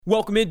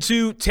Welcome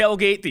into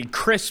Tailgate, the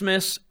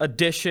Christmas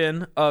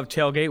edition of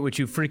Tailgate, which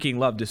you freaking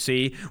love to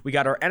see. We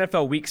got our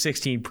NFL Week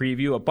 16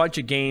 preview, a bunch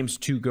of games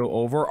to go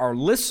over. Our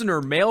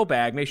listener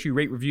mailbag. Make sure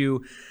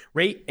you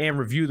rate and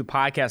review the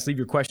podcast. Leave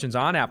your questions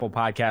on Apple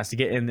Podcasts to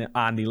get in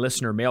on the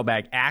listener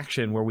mailbag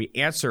action where we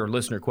answer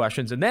listener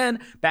questions. And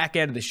then back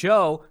end of the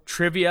show,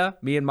 trivia.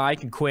 Me and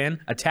Mike and Quinn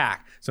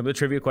attack some of the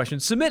trivia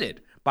questions submitted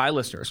by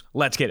listeners.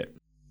 Let's get it.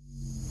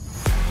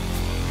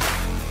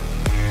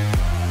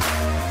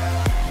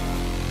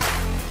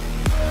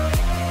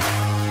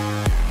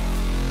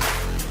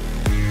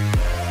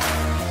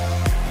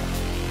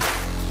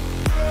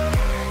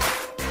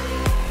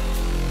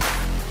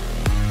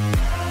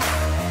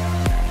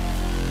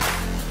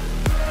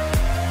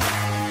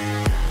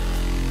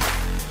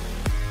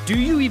 Do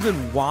you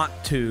even want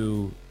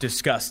to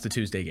discuss the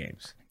Tuesday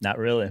games? Not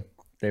really.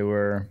 They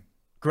were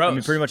gross. I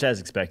mean, pretty much as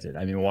expected.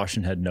 I mean,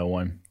 Washington had no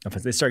one.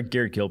 They started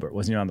Garrett Gilbert.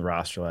 Wasn't even on the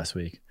roster last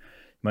week.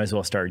 Might as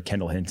well start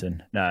Kendall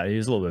Hinton. Nah, he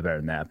was a little bit better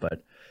than that,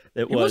 but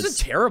it wasn't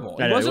terrible.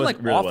 It wasn't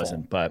like really awful.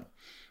 Wasn't, but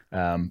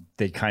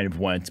they kind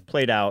of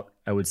played out,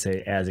 I would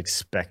say, as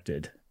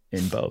expected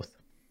in both.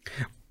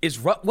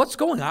 What's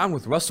going on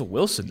with Russell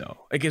Wilson, though?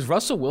 Like, is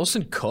Russell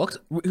Wilson cooked?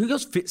 He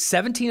goes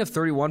 17 of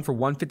 31 for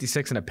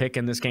 156 and a pick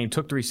in this game.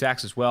 Took 3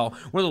 sacks as well.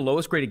 One of the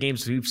lowest graded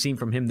games we've seen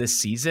from him this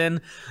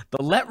season.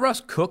 The let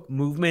Russ cook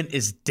movement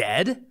is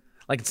dead.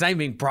 Like, it's not even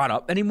being brought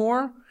up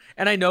anymore.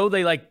 And I know the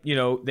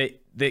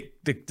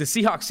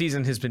Seahawks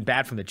season has been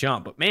bad from the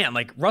jump. But, man,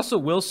 like,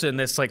 Russell Wilson,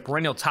 this, like,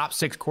 perennial top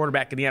 6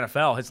 quarterback in the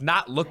NFL, has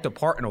not looked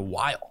apart in a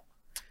while.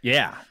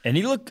 Yeah. And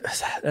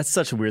that's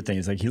such a weird thing.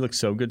 It's like he looked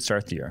so good to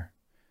start the year.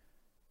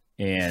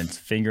 And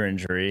finger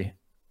injury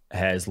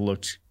has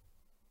looked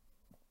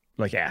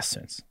like ass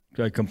since.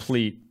 Like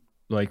complete,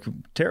 like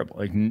terrible.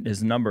 Like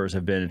his numbers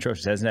have been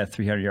atrocious. He hasn't had a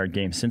 300-yard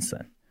game since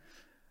then.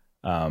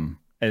 And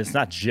it's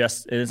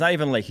not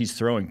even like he's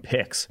throwing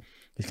picks.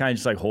 He's kind of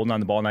just like holding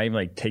on the ball, not even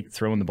like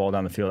throwing the ball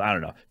down the field. I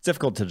don't know. It's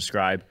difficult to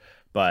describe,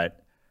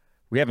 but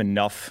we have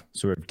enough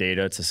sort of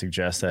data to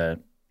suggest that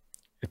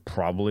it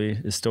probably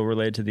is still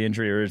related to the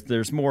injury, or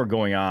there's more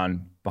going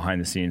on behind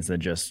the scenes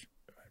than just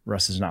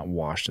Russ is not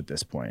washed at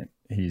this point.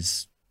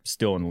 He's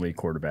still an elite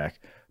quarterback,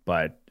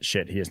 but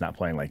shit, he is not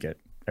playing like it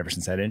ever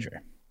since that injury.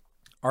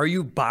 Are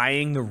you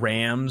buying the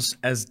Rams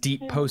as deep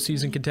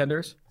postseason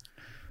contenders?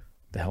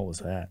 The hell was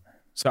that?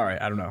 Sorry,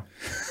 I don't know.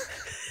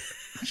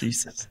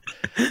 Jesus.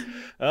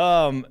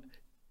 The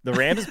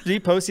Rams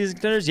deep postseason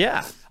contenders?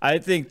 Yeah. I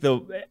think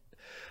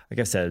like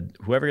I said,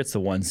 whoever gets the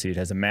 1 seed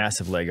has a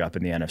massive leg up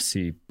in the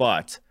NFC,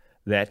 but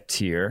that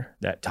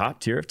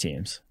top tier of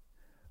teams,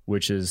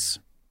 which is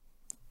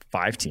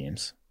 5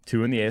 teams,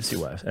 2 in the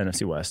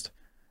NFC West,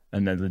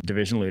 and then the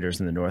division leaders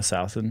in the North,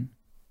 South, and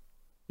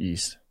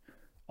East,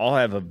 all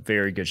have a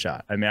very good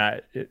shot. I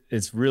mean,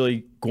 it's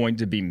really going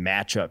to be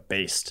matchup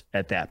based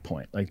at that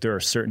point. Like there are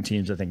certain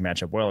teams I think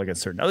match up well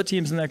against certain other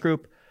teams in that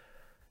group,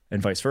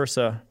 and vice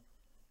versa.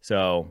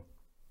 So,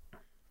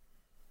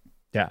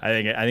 yeah,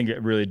 I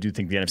really do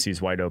think the NFC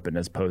is wide open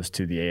as opposed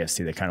to the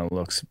AFC that kind of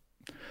looks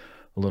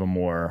a little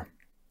more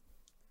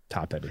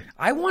top heavy.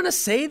 I want to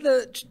say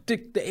the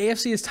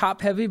AFC is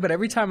top heavy, but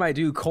every time I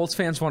do, Colts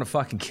fans want to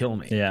fucking kill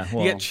me. Yeah,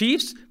 well, you got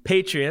Chiefs,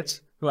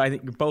 Patriots, who I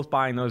think you're both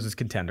buying those as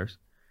contenders.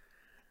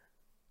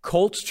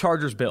 Colts,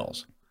 Chargers,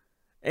 Bills.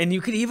 And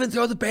you could even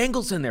throw the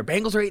Bengals in there.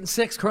 Bengals are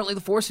 8-6, currently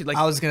the 4 seed. Like,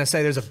 I was going to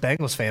say there's a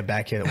Bengals fan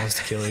back here that wants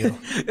to kill you.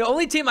 The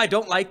only team I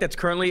don't like that's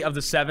currently of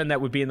the 7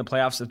 that would be in the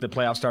playoffs if the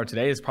playoffs start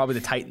today is probably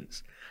the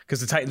Titans. Because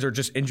the Titans are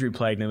just injury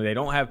plagued. And they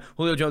don't have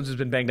Julio Jones has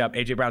been banged up,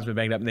 A.J. Brown's been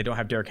banged up, and they don't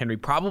have Derrick Henry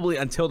probably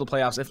until the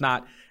playoffs, if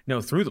not,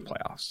 through the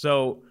playoffs.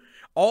 So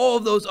all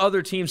of those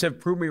other teams have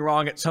proved me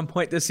wrong at some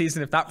point this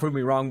season, if not proved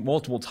me wrong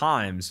multiple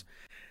times.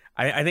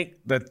 I think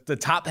the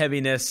top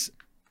heaviness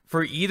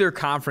for either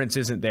conference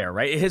isn't there,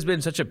 right? It has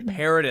been such a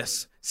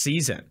perilous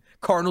season.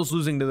 Cardinals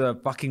losing to the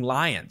fucking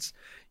Lions.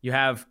 You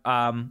have,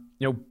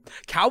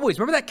 Cowboys.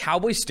 Remember that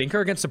Cowboys stinker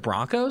against the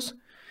Broncos?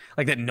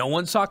 Like that no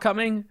one saw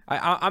coming?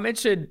 I'm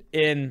interested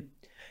in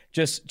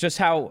just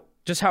how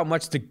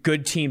much the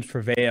good teams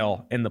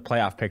prevail in the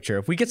playoff picture.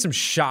 If we get some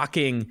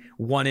shocking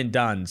one and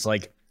dones,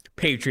 like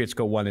Patriots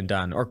go one and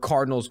done or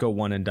Cardinals go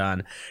one and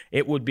done,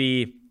 it would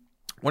be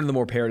one of the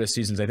more perilous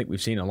seasons I think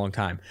we've seen in a long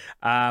time.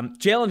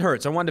 Jalen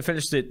Hurts. I wanted to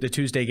finish the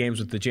Tuesday games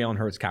with the Jalen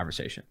Hurts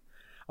conversation.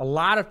 A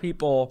lot of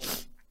people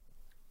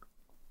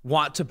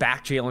want to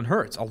back Jalen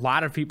Hurts. A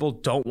lot of people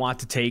don't want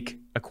to take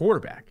a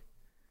quarterback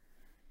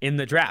in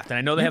the draft. And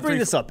I know they bring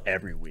this up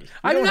every week.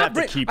 I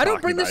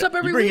don't bring this up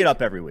every week. You bring it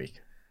up every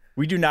week.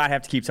 We do not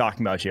have to keep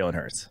talking about Jalen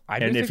Hurts.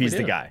 And if he's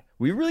the guy.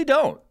 We really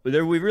don't.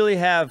 We really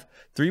have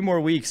 3 more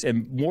weeks,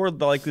 and more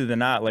likely than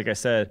not, like I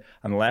said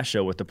on the last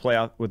show, with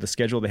the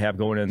schedule they have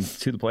going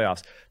into the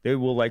playoffs, they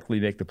will likely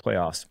make the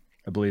playoffs.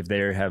 I believe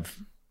they are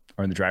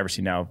in the driver's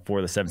seat now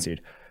for the 7th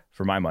seed,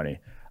 for my money.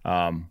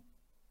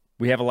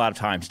 We have a lot of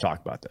time to talk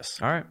about this.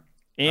 All right.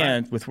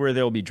 And with where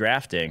they'll be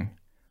drafting,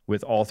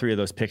 with all 3 of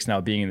those picks now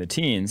being in the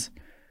teens,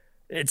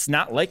 it's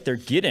not like they're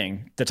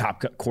getting the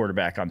top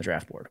quarterback on the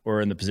draft board or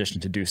in the position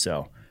to do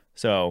so.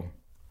 So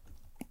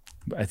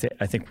I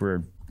think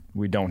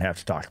we don't have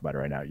to talk about it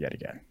right now yet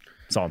again.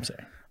 That's all I'm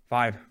saying.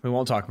 Fine. We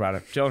won't talk about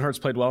it. Jalen Hurts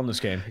played well in this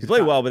game. He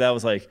played well, but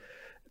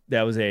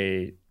that was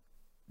a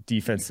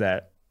defense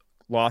that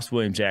lost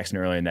William Jackson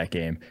early in that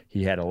game.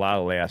 He had a lot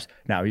of layups.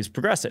 Now he's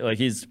progressive. Like,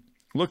 he's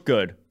looked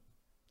good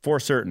for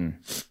certain,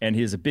 and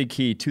he's a big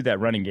key to that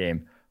running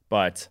game.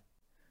 But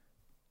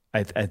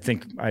I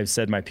think I've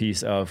said my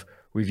piece of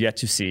we've yet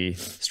to see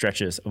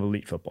stretches of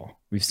elite football.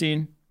 We've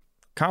seen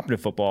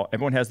competent football.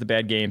 Everyone has the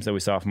bad games that we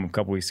saw from a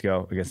couple weeks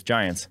ago against the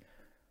Giants,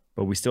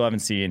 but we still haven't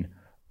seen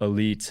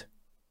elite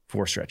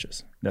 4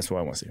 stretches. That's what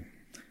I want to see.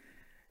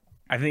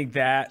 I think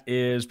that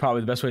is probably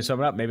the best way to sum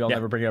it up. Maybe I'll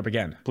never bring it up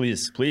again.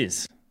 Please.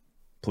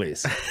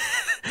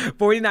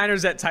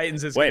 49ers at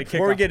Titans is Wait,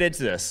 before we get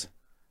into this,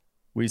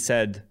 we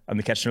said on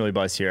the Catch and Early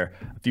Buzz here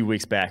a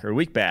week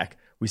back,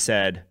 we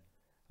said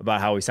about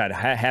how we signed a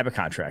habit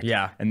contract.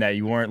 Yeah. And that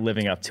you weren't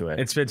living up to it.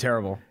 It's been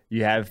terrible.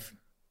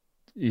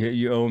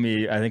 You owe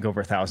me, I think,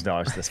 over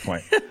 $1,000 at this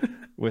point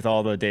with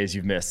all the days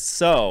you've missed.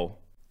 So,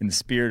 in the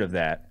spirit of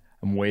that,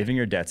 I'm waiving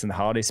your debts in the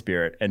holiday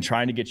spirit and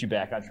trying to get you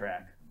back on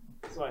track.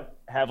 So I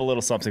have a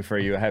little something for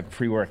you. I have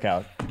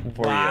pre-workout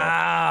for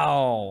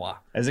you.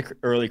 As an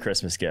early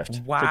Christmas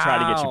gift. Wow. To try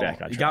to get you back on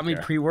track. You got me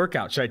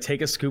pre-workout. Should I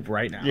take a scoop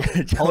right now?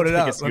 Hold it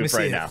up. Let me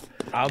see now.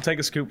 I'll take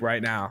a scoop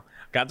right now.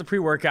 Got the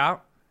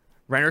pre-workout.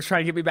 Renner's trying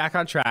to get me back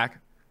on track.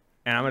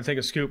 And I'm going to take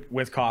a scoop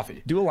with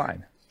coffee. Do a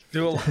line.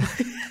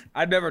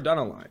 I've never done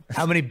a line.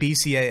 How many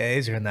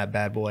BCAAs are in that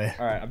bad boy?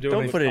 All right, I'm doing.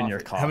 Don't put it in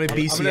your coffee. How many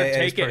BCAAs I'm gonna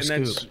take per it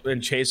and scoop?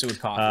 then chase it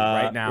with coffee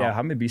right now. Yeah,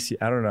 how many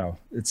BCAAs? I don't know.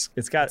 It's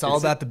all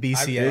about the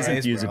BCAAs. It is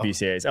infused with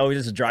BCAAs. Oh,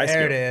 just a dry scoop.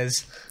 There it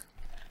is.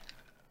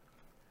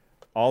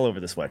 All over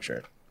the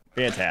sweatshirt.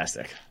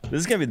 Fantastic. This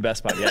is gonna be the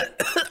best part yet.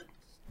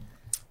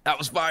 That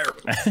was fire.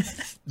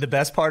 The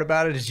best part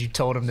about it is you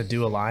told him to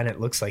do a line. It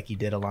looks like he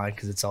did a line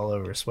because it's all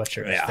over his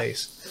sweatshirt and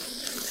his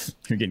face.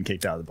 You're getting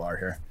kicked out of the bar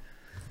here.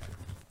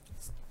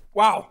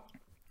 Wow.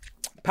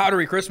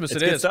 Powdery Christmas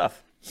It's it good is.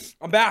 stuff.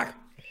 I'm back.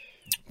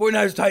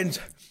 49ers Titans.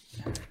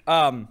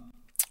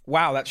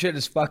 Wow, that shit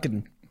is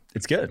fucking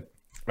It's good.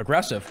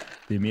 aggressive.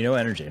 The amino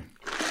energy.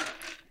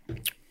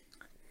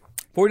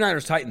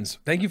 49ers Titans.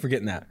 Thank you for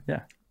getting that.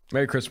 Yeah.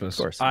 Merry Christmas.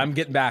 Of course. I'm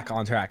getting back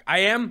on track. I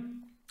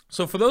am.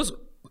 So for those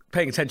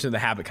paying attention to the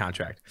habit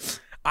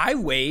contract, I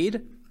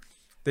weighed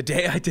the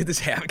day I did this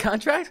habit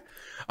contract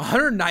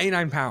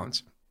 199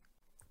 pounds.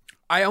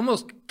 I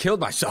almost killed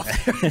myself.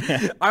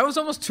 I was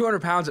almost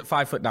 200 pounds at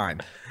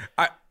 5'9".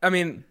 I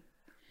mean,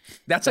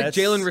 that's like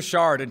Jalen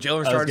Richard, and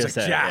Jalen Richard is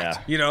like jacked,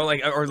 yeah. you know,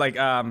 like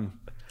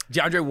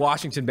DeAndre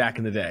Washington back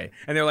in the day,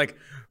 and they're like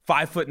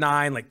 5'9",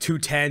 like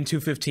 210,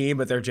 215,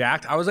 but they're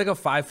jacked. I was like a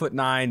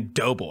 5'9"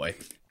 doughboy.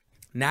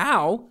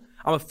 Now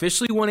I'm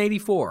officially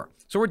 184.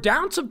 So we're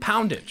down some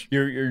poundage.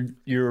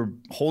 You're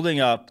holding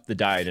up the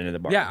diet end of the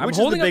bargain. Yeah, I'm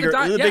holding up the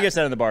diet. The biggest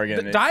end of the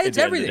bargain. The diet's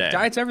everything.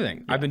 Diet's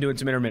everything. Yeah. I've been doing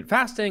some intermittent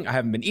fasting. I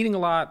haven't been eating a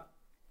lot.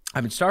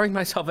 I've been starving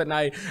myself at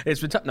night.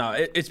 It's been tough. No,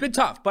 it's been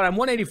tough, but I'm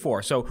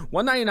 184. So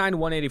 199 to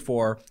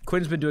 184.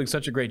 Quinn's been doing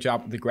such a great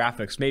job with the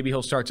graphics. Maybe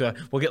he'll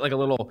we'll get like a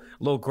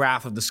little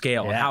graph of the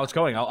scale and how it's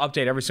going. I'll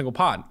update every single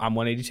pod. I'm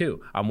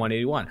 182. I'm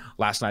 181.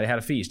 Last night I had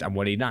a feast. I'm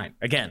 189.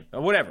 Again,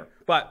 whatever.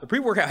 But the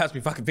pre-workout has me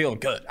fucking feeling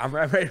good. I'm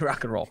ready to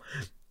rock and roll.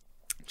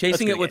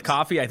 Chasing it with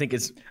coffee, I think,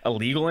 is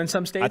illegal in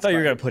some states. I thought you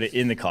were going to put it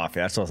in the coffee.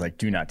 That's why I was like,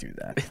 do not do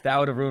that. That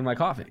would have ruined my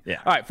coffee.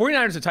 Yeah. All right,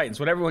 49ers and Titans,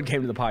 what everyone came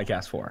to the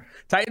podcast for.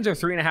 Titans are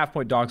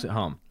 3.5-point dogs at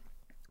home.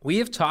 We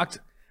have talked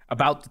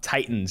about the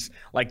Titans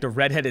like the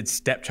redheaded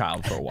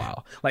stepchild for a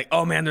while. Like,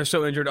 oh, man, they're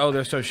so injured. Oh,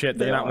 they're so shit.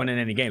 They're not winning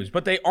any games.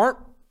 But they aren't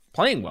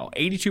playing well.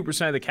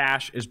 82% of the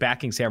cash is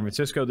backing San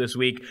Francisco this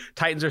week.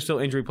 Titans are still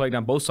injury-plagued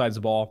on both sides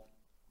of the ball.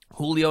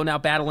 Julio now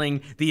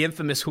battling the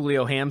infamous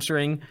Julio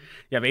hamstring.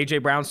 You have A.J.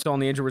 Brown still on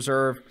the injured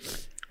reserve.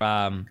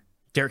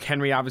 Derrick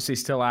Henry obviously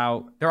still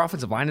out. Their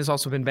offensive line has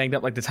also been banged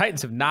up. Like the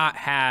Titans have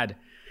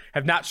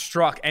not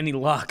struck any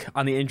luck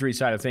on the injury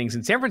side of things.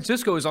 And San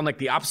Francisco is on like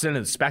the opposite end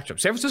of the spectrum.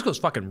 San Francisco is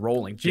fucking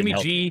rolling. Jimmy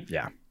G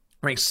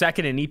ranks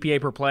second in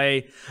EPA per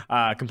play,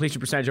 completion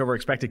percentage over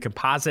expected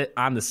composite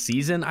on the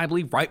season, I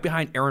believe, right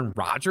behind Aaron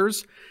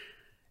Rodgers.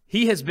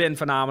 He has been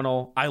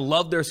phenomenal. I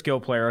love their skill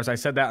players. I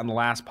said that in the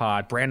last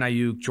pod. Brandon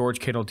Ayuk, George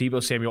Kittle,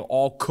 Deebo Samuel,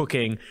 all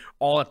cooking,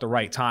 all at the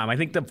right time. I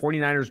think the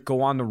 49ers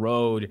go on the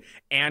road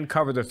and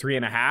cover the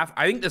 3.5.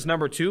 I think this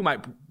number 2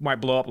 might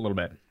blow up a little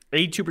bit.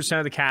 82%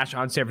 of the cash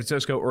on San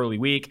Francisco early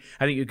week.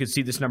 I think you could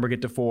see this number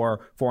get to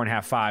 4,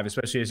 4.5, 5,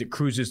 especially as it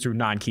cruises through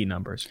non-key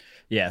numbers.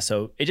 Yeah,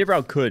 so A.J.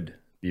 Brown could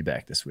be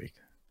back this week,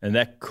 and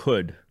that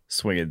could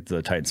swing in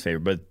the Titans' favor.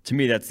 But to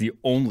me, that's the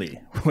only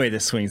way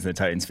this swings in the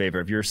Titans' favor.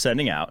 If you're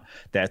sending out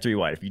that 3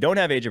 wide, if you don't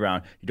have A.J.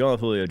 Brown, you don't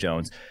have Julio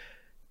Jones,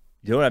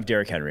 you don't have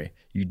Derrick Henry,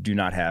 you do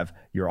not have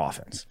your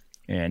offense.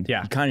 And you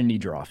kind of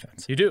need your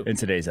offense. You do. In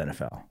today's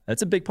NFL.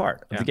 That's a big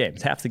part of the game.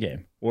 It's half the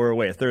game. Or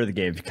a third of the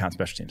game if you count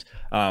special teams.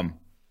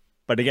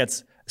 But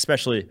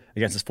especially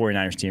against this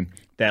 49ers team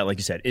that, like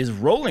you said, is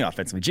rolling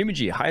offensively. Jimmy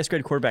G, highest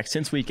graded quarterback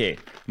since week 8.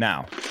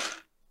 Now,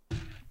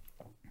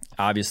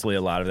 obviously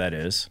a lot of that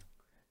is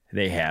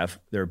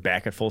they're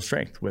back at full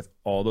strength with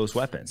all those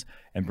weapons.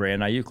 And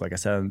Brandon Ayuk, like I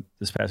said on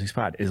this past week's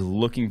pod, is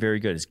looking very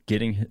good. Is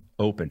getting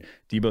open.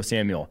 Deebo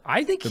Samuel.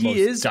 I think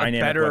he is a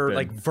better weapon.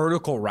 Like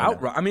vertical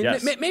route runner. I mean,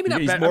 maybe not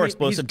he's better. More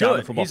explosive down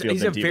the football field.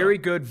 He's a very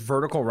good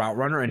vertical route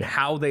runner, and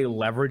how they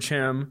leverage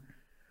him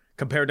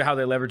compared to how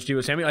they leverage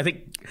Deebo Samuel. I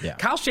think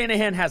Kyle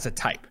Shanahan has a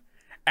type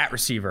at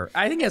receiver.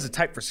 I think he has a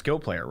type for skill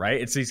player,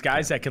 right? It's these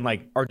guys that can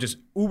are just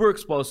uber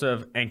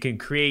explosive and can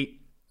create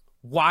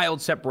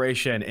wild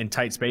separation in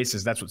tight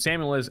spaces. That's what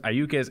Samuel is,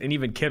 Ayuk is, and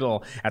even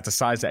Kittle at the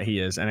size that he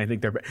is. And I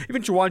think they're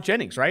even Jawan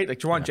Jennings, right? Like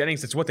Jawan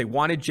Jennings, it's what they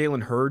wanted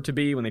Jalen Hurd to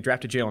be when they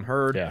drafted Jalen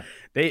Hurd. Yeah.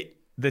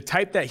 The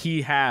type that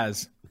he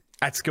has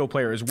at skill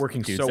player is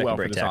working so well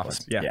for this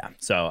offense. Yeah.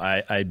 So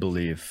I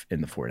believe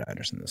in the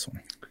 49ers in this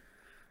one.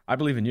 I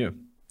believe in you.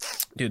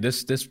 Dude,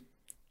 this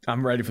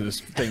I'm ready for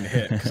this thing to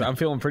hit because I'm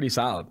feeling pretty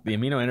solid. The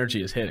amino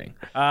energy is hitting.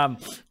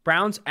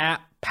 Browns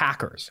at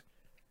Packers.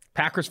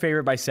 Packers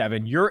favored by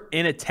 7. You're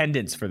in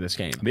attendance for this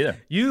game. I'll be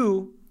there.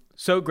 You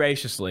so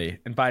graciously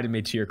invited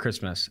me to your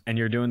Christmas, and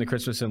you're doing the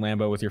Christmas in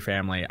Lambeau with your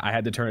family. I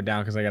had to turn it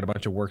down because I got a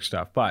bunch of work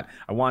stuff, but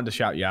I wanted to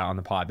shout you out on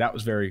the pod. That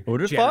was very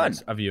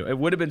generous of you. It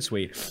would have been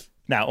sweet.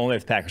 Now, only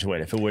if the Packers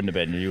win. If it wouldn't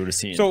have been, you would have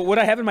seen. So what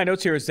I have in my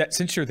notes here is that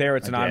since you're there,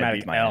 it's an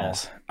automatic L.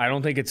 Ass. I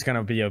don't think it's going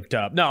to be a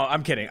dub. No,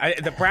 I'm kidding.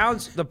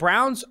 The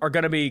Browns are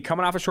going to be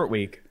coming off a short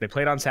week. They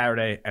played on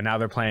Saturday, and now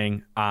they're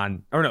playing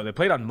on – or no, they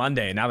played on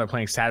Monday, and now they're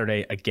playing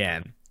Saturday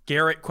again.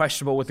 Garrett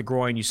questionable with the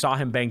groin. You saw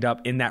him banged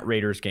up in that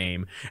Raiders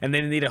game. And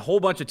then they need a whole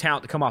bunch of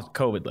talent to come off the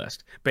COVID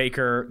list.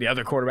 Baker, the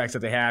other quarterbacks that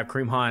they have,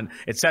 Kareem Hunt,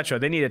 etc.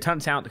 They need a ton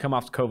of talent to come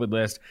off the COVID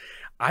list.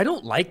 I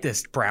don't like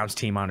this Browns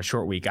team on a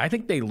short week. I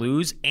think they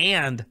lose,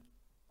 and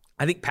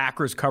I think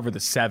Packers cover the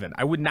 7.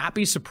 I would not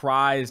be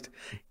surprised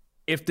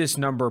if this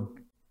number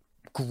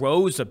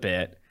grows a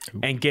bit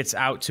and gets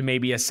out to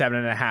maybe a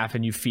 7.5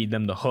 and you feed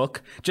them the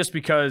hook just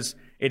because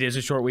it is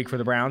a short week for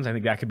the Browns. I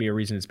think that could be a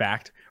reason it's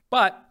backed.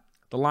 But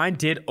the line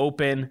did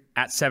open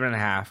at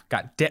 7.5,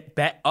 got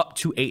bet up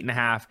to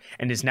 8.5,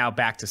 and is now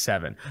back to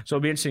 7. So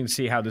it'll be interesting to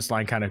see how this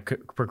line kind of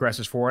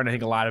progresses forward. And I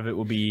think a lot of it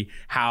will be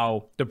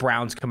how the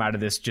Browns come out of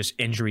this just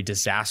injury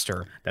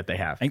disaster that they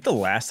have. I think the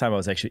last time I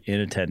was actually in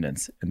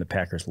attendance and the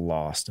Packers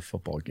lost a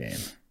football game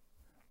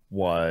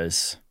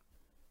was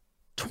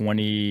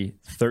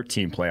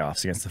 2013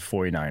 playoffs against the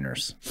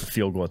 49ers. The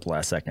field goal at the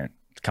last second,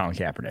 Colin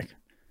Kaepernick.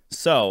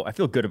 So I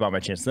feel good about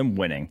my chance of them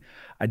winning.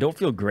 I don't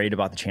feel great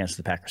about the chance of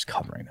the Packers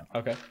covering them.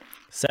 Okay.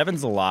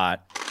 7's a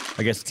lot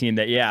against a team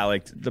that,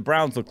 like the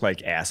Browns look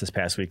like ass this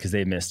past week because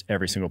they missed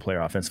every single player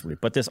offensively.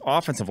 But this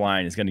offensive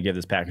line is going to give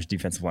this Packers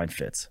defensive line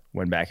fits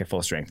when back at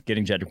full strength,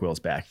 getting Jedrick Wills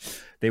back.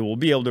 They will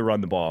be able to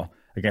run the ball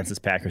against this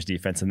Packers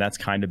defense, and that's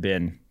kind of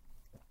been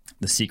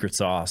the secret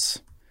sauce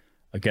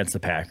against the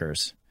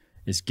Packers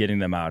is getting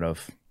them out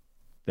of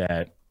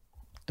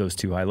those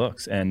too high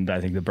looks. And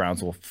I think the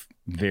Browns will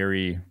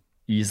very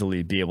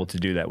easily be able to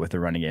do that with the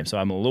running game. So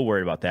I'm a little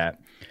worried about that.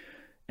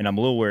 And I'm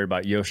a little worried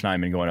about Yosh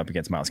Nijman going up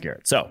against Myles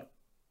Garrett. So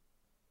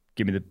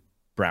give me the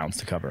Browns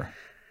to cover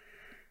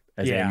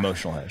as an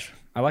emotional hedge.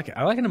 I like it.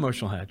 I like an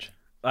emotional hedge.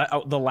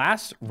 The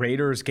last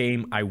Raiders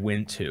game I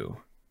went to,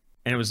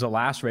 and it was the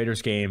last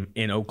Raiders game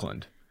in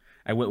Oakland,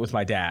 I went with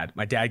my dad.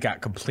 My dad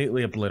got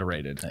completely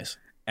obliterated. Nice.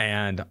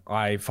 And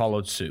I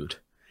followed suit.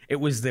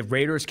 It was the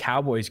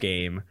Raiders-Cowboys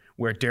game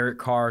where Derek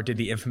Carr did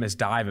the infamous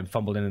dive and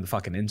fumbled into the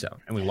fucking end zone,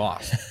 and we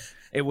lost.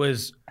 It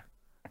was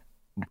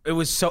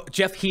so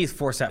Jeff Heath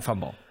forced that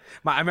fumble.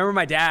 I remember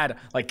my dad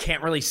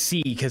can't really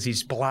see because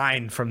he's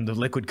blind from the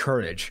liquid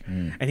courage,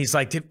 and he's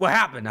like, "What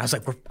happened?" I was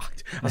like, "We're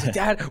fucked." I was like,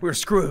 "Dad, we're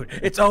screwed.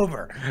 It's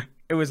over."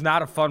 It was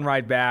not a fun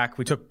ride back.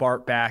 We took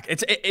Bart back.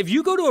 If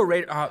you go to a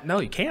Raiders, no,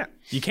 you can't.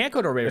 You can't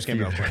go to a Raiders game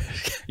in Oakland.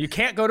 You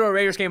can't go to a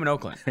Raiders game in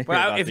Oakland.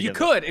 But if you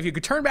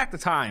could turn back the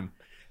time,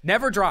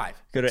 never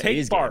drive. Go to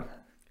take Bart.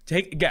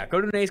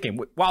 Go to an A's game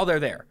while they're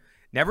there.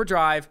 Never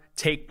drive.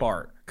 Take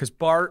Bart because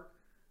Bart.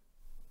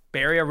 Bay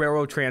Area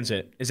Railroad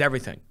Transit is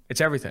everything. It's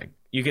everything.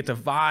 You get the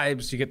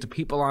vibes. You get the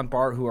people on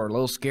BART who are a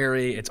little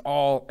scary. It's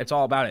all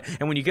about it.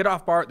 And when you get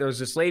off BART, there was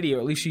this lady, or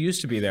at least she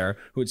used to be there,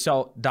 who would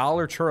sell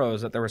dollar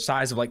churros that they were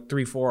size of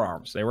 3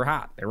 forearms. They were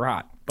hot.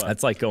 But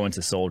that's like going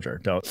to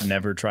Soldier.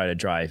 Never try to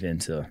drive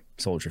into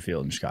Soldier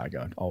Field in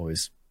Chicago.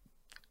 Always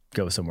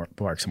go somewhere,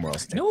 park somewhere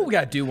else. You know what we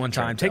got to do one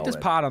time? Take this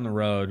pod on the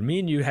road. Me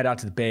and you head out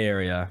to the Bay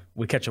Area.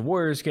 We catch a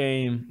Warriors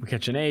game. We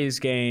catch an A's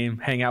game.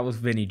 Hang out with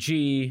Vinny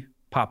G,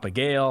 Papa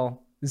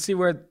Gale. And see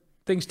where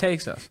things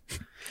takes us.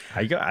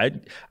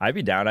 I'd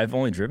be down. I've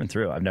only driven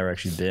through. I've never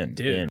actually been.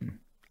 Dude,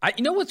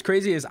 you know what's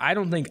crazy is I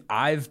don't think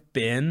I've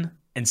been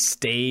and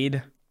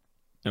stayed.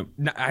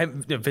 I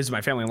haven't visited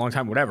my family in a long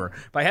time, whatever.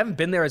 But I haven't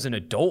been there as an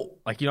adult.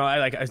 It's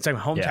like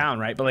hometown,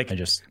 right? But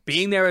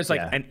being there as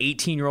an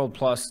 18-year-old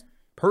plus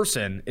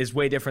person is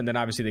way different than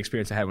obviously the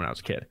experience I had when I was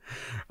a kid.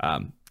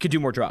 Could do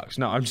more drugs.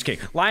 No, I'm just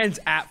kidding. Lions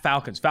at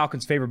Falcons.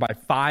 Falcons favored by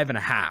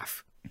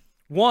 5.5.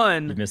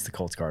 You missed the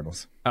Colts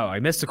Cardinals. Oh,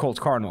 I missed the Colts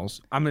Cardinals.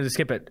 I'm going to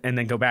skip it and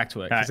then go back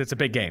to it because it's a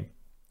big game.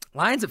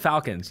 Lions at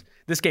Falcons.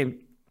 This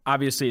game,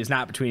 obviously is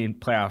not between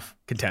playoff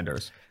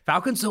contenders.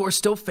 Falcons, though, are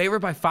still favored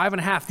by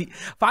 5.5. The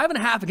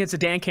 5.5 against a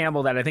Dan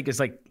Campbell that I think is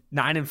like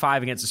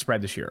 9-5 against the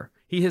spread this year.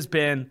 He has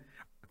been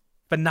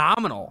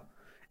phenomenal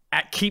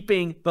at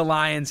keeping the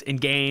Lions in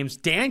games.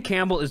 Dan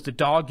Campbell is the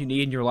dog you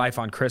need in your life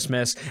on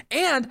Christmas.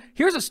 And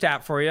here's a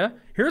stat for you.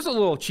 Here's a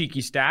little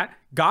cheeky stat.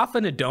 Goff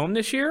in a dome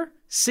this year,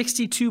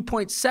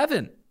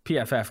 62.7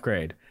 PFF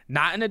grade.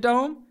 Not in a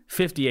dome,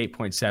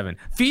 58.7.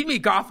 Feed me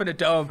Goff in a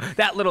dome.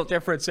 That little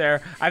difference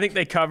there. I think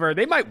they cover.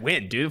 They might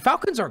win, dude.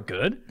 Falcons are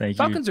good.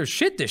 Falcons are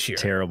shit this year.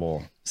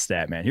 Terrible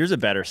stat, man. Here's a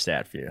better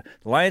stat for you.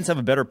 The Lions have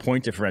a better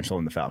point differential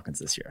than the Falcons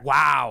this year.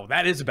 Wow,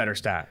 that is a better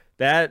stat.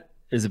 That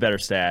is a better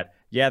stat.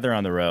 Yeah, they're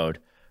on the road,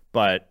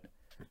 but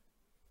I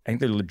think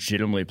they're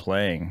legitimately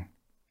playing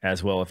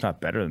as well, if not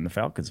better, than the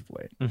Falcons of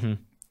late. Mm-hmm.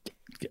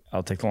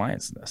 I'll take the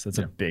Lions in this. That's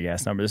a big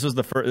ass number. This was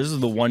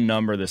the one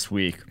number this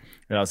week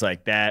that I was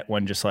like, that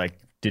one just like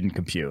didn't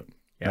compute.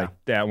 Yeah, like,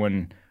 that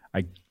one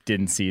I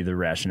didn't see the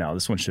rationale.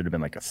 This one should have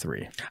been like a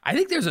 3. I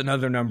think there's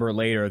another number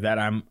later that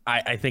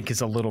I think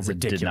is a little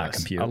ridiculous. Did not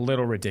compute. A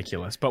little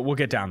ridiculous, but we'll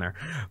get down there.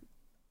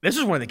 This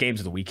is one of the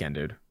games of the weekend,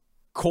 dude.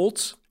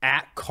 Colts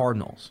at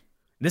Cardinals.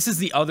 This is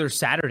the other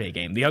Saturday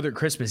game, the other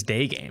Christmas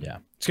Day game. Yeah.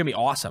 It's going to be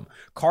awesome.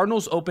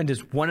 Cardinals opened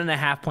as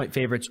 1.5-point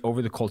favorites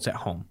over the Colts at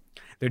home.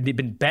 They've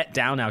been bet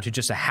down now to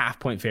just a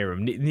 0.5-point favorite,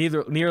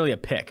 nearly a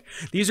pick.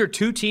 These are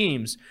two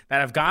teams that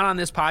have gone on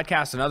this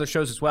podcast and other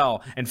shows as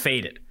well and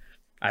faded.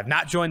 I have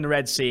not joined the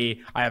Red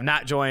Sea. I have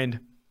not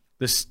joined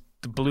the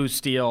blue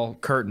steel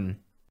curtain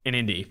in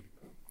Indy.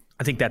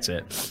 I think that's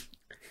it.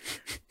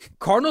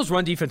 Cardinals'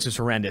 run defense is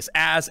horrendous,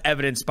 as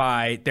evidenced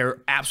by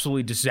their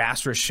absolutely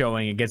disastrous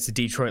showing against the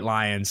Detroit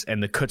Lions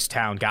and the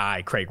Kutztown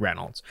guy, Craig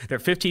Reynolds. They're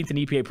 15th in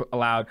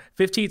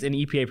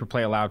EPA per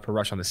play allowed per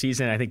rush on the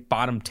season. I think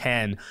bottom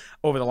 10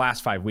 over the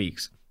last 5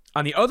 weeks.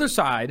 On the other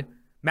side,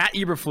 Matt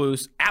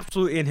Eberflus,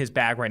 absolutely in his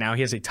bag right now.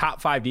 He has a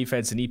top 5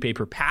 defense in EPA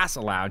per pass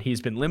allowed.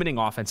 He's been limiting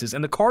offenses,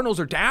 and the Cardinals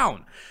are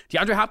down.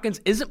 DeAndre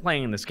Hopkins isn't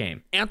playing in this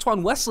game.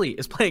 Antoine Wesley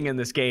is playing in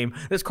this game.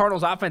 This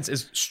Cardinals offense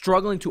is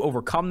struggling to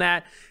overcome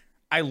that.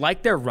 I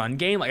like their run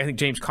game. Like, I think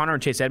James Conner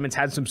and Chase Edmonds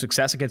had some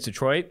success against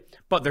Detroit,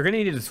 but they're going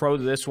to need to throw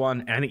to this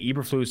one. And I think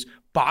Eberflus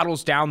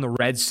bottles down the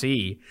Red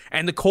Sea,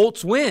 and the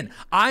Colts win.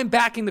 I'm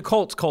backing the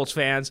Colts, Colts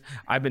fans.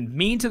 I've been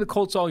mean to the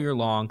Colts all year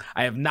long.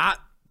 I have not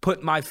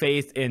put my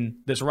faith in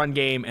this run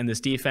game and this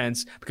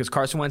defense because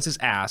Carson Wentz is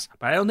ass.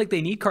 But I don't think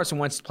they need Carson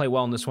Wentz to play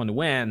well in this one to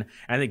win. And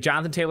I think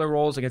Jonathan Taylor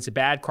rolls against a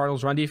bad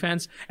Cardinals run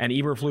defense, and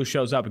Eberflus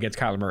shows up against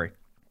Kyler Murray.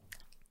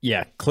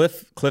 Yeah,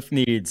 Cliff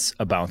needs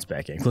a bounce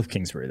back game. Cliff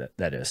Kingsbury,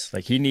 that is.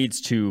 Like, he needs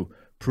to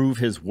prove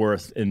his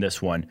worth in this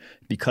one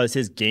because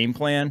his game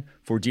plan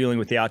for dealing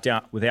without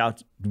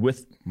DeAndre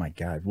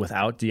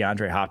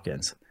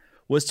Hopkins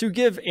was to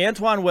give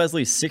Antoine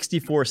Wesley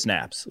 64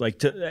 snaps.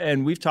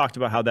 And we've talked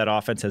about how that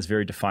offense has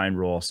very defined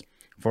roles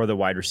for the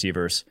wide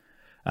receivers.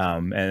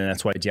 And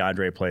that's why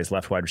DeAndre plays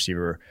left wide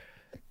receiver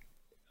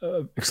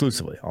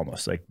exclusively,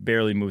 almost. Like,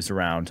 barely moves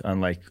around,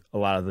 unlike a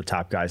lot of the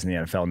top guys in the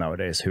NFL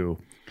nowadays who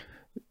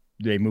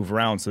they move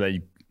around so that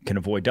you can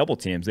avoid double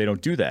teams. They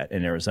don't do that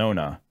in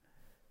Arizona.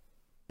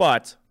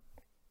 But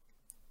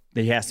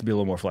he has to be a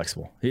little more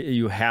flexible.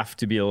 You have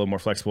to be a little more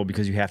flexible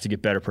because you have to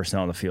get better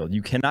personnel on the field.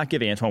 You cannot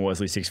give Antoine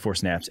Wesley 64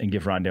 snaps and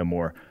give Rondale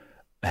Moore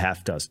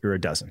a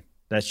dozen.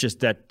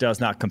 That does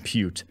not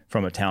compute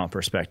from a talent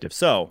perspective.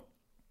 So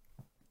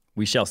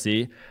we shall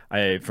see.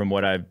 From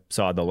what I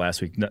saw the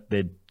last week,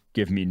 they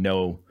give me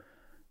no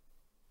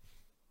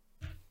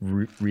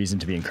reason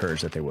to be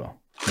encouraged that they will.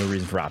 No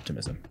reason for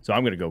optimism. So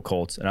I'm going to go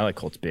Colts, and I like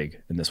Colts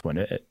big in this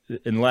one.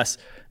 But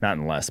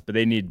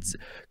they need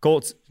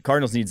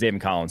Cardinals need Zaven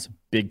Collins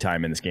big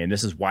time in this game.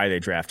 This is why they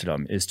drafted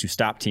him, is to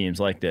stop teams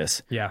like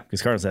this. Yeah,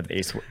 because Cardinals have the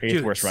eighth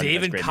worst running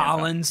back. Zaven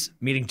Collins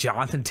meeting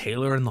Jonathan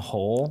Taylor in the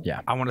hole.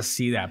 Yeah, I want to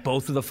see that.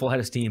 Both of the full head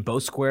of steam,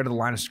 both square to the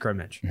line of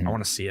scrimmage. Mm-hmm. I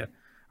want to see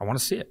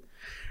it.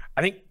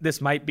 I think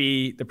this might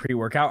be the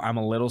pre-workout. I'm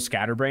a little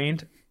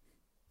scatterbrained,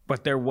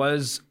 but there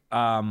was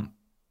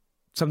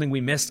something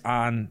we missed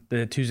on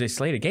the Tuesday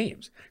slate of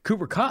games.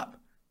 Cooper Kupp,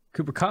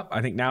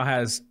 I think, now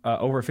has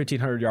over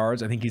 1,500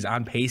 yards. I think he's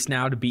on pace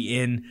now to be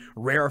in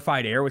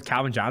rarefied air with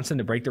Calvin Johnson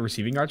to break the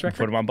receiving yards record.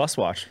 Put him on bus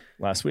watch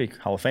last week,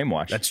 Hall of Fame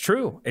watch. That's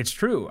true. It's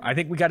true. I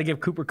think we got to give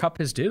Cooper Kupp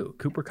his due.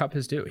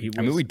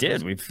 We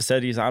did. We've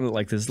said he's on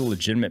like this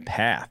legitimate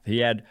path. He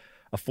had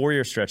a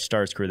 4-year stretch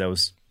start his career that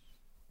was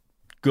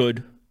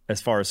good as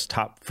far as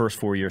top first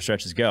 4-year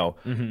stretches go.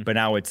 Mm-hmm. But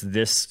now it's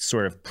this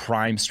sort of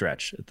prime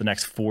stretch the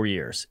next 4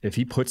 years. If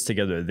he puts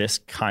together this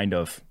kind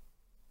of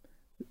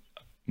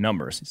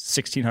numbers,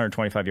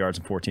 1,625 yards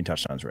and 14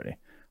 touchdowns already,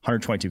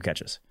 122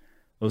 catches.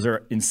 Those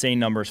are insane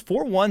numbers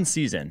for one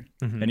season,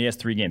 and he has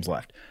 3 games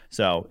left.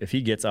 So if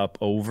he gets up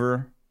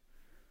over,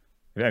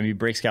 he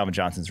breaks Calvin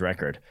Johnson's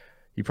record,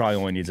 he probably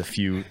only needs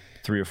 3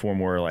 or 4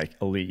 more like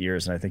elite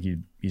years, and I think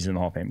he's in the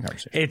Hall of Fame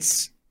conversation.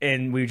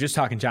 And we were just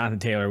talking Jonathan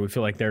Taylor. We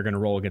feel like they're going to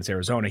roll against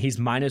Arizona. He's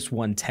minus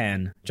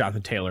 110,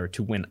 Jonathan Taylor,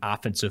 to win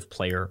Offensive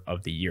Player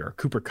of the Year.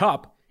 Cooper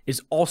Kupp is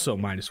also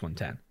minus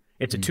 110.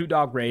 It's a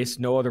two-dog race.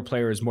 No other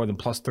player is more than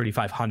plus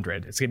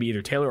 3,500. It's going to be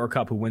either Taylor or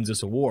Kupp who wins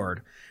this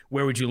award.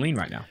 Where would you lean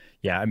right now?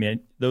 Yeah, I mean,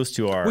 those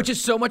two are... Which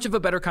is so much of a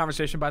better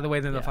conversation, by the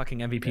way, than the fucking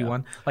MVP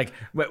one. Like,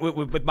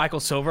 with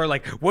Michael Silver,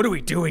 like, what are we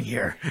doing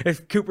here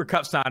if Cooper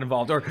Kupp's not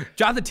involved? Or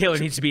Jonathan Taylor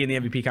needs to be in the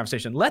MVP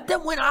conversation. Let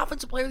them win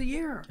Offensive Player of the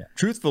Year. Yeah.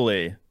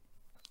 Truthfully,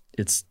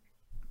 it's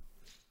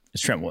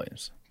Trent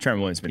Williams. Trent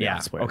Williams has been the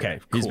Offensive Player. Okay,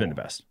 He's cool. been the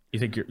best. You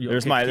think you're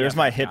There's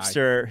my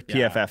hipster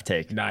PFF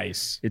take.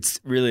 Nice. It's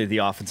really the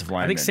offensive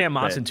line. I think Sam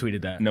Monson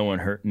tweeted that. No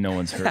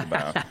one's heard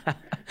about.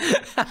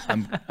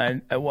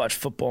 I watch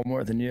football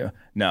more than you.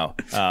 No.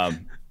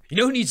 You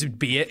know who needs to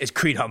be it is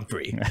Creed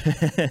Humphrey.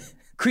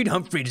 Creed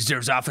Humphrey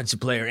deserves Offensive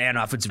Player and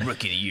Offensive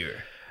Rookie of the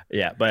Year.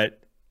 Yeah, but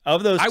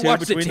of those two,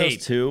 watched between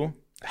those two,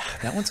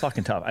 that one's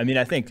fucking tough. I mean,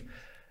 I think...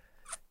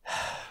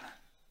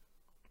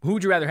 Who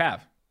would you rather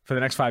have for the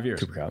next 5 years?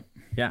 Cooper Kupp.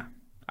 Yeah.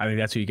 I think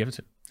that's who you give it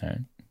to. All right.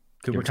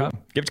 Cooper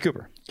Kupp. Give it to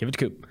Cooper. Give it to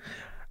Coop.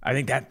 I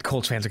think that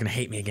Colts fans are going to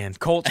hate me again.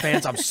 Colts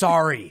fans, I'm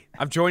sorry.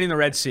 I'm joining the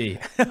Red Sea.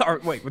 Or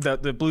wait, with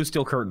the blue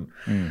steel curtain.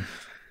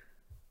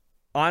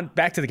 On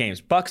back to the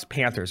games. Bucks,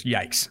 Panthers.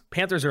 Yikes.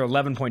 Panthers are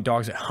 11-point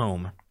dogs at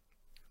home.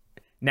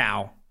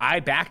 Now, I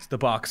backed the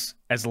Bucks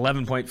as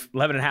 11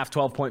 and a half,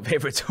 12-point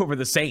favorites over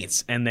the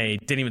Saints, and they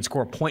didn't even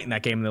score a point in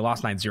that game, and they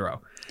lost 9-0.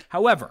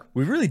 However,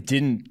 we really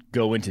didn't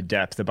go into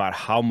depth about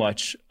how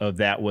much of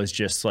that was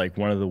just like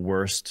one of the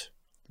worst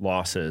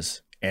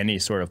losses any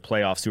sort of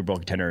playoff Super Bowl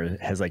contender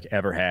has like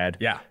ever had.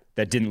 Yeah.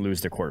 That didn't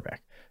lose their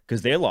quarterback,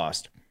 because they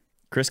lost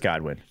Chris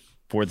Godwin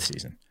for the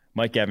season,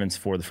 Mike Evans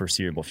for the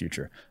foreseeable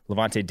future,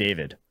 Levante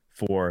David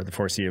for the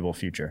foreseeable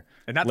future,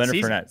 and not Leonard the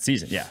season. Fournette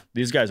season. Yeah,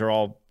 these guys are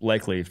all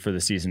likely for the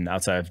season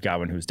outside of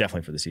Godwin, who's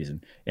definitely for the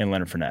season, and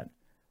Leonard Fournette.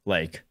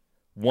 Like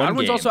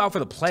Godwin's also out for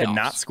the playoffs. To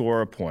not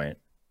score a point,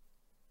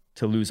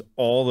 to lose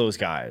all those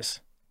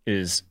guys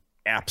is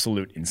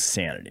absolute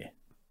insanity.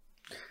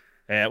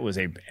 That was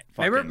a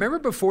fucking... remember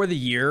before the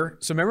year.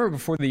 So remember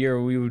before the year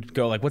we would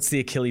go like, what's the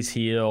Achilles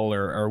heel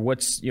or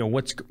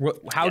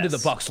how did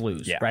the Bucks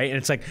lose? Yeah. Right. And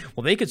it's like,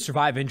 well, they could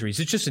survive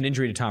injuries. It's just an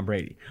injury to Tom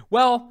Brady.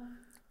 Well,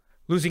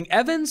 losing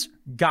Evans,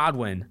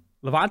 Godwin,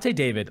 Levante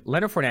David,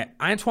 Leonard Fournette,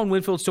 Antoine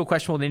Winfield still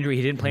questionable with an injury.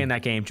 He didn't play in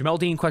that game. Jamel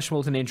Dean questionable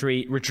with an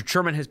injury. Richard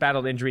Sherman has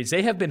battled injuries.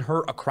 They have been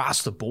hurt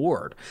across the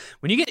board.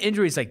 When you get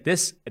injuries like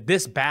this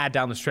bad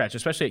down the stretch,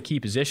 especially at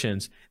key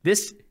positions,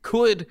 this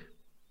could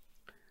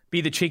be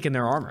the chink in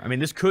their armor. I mean,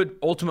 this could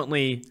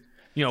ultimately,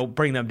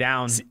 bring them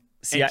down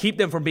and keep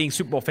them from being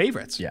Super Bowl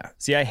favorites. Yeah.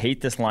 See, I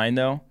hate this line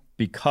though,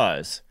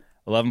 because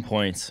 11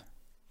 points,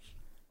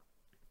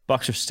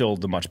 Bucks are still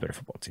the much better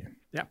football team.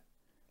 Yeah.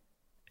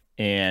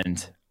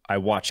 And I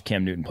watched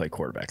Cam Newton play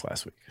quarterback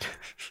last week.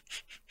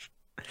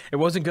 It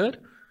wasn't good?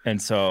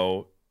 And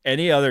so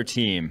any other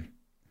team,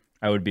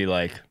 I would be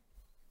like,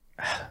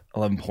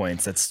 11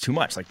 points, that's too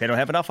much. Like, they don't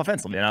have enough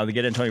offensively. Now they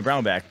get Antonio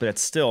Brown back, but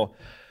it's still...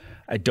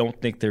 I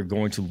don't think they're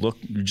going to look,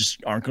 you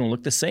just aren't going to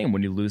look the same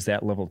when you lose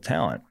that level of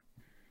talent.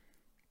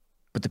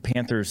 But the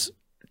Panthers,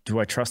 do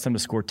I trust them to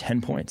score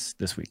 10 points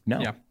this week? No,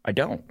 yeah. I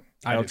don't.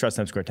 I don't trust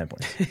them to score 10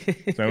 points.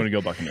 So I'm going to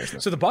go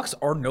Buccaneers. So the Bucs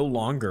are no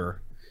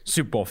longer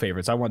Super Bowl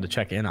favorites. I wanted to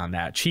check in on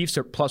that. Chiefs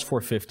are plus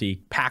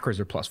 450. Packers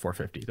are plus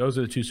 450. Those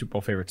are the two Super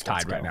Bowl favorites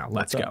tied right now.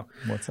 Let's go.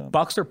 What's up?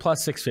 Bucs are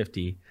plus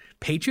 650.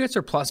 Patriots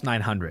are plus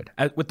 900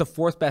 with the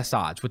fourth best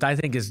odds, which I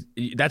think is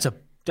that's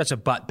a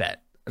butt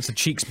bet. That's a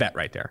cheeks bet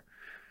right there.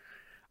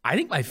 I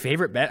think my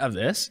favorite bet of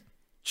this,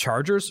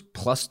 Chargers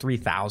plus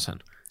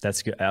 3,000.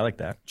 That's good. I like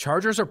that.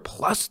 Chargers are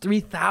plus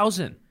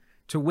 3,000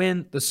 to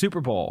win the Super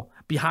Bowl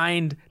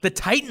behind the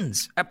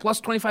Titans at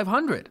plus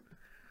 2,500.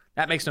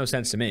 That makes no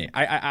sense to me.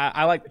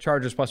 I like the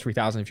Chargers plus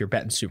 3,000 if you're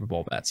betting Super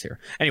Bowl bets here.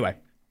 Anyway,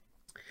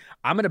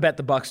 I'm going to bet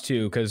the Bucs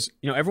too because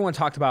everyone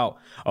talked about,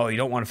 you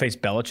don't want to face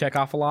Belichick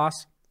off a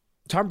loss.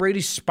 Tom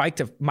Brady spiked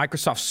a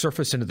Microsoft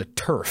Surface into the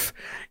turf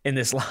in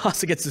this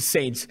loss against the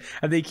Saints.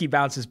 I think he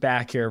bounces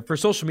back here for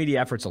social media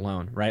efforts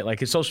alone, right? Like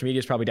his social media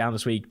is probably down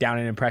this week, down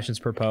in impressions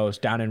per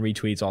post, down in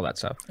retweets, all that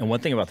stuff. And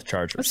one thing about the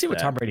Chargers, let's see what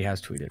Tom Brady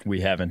has tweeted.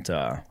 We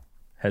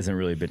hasn't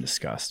really been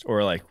discussed,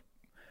 or like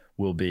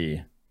will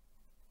be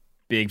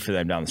big for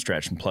them down the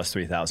stretch. And plus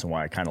 3,000,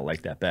 why I kind of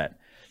like that bet.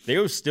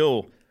 They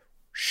still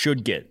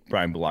should get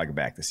Brian Bulaga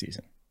back this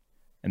season,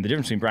 and the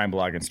difference between Brian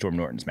Bulaga and Storm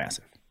Norton is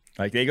massive.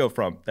 Like they go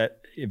from that.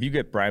 If you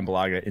get Brian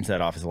Bulaga into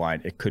that offensive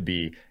line, it could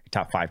be a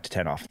top 5 to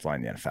 10 offensive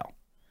line in the NFL.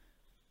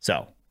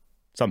 So,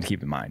 something to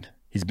keep in mind.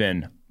 He's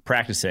been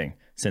practicing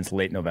since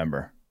late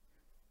November.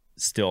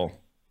 Still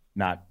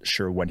not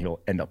sure when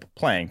he'll end up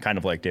playing, kind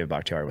of like David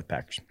Bakhtiari with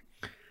Packers.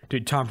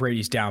 Dude, Tom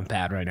Brady's down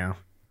bad right now.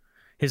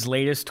 His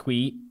latest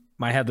tweet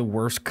might have the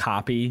worst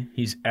copy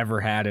he's ever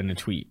had in a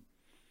tweet.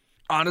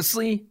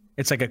 Honestly,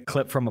 it's like a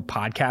clip from a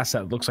podcast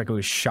that looks like it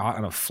was shot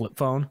on a flip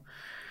phone.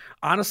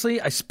 Honestly,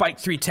 I spike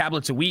 3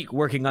 tablets a week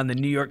working on the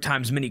New York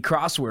Times mini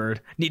crossword.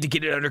 Need to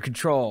get it under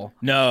control.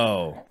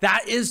 No.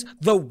 That is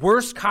the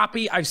worst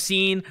copy I've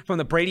seen from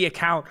the Brady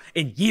account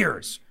in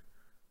years.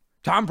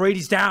 Tom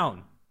Brady's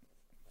down.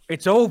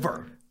 It's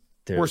over.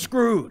 Dude, we're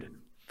screwed.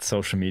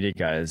 Social media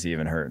guy is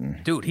even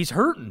hurting. Dude, he's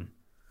hurting.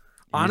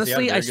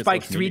 Honestly, very I good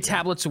spike social 3 media guy.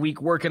 tablets a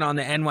week working on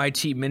the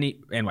NYT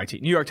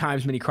New York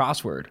Times mini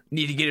crossword.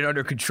 Need to get it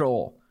under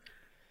control.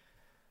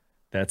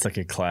 That's like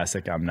a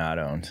classic. I'm not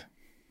owned.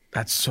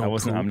 That's so.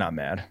 I'm not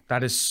mad.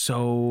 That is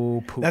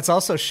so. Poop. That's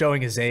also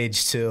showing his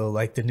age too,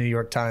 like the New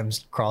York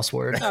Times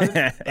crossword.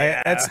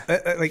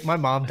 Like my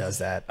mom does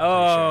that.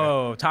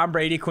 Oh, Tom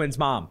Brady, Quinn's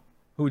mom.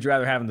 Who would you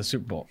rather have in the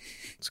Super Bowl?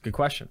 It's a good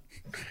question.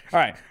 All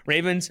right,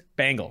 Ravens,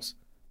 Bengals.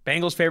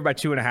 Bengals favored by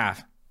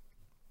 2.5.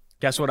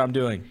 Guess what I'm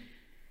doing?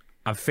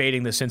 I'm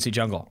fading the Cincy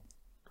jungle.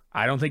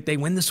 I don't think they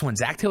win this one.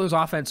 Zach Taylor's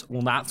offense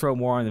will not throw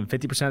more than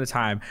 50% of the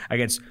time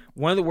against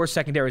one of the worst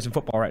secondaries in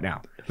football right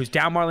now, who's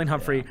down Marlon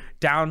Humphrey,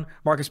 down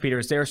Marcus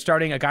Peters. They're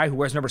starting a guy who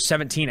wears number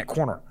 17 at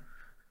corner.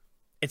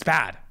 It's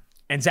bad.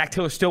 And Zach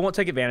Taylor still won't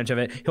take advantage of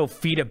it. He'll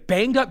feed a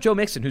banged-up Joe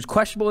Mixon, who's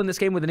questionable in this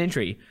game with an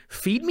injury.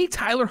 Feed me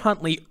Tyler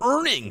Huntley,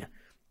 earning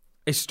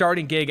a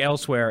starting gig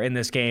elsewhere in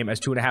this game as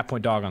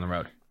 2.5-point dog on the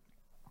road.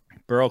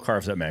 Burrow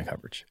carves up man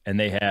coverage, and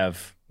they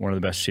have one of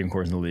the best receiving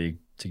cores in the league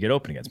to get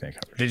open against man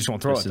coverage. They just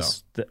won't throw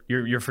it, though.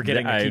 You're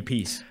forgetting a key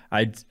piece.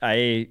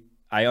 I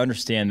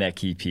understand that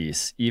key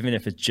piece. Even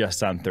if it's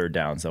just on third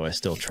downs, though, I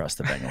still trust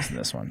the Bengals in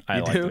this one.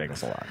 I like the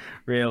Bengals a lot.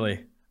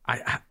 Really?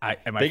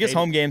 Biggest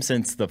home game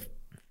since the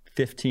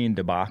 15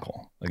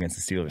 debacle against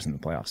the Steelers in the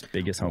playoffs.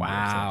 Biggest home game.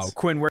 Wow.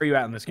 Quinn, where are you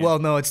at in this game? Well,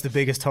 no, it's the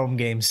biggest home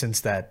game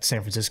since that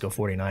San Francisco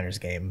 49ers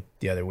game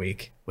the other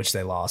week, which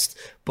they lost.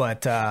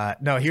 But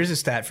no, here's a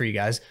stat for you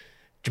guys.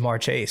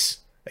 Jamar Chase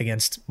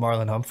against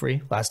Marlon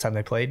Humphrey last time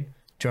they played,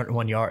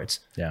 201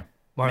 yards. Yeah.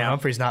 Marlon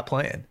Humphrey's not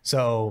playing.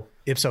 So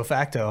ipso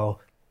facto,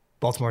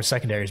 Baltimore's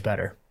secondary is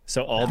better.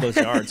 So all those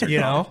yards are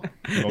know?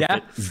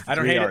 Yeah. I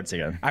don't hate yards it.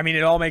 Again. I mean,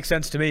 it all makes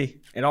sense to me.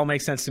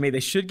 They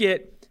should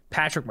get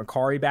Patrick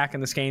McCarry back in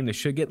this game. They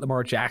should get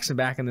Lamar Jackson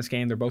back in this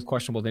game. They're both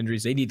questionable with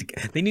injuries. They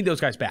need those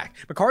guys back.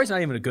 McCarry's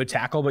not even a good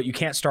tackle, but you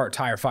can't start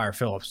Tyre Fire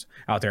Phillips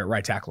out there at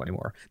right tackle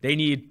anymore. They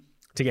need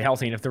to get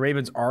healthy. And if the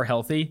Ravens are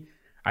healthy,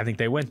 I think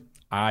they win.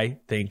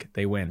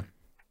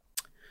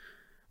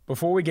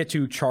 Before we get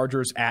to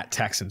Chargers at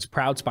Texans,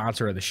 proud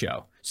sponsor of the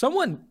show.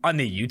 Someone on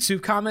the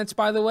YouTube comments,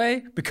 by the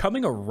way,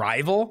 becoming a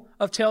rival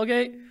of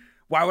Tailgate.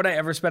 Why would I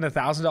ever spend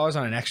 $1,000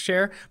 on an X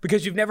chair?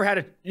 Because you've never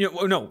had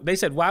they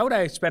said, why would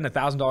I spend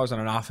 $1,000 on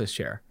an office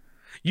chair?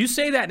 You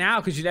say that now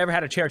because you never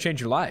had a chair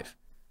change your life.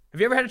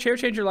 Have you ever had a chair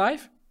change your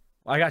life?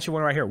 Well, I got you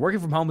one right here. Working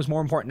from home is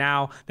more important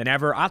now than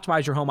ever.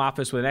 Optimize your home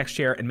office with an X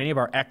chair and many of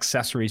our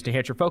accessories to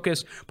enhance your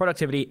focus,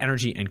 productivity,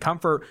 energy, and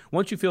comfort.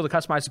 Once you feel the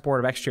customized support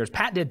of X chair's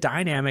patented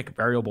dynamic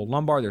variable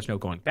lumbar, there's no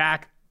going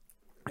back.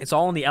 It's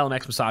all in the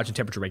LMX massage and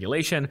temperature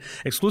regulation,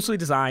 exclusively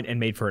designed and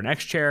made for an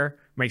X chair.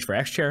 Makes for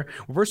X chair.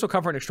 With versatile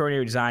comfort and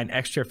extraordinary design,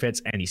 X chair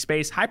fits any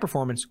space. High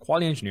performance,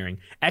 quality engineering,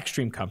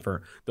 extreme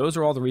comfort. Those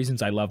are all the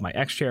reasons I love my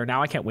X chair.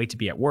 Now I can't wait to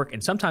be at work.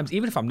 And sometimes,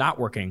 even if I'm not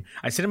working,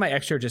 I sit in my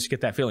X chair just to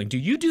get that feeling. Do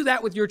you do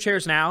that with your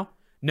chairs now?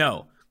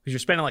 No, because you're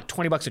spending like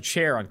 $20 a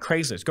chair on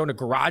Craigslist, going to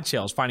garage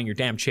sales, finding your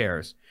damn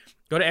chairs.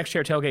 Go to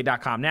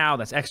xchairtailgate.com now.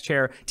 That's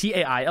xchair,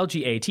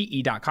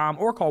 TAILGATE.com,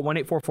 or call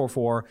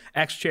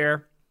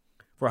 1-8444-XChair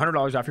for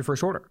 $100 off your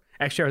first order.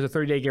 X-Chair has a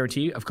 30-day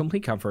guarantee of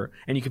complete comfort,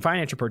 and you can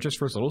finance your purchase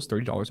for as little as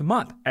 $30 a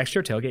month.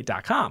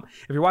 xchairtailgate.com.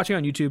 If you're watching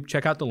on YouTube,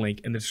 check out the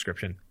link in the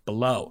description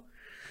below.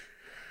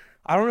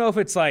 I don't know if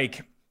it's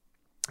like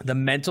the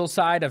mental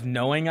side of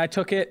knowing I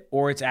took it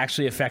or it's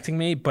actually affecting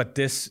me, but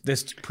this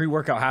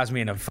pre-workout has me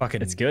in a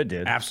fucking It's good,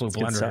 dude. absolute It's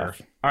good blender.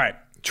 stuff. All right,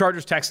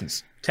 Chargers,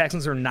 Texans.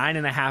 Texans are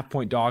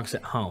 9.5-point dogs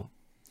at home.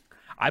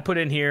 I put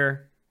in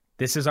here,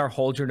 this is our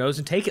hold your nose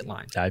and take it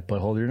line. I put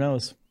hold your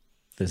nose.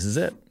 This is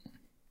it.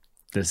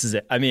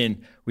 I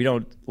mean, we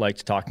don't like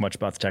to talk much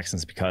about the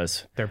Texans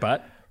because Their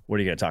butt? what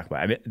are you going to talk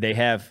about? I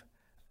mean,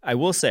 I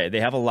will say they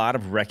have a lot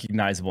of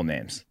recognizable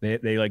names.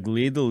 They like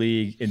lead the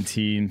league in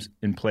teams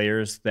and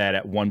players that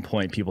at one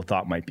point people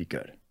thought might be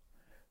good,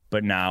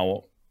 but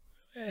now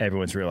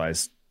everyone's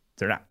realized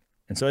they're not.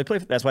 And so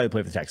that's why they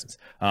play for the Texans.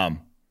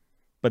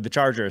 But the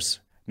Chargers,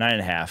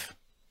 9.5,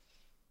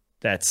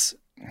 that's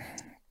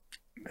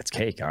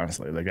cake,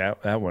 honestly. Like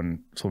that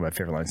one is one of my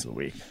favorite lines of the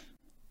week.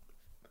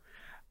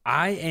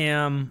 I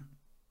am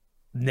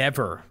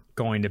never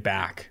going to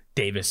back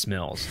Davis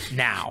Mills.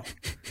 Now,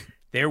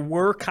 there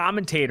were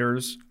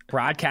commentators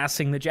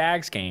broadcasting the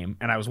Jags game,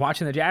 and I was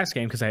watching the Jags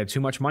game because I had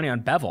too much money on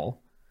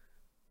Bevel,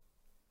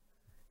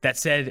 that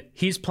said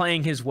he's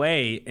playing his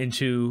way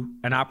into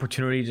an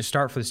opportunity to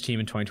start for this team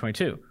in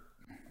 2022.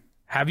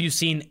 Have you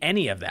seen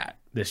any of that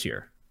this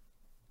year?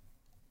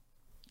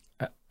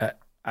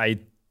 I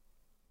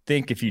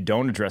think if you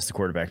don't address the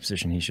quarterback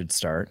position, he should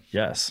start.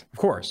 Yes. Of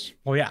course.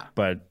 Well, yeah.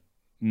 But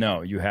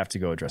no, you have to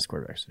go address the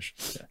quarterback position.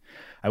 Yeah.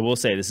 I will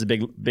say this is a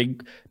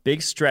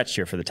big stretch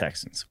here for the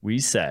Texans. We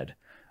said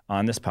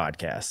on this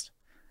podcast,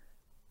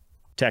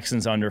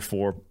 Texans under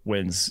 4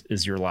 wins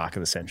is your lock of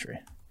the century.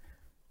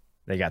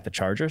 They got the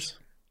Chargers,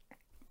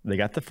 they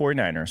got the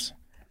 49ers,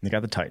 and they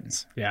got the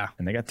Titans. Yeah.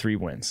 And they got 3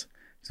 wins.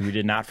 So we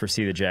did not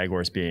foresee the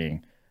Jaguars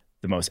being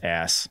the most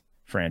ass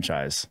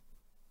franchise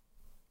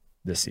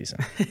this season.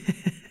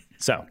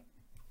 So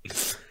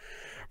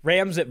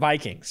Rams at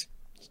Vikings.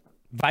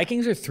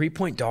 Vikings are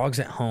 3-point dogs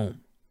at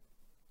home.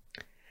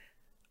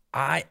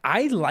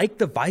 I like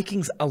the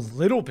Vikings a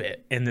little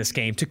bit in this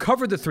game to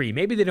cover the 3.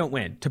 Maybe they don't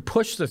win, to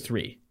push the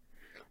 3.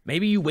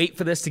 Maybe you wait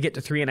for this to get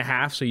to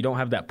 3.5 so you don't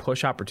have that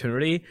push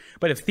opportunity.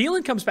 But if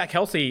Thielen comes back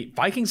healthy,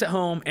 Vikings at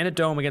home in a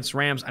dome against the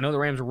Rams. I know the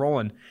Rams are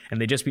rolling and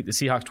they just beat the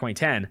Seahawks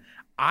 2010.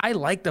 I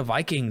like the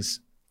Vikings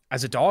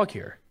as a dog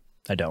here.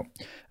 I don't.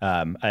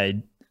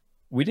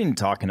 We didn't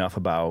talk enough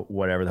about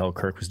whatever the hell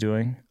Kirk was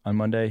doing on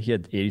Monday. He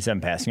had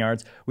 87 passing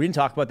yards. We didn't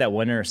talk about that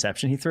one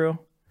interception he threw.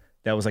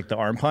 That was like the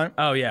arm punt.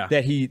 Oh, yeah.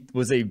 That he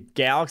was a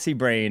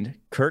galaxy-brained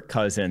Kirk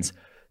Cousins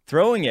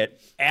throwing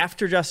it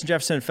after Justin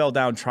Jefferson fell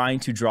down trying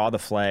to draw the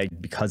flag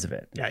because of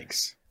it.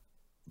 Yikes.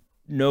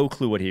 No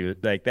clue what he was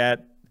like.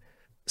 That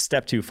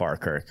step too far,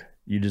 Kirk.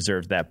 You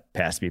deserved that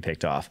pass to be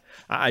picked off.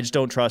 I just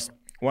don't trust.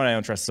 One, I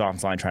don't trust the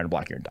offensive line trying to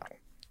block Aaron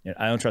Donald.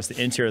 I don't trust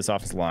the interior of this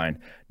offensive line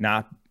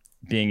not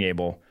being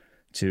able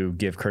to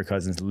give Kirk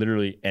Cousins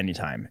literally any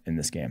time in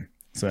this game.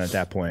 So at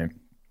that point,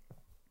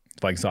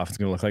 the Vikings offense is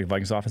going to look like the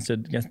Vikings offense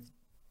did against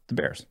the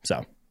Bears.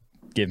 So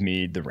give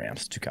me the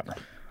Rams to cover.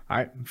 All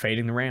right,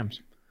 fading the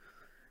Rams.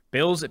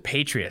 Bills at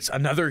Patriots,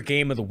 another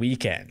game of the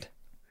weekend.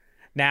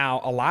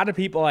 Now, a lot of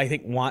people, I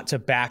think, want to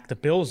back the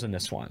Bills in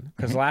this one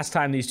because last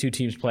time these two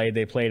teams played,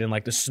 they played in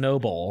like the Snow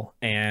Bowl,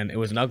 and it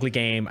was an ugly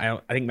game. I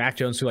think Mac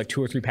Jones threw like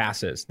 2 or 3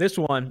 passes. This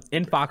one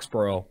in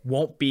Foxborough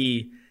won't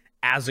be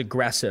as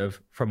aggressive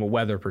from a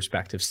weather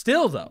perspective.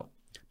 Still, though,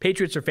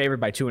 Patriots are favored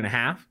by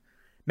 2.5.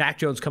 Mac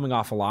Jones coming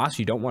off a loss.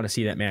 You don't want to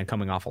see that man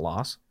coming off a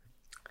loss.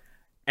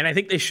 And I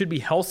think they should be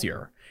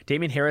healthier.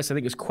 Damian Harris, I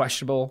think, is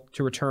questionable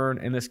to return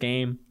in this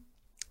game.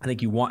 I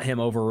think you want him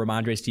over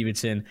Ramondre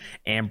Stevenson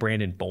and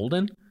Brandon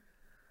Bolden.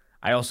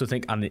 I also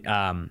think on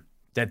the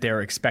that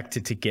they're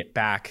expected to get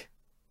back,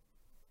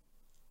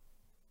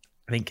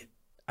 I think,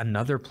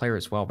 another player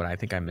as well, but I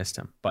think I missed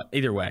him. But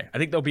either way, I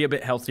think they'll be a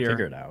bit healthier.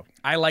 Figure it out.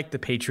 I like the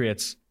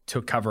Patriots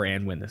to cover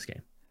and win this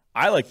game.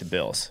 I like the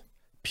Bills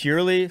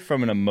purely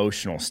from an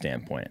emotional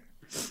standpoint.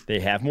 They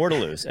have more to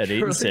lose at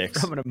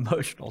 8-6. From an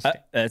emotional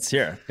standpoint. That's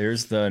here.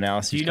 Here's the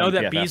analysis. Do you know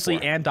that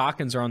Beasley and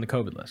Dawkins are on the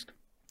COVID list?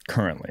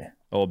 Currently.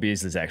 Well,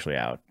 Beasley's actually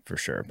out for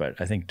sure, but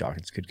I think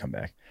Dawkins could come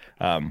back.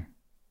 From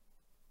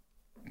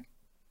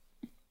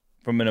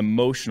an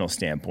emotional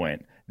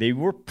standpoint, they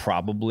were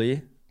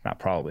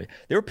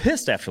they were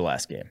pissed after the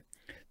last game.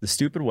 The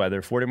stupid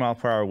weather,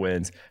 40-mile-per-hour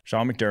winds,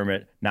 Sean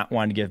McDermott not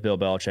wanting to give Bill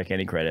Belichick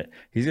any credit.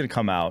 He's going to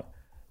come out.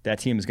 That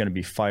team is going to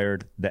be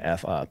fired the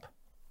F up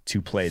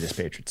to play this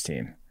Patriots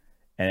team.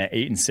 And at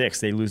 8-6,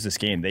 they lose this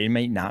game. They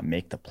may not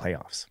make the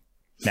playoffs.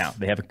 Now,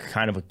 they have a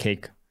kind of a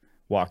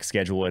cakewalk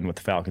schedule in with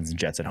the Falcons and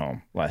Jets at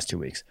home last 2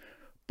 weeks.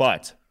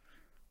 But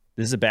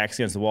this is a backs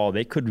against the wall.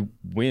 They could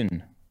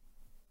win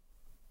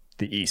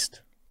the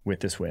East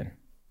with this win.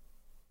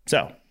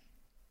 So,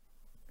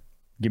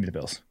 give me the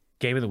Bills.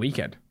 Game of the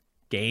weekend.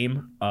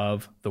 Game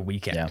of the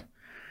weekend. Yeah.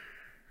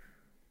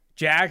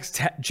 Jags,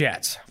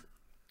 Jets.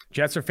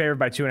 Jets are favored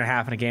by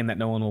 2.5 in a game that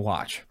no one will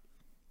watch.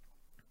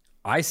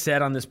 I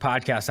said on this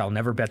podcast I'll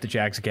never bet the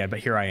Jags again, but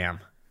here I am.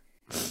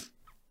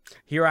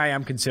 Here I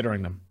am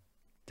considering them.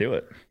 Do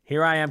it.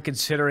 Here I am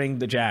considering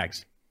the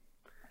Jags.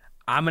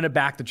 I'm going to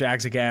back the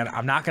Jags again.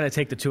 I'm not going to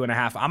take the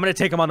 2.5. I'm going to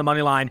take them on the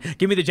money line.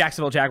 Give me the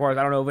Jacksonville Jaguars.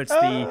 I don't know if it's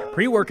the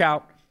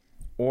pre-workout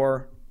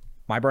or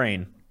my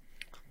brain.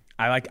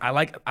 I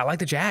like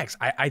the Jags.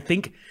 I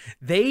think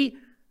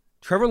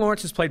Trevor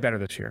Lawrence has played better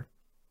this year.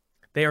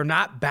 They are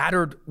not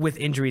battered with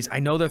injuries.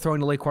 I know they're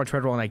throwing to Laquan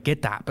Treadwell, and I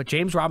get that. But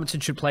James Robinson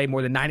should play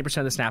more than 90%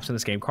 of the snaps in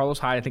this game. Carlos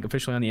Hyde, I think,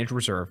 officially on the injured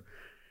reserve.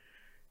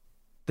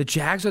 The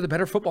Jags are the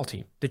better football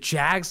team. The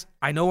Jags,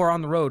 I know, are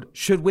on the road,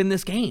 should win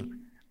this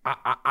game.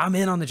 I'm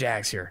in on the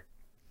Jags here.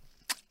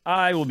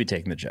 I will be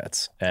taking the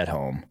Jets at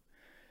home.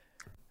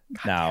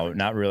 Now,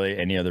 not really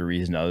any other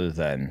reason other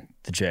than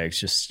the Jags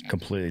just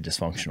completely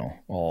dysfunctional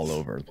all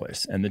over the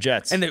place. And the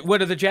Jets. And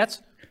what are the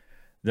Jets?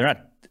 They're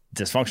not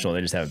dysfunctional.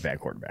 They just have a bad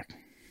quarterback.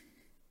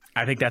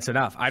 I think that's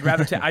enough. I'd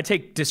rather I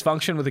take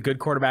dysfunction with a good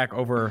quarterback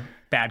over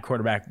bad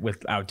quarterback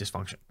without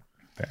dysfunction.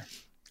 Fair.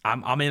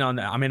 I'm in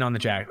on the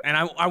Jags, and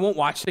I won't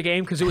watch the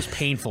game because it was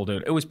painful,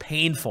 dude. It was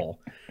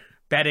painful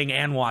betting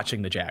and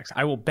watching the Jags.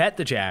 I will bet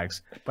the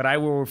Jags, but I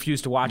will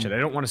refuse to watch it. I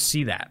don't want to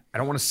see that. I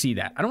don't want to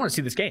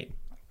see this game.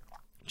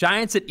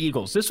 Giants at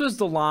Eagles. This was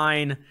the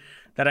line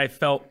that I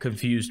felt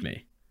confused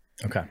me.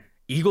 Okay.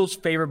 Eagles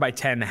favored by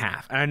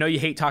 10.5. And I know you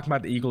hate talking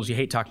about the Eagles. You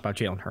hate talking about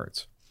Jalen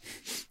Hurts.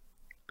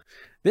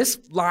 This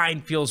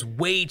line feels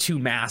way too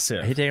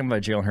massive. I hate talking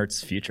about Jalen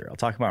Hurts' future. I'll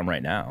talk about him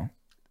right now.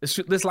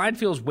 This line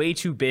feels way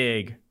too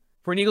big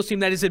for an Eagles team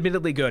that is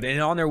admittedly good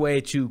and on their way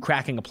to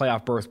cracking a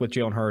playoff berth with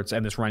Jalen Hurts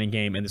and this running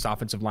game and this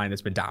offensive line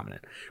that's been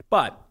dominant.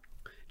 But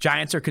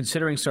Giants are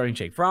considering starting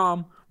Jake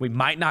Fromm. We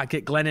might not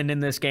get Glennon in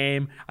this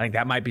game. I think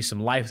that might be some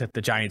life that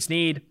the Giants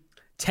need.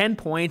 10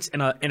 points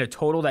in a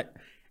total that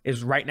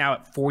is right now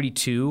at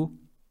 42.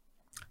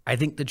 I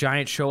think the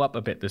Giants show up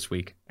a bit this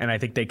week, and I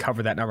think they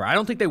cover that number. I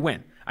don't think they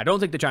win. I don't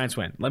think the Giants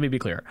win. Let me be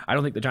clear. I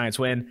don't think the Giants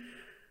win.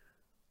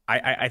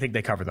 I think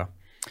they cover, though.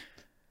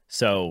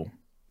 So,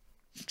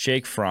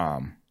 Jake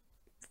Fromm,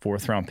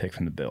 4th-round pick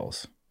from the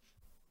Bills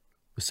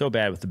was so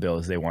bad with the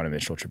Bills, they wanted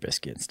Mitchell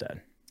Trubisky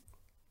instead.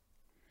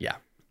 Yeah.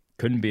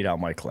 Couldn't beat out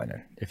Mike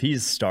Lennon. If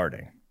he's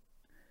starting,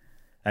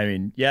 I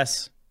mean,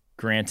 yes,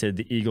 granted,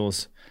 the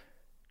Eagles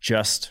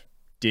just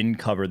didn't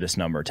cover this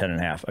number,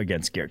 10.5,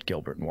 against Garrett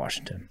Gilbert in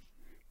Washington.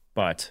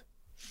 But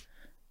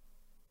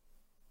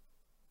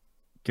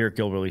Garrett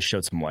Gilbert really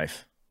showed some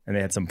life, and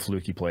they had some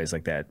fluky plays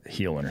like that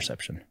heel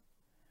interception.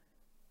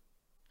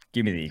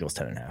 Give me the Eagles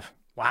 10.5.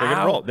 Wow. They're going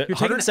to roll. You're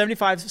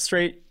 175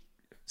 straight,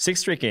 6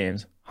 straight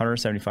games,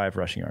 175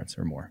 rushing yards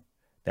or more.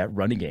 That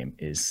running game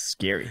is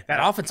scary. That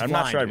offensive line.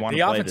 I'm not sure I'd want the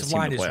to play offensive this team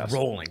line in the is playoffs.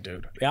 rolling,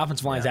 dude. The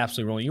offensive line is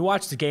absolutely rolling. You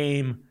watched the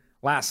game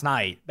last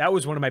night. That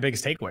was one of my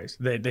biggest takeaways.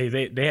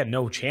 They had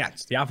no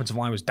chance. The offensive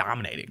line was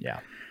dominating.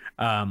 Yeah.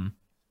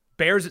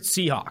 Bears at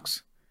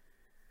Seahawks.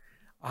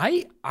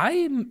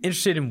 I'm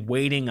interested in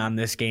waiting on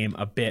this game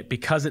a bit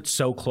because it's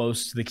so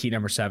close to the key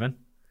number 7.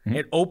 Mm-hmm.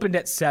 It opened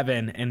at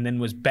 7 and then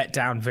was bet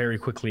down very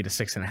quickly to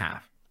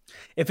 6.5.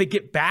 If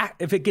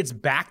it gets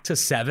back to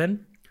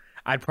 7,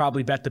 I'd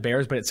probably bet the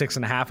Bears, but at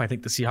 6.5, I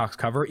think the Seahawks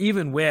cover.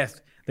 Even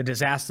with the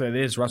disaster that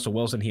is Russell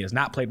Wilson, he has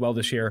not played well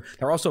this year.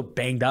 They're also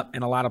banged up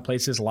in a lot of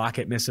places.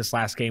 Lockett missed this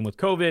last game with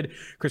COVID.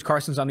 Chris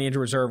Carson's on the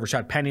injury reserve.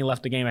 Rashad Penny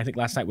left the game, I think,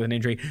 last night with an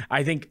injury.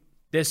 I think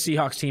this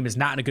Seahawks team is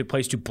not in a good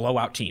place to blow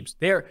out teams.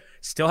 They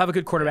still have a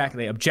good quarterback.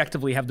 They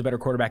objectively have the better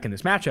quarterback in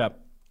this matchup,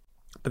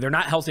 but they're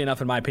not healthy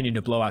enough, in my opinion,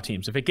 to blow out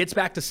teams. If it gets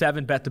back to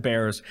 7, bet the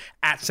Bears.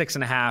 At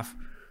 6.5,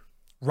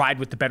 ride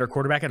with the better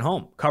quarterback at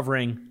home,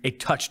 covering a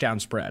touchdown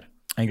spread.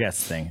 I think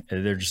that's the thing.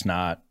 They're just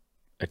not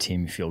a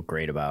team you feel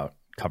great about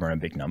covering a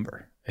big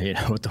number,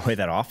 with the way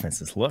that offense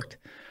has looked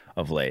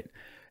of late.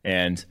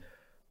 And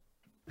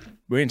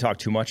we didn't talk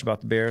too much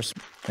about the Bears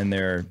and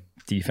their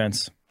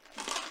defense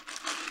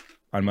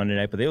on Monday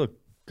night, but they look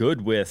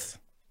good with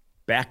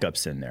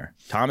backups in there.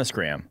 Thomas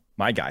Graham,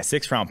 my guy,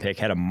 6th-round pick,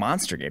 had a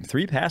monster game.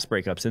 3 pass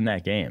breakups in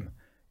that game.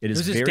 It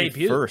is very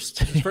first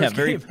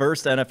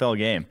NFL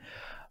game.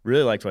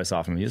 Really liked what I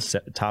saw from him. He was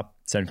top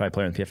 75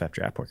 player in the PFF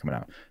draft report coming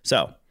out.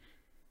 So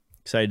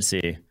excited to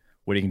see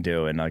what he can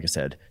do. And like I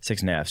said,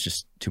 6.5 is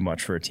just too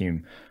much for a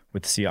team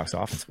with the Seahawks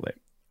offensive late.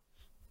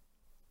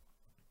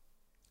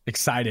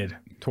 Excited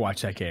to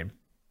watch that game.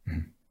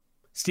 Mm-hmm.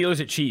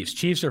 Steelers at Chiefs.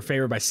 Chiefs are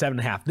favored by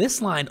 7.5.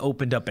 This line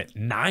opened up at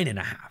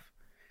 9.5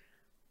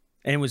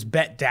 and it was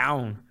bet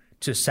down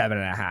to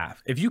 7.5.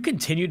 If you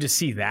continue to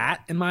see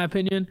that, in my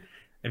opinion,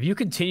 if you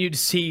continue to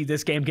see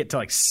this game get to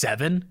like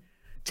 7,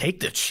 take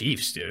the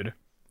Chiefs, dude.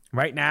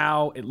 Right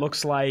now, it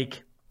looks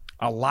like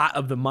a lot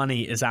of the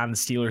money is on the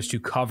Steelers to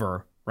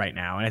cover right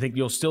now. And I think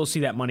you'll still see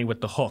that money with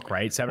the hook,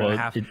 right?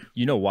 7.5.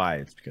 You know why?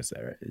 It's because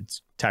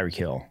it's Tyreek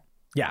Hill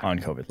on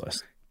COVID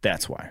list.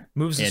 That's why.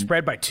 Moves the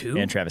spread by 2.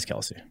 And Travis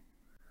Kelce.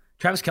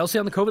 Travis Kelce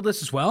on the COVID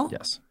list as well?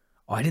 Yes.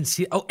 Oh, I didn't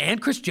see it. Oh,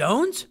 and Chris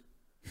Jones?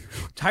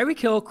 Tyreek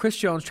Hill, Chris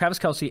Jones, Travis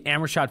Kelce,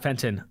 and Rashad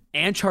Fenton,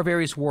 and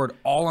Charvarius Ward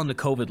all on the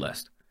COVID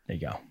list. There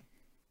you go.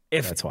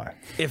 That's why.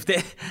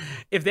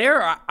 If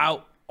they're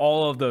out,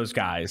 all of those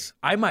guys,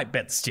 I might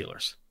bet the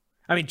Steelers.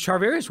 I mean,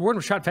 Charvarius Ward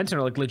and Rashad Fenton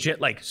are like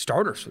legit like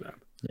starters for them.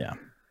 Yeah.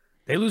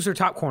 They lose their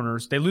top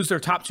corners. They lose their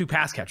top 2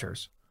 pass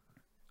catchers.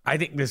 I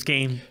think this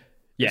game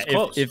is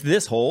close. If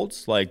this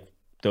holds, like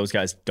those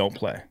guys don't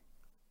play.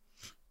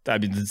 I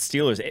mean, the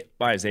Steelers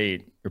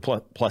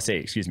plus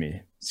 8, excuse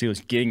me.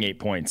 Steelers getting 8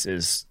 points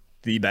is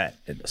the bet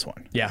in this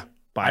one. Yeah.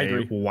 By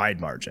a wide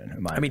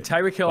margin. I mean,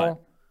 Tyreek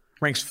Hill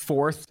ranks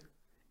 4th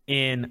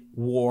in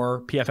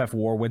WAR, PFF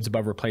WAR, wins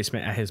above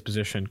replacement at his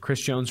position.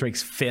 Chris Jones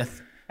ranks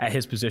 5th at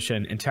his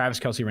position, and Travis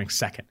Kelce ranks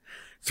 2nd.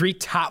 3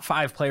 top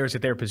 5 players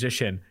at their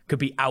position could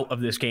be out of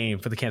this game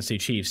for the Kansas City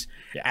Chiefs.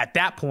 Yeah. At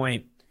that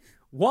point,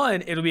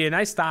 it'll be a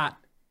nice thought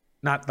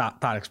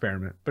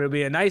experiment, but it'll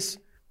be a nice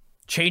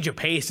change of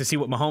pace to see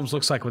what Mahomes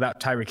looks like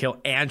without Tyreek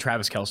Hill and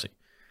Travis Kelce.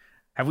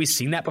 Have we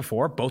seen that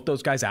before? Both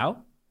those guys out?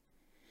 I'm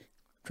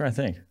trying to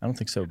think. I don't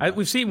think so.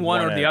 We've seen one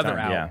or the other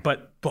out,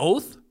 but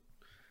both?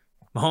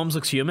 Mahomes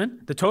looks human.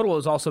 The total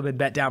has also been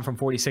bet down from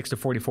 46 to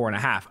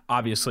 44.5,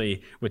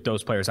 obviously, with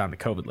those players on the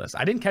COVID list.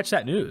 I didn't catch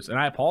that news, and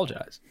I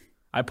apologize.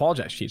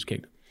 Chiefs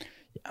Kingdom.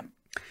 Yeah.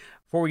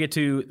 Before we get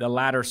to the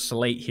latter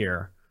slate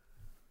here,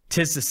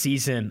 'tis the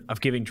season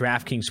of giving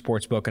DraftKings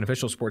Sportsbook, an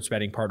official sports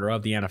betting partner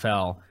of the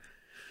NFL,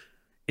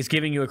 is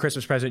giving you a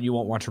Christmas present you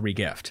won't want to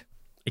regift.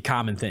 A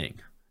common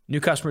thing. New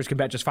customers can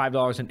bet just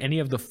 $5 on any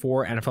of the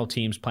 4 NFL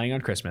teams playing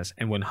on Christmas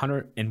and win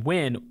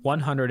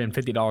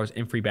 $150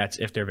 in free bets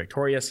if they're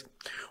victorious.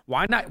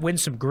 Why not win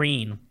some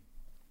green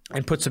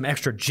and put some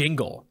extra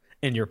jingle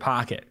in your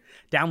pocket?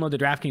 Download the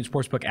DraftKings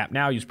Sportsbook app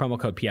now. Use promo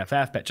code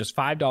PFF. Bet just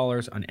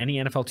 $5 on any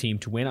NFL team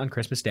to win on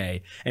Christmas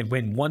Day and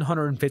win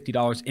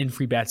 $150 in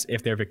free bets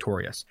if they're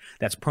victorious.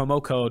 That's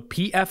promo code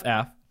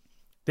PFF.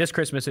 This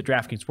Christmas at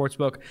DraftKings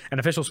Sportsbook, an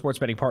official sports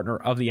betting partner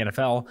of the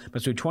NFL,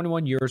 must be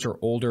 21 years or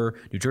older,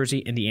 New Jersey,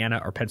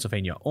 Indiana, or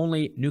Pennsylvania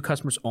only. New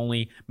customers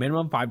only.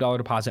 Minimum $5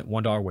 deposit,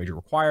 $1 wager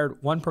required.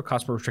 1 per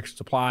customer. Restrictions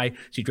apply.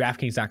 See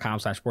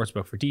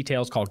DraftKings.com/sportsbook for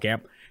details. Called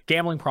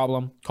gambling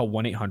problem. Call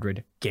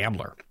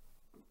 1-800-GAMBLER.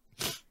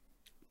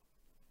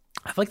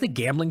 I feel like the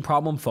gambling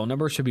problem phone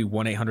number should be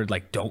 1-800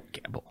 like don't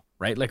gamble,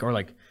 right? Like or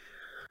like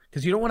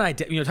because you don't want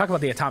to talk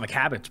about the Atomic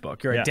Habits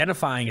book. You're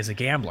identifying as a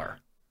gambler.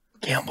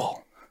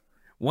 Gamble.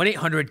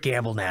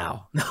 1-800-GAMBLE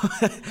now.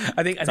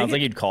 I think Sounds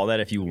like you'd call that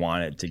if you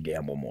wanted to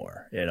gamble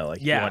more. You know,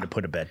 like you wanted to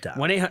put a bet down.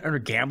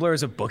 1-800-GAMBLER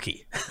is a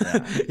bookie.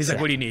 Yeah, He's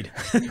like, what do you need?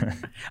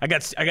 I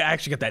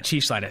actually got that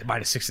Chiefs line at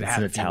 -6.5. It's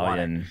an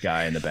Italian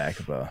guy in the back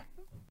of a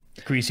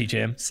greasy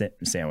gym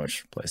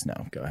sandwich place.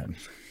 No, go ahead.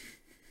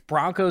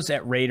 Broncos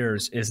at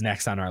Raiders is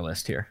next on our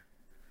list here.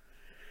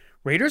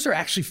 Raiders are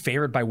actually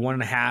favored by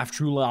 1.5.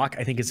 Drew Lock,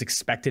 I think, is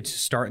expected to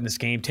start in this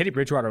game. Teddy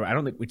Bridgewater, I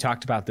don't think we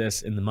talked about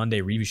this in the Monday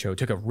review show,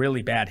 took a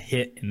really bad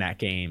hit in that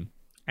game.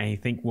 And I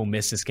think we'll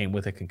miss this game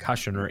with a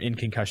concussion or in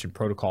concussion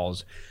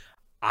protocols.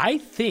 I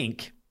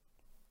think,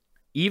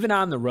 even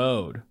on the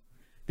road,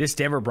 this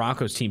Denver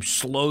Broncos team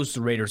slows the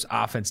Raiders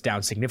offense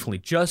down significantly,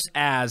 just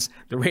as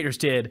the Raiders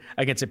did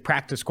against a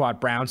practice squad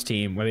Browns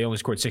team where they only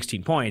scored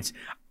 16 points.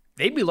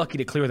 They'd be lucky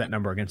to clear that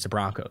number against the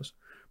Broncos.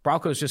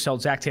 Broncos just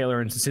held Zach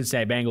Taylor and the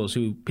Cincinnati Bengals,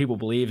 who people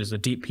believe is a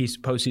deep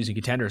postseason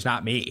contender, is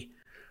not me,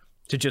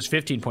 to just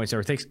 15 points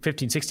or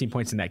 15, 16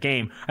 points in that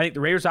game. I think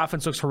the Raiders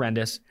offense looks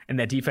horrendous, and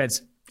that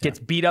defense gets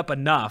beat up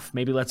enough,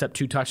 maybe lets up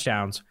 2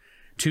 touchdowns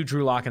to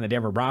Drew Lock and the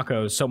Denver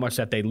Broncos, so much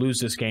that they lose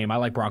this game. I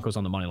like Broncos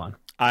on the money line.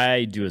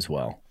 I do as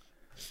well.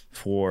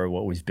 For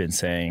what we've been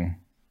saying,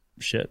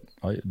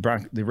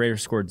 the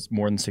Raiders scored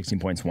more than 16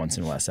 points once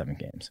in the last 7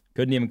 games.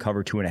 Couldn't even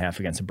cover 2.5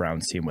 against a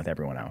Browns team with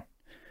everyone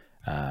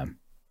out.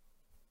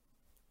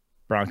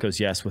 Broncos,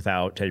 yes,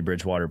 without Teddy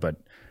Bridgewater, but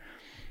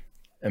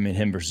I mean,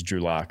 him versus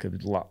Drew Lock.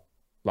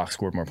 Lock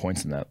scored more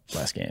points in that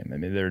last game. I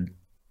mean, they're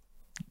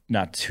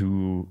not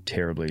too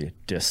terribly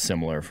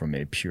dissimilar from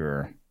a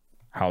pure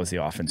how is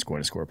the offense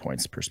going to score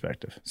points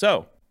perspective.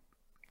 So,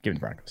 give me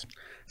the Broncos.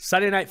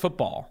 Sunday Night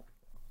Football.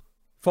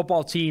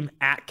 Football team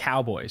at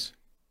Cowboys.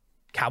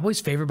 Cowboys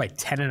favored by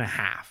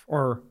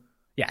 10.5.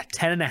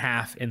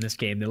 10.5 in this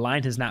game. The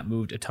line has not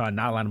moved a ton.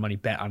 Not a lot of money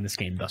bet on this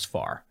game thus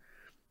far.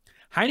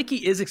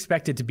 Heineke is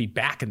expected to be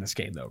back in this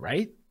game, though,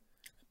 right?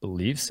 I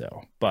believe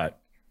so,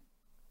 but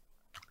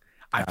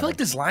I feel like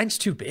this line's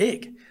too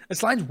big.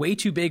 This line's way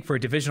too big for a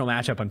divisional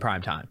matchup in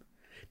prime time.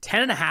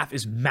 10.5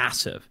 is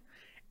massive.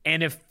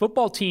 And if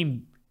football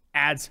team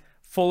adds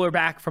Fuller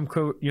back from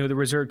the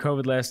reserved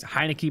COVID list,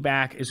 Heineke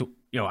back is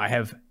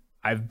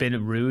I've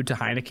been rude to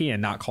Heineke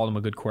and not called him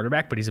a good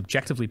quarterback, but he's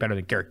objectively better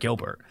than Garrett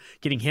Gilbert.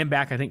 Getting him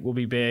back, I think, will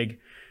be big.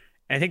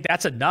 And I think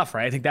that's enough,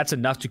 right? I think that's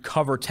enough to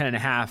cover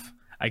 10.5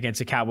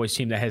 against a Cowboys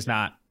team that has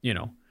not,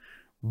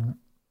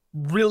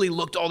 really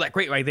looked all that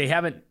great. Like they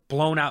haven't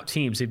blown out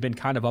teams. They've been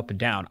kind of up and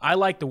down. I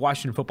like the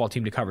Washington football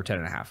team to cover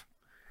 10.5.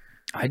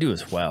 I do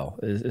as well.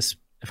 If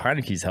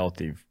Heineke's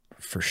healthy,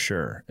 for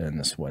sure in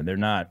this one. They're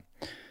not.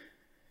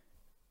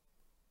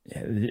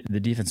 Yeah, the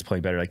defense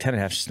played better. Like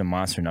 10.5 is just a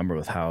monster number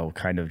with how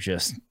kind of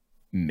just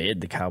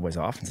mid the Cowboys'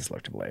 offense has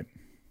looked of late.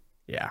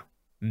 Yeah,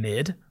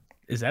 mid.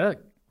 Is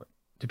that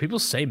do people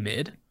say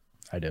mid?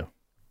 I do.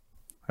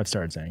 I've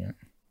started saying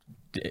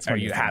it. Are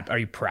you happy? Are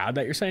you proud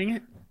that you're saying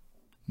it?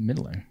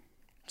 Middling.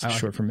 It's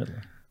short for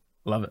middling.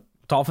 Love it.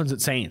 Dolphins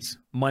at Saints.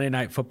 Monday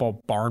Night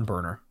Football barn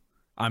burner.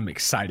 I'm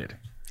excited.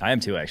 I am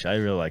too, actually. I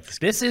really like this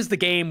game. This is the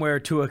game where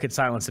Tua could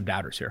silence some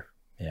doubters here.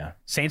 Yeah.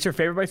 Saints are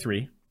favored by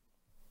 3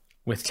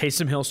 with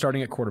Taysom Hill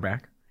starting at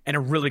quarterback and a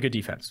really good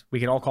defense. We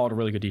can all call it a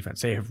really good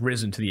defense. They have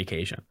risen to the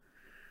occasion.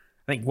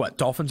 I think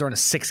Dolphins are on a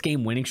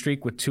 6-game winning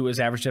streak with Tua's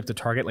average depth to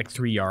target like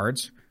 3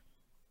 yards.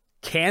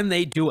 Can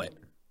they do it?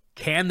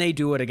 Can they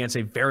do it against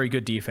a very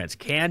good defense?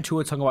 Can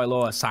Tua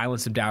Tagovailoa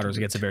silence some doubters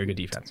against a very good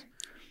defense?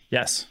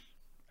 Yes,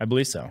 I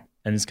believe so.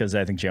 And it's because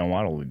I think Jalen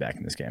Waddle will be back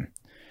in this game.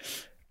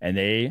 And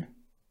they,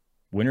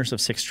 winners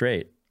of 6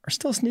 straight, are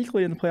still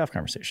sneakily in the playoff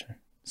conversation.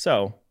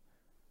 So,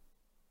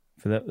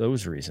 for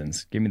those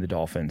reasons, give me the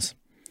Dolphins.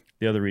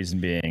 The other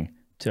reason being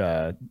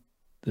the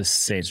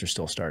Saints are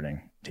still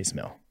starting Taysom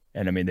Hill.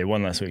 And, I mean, they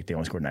won last week. They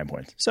only scored 9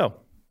 points. So,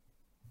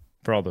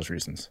 for all those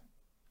reasons,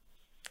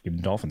 give me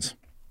the Dolphins.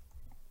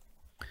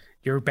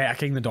 You're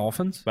backing the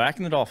Dolphins?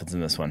 Backing the Dolphins in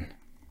this one.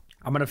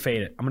 I'm going to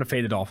fade it. I'm going to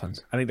fade the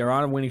Dolphins. I think they're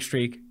on a winning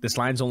streak. This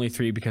line's only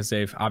 3 because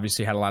they've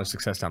obviously had a lot of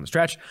success down the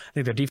stretch. I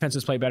think their defense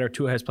has played better.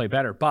 Tua has played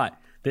better. But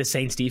this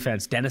Saints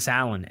defense, Dennis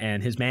Allen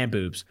and his man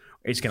boobs,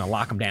 is going to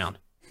lock them down.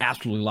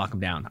 Absolutely lock them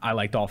down. I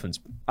like Dolphins.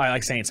 I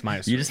like Saints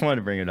minus. You just wanted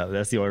to bring it up.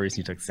 That's the only reason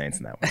you took the Saints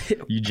in that one.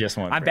 You just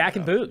want to I'm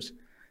backing boobs.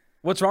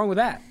 What's wrong with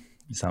that?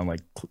 You sound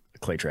like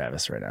Clay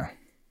Travis right now.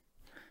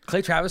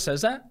 Clay Travis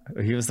says that?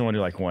 He was the one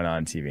who went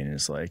on TV and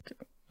is like,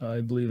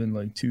 I believe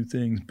in 2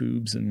 things,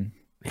 boobs and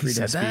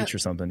freedom of speech or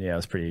something. Yeah, it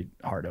was pretty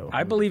hard.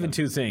 I believe in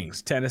 2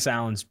 things. Dennis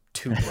Allen's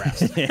 2 breasts.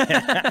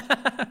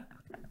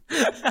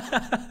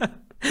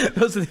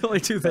 Those are the only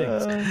 2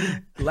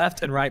 things.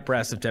 Left and right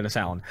breasts of Dennis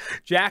Allen.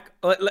 Jack,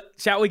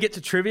 shall we get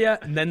to trivia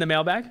and then the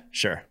mailbag?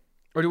 Sure.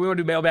 Or do we want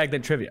to do mailbag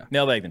then trivia?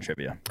 Mailbag then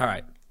trivia. All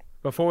right.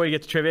 Before we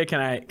get to trivia,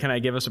 can I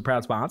give us a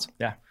proud sponsor?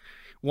 Yeah.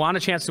 Want a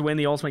chance to win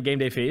the ultimate game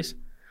day fees?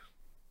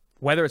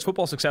 Whether it's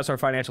football success or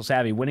financial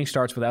savvy, winning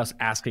starts with us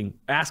asking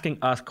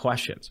us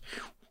questions.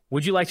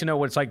 Would you like to know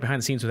what it's like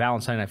behind the scenes with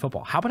Allen Sunday Night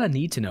Football? How about a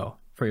need to know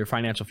for your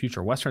financial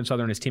future? Western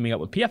Southern is teaming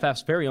up with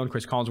PFF's very own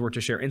Chris Collinsworth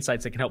to share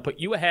insights that can help put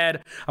you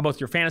ahead on both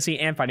your fantasy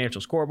and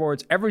financial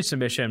scoreboards. Every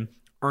submission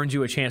earns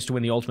you a chance to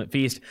win the ultimate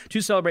feast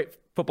to celebrate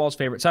football's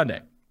favorite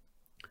Sunday.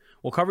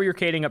 We'll cover your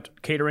catering up to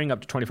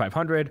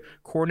 $2,500,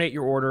 coordinate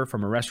your order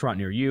from a restaurant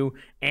near you,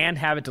 and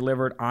have it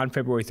delivered on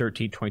February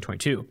 13th,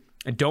 2022.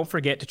 And don't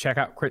forget to check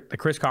out the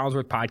Chris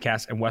Collinsworth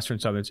podcast and Western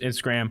Southern's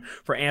Instagram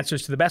for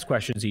answers to the best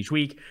questions each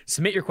week.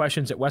 Submit your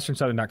questions at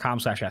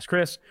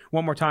westernsouthern.com/askchris.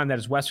 One more time, that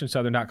is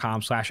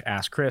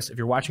westernsouthern.com/askchris. If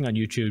you're watching on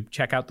YouTube,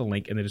 check out the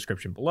link in the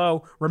description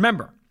below.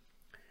 Remember,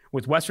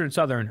 with Western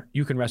Southern,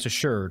 you can rest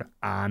assured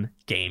on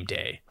game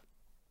day.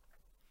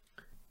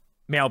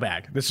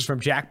 Mailbag. This is from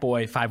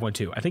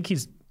Jackboy512. I think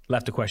he's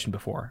left a question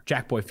before.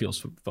 Jackboy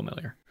feels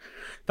familiar.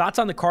 Thoughts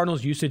on the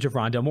Cardinals' usage of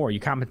Rondale Moore? You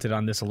commented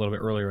on this a little bit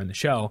earlier in the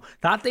show.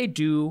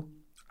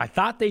 I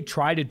thought they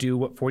try to do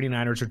what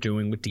 49ers are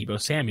doing with Deebo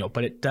Samuel,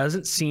 but it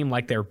doesn't seem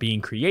like they're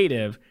being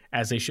creative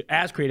as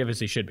creative as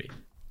they should be.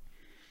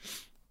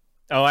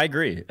 Oh, I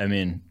agree. I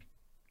mean,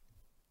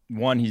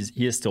 one,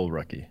 he is still a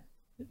rookie.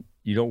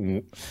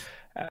 I'm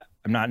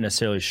not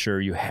necessarily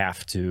sure you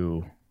have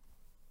to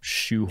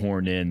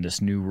shoehorn in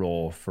this new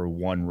role for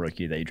one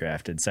rookie they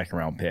drafted, second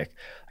round pick.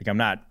 Like, I'm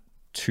not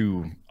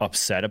too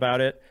upset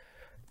about it,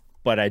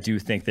 but I do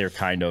think they're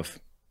kind of,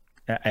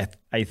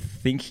 I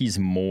think he's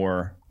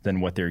more than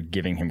what they're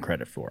giving him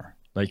credit for.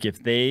 Like,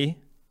 if they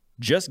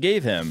just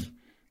gave him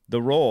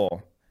the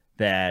role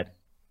that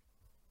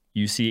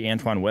you see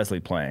Antoine Wesley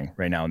playing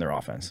right now in their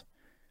offense,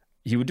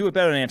 he would do it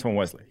better than Antoine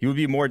Wesley. He would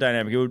be more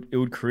dynamic. It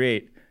would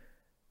create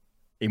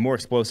a more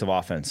explosive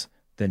offense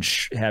than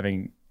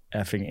having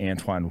effing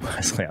Antoine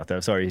Wesley out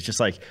there. Sorry, he's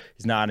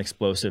not an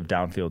explosive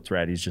downfield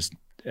threat. He's just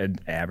not an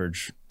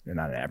average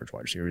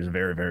wide receiver. He's a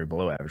very, very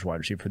below average wide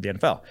receiver for the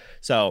NFL.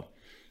 So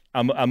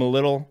I'm a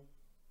little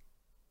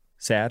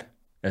sad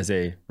as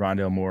a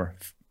Rondale Moore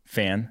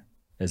fan,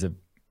 as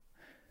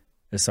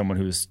someone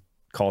who's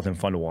called him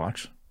fun to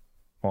watch,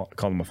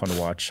 called him a fun to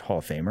watch Hall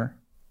of Famer,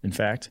 in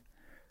fact.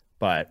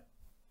 But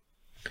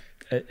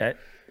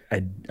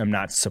I'm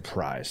not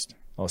surprised.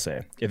 I'll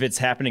say, if it's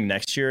happening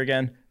next year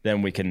again,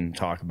 then we can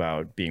talk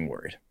about being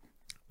worried.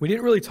 We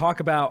didn't really talk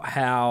about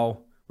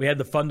how we had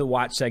the fun to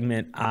watch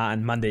segment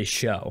on Monday's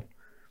show.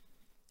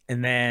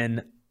 And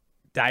then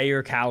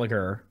Dyer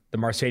Gallagher, the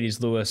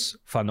Mercedes Lewis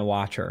fun to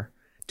watcher,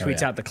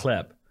 tweets out the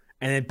clip.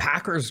 And then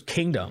Packers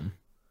Kingdom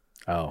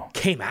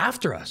came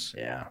after us.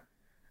 Yeah.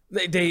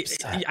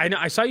 I know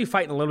I saw you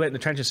fighting a little bit in the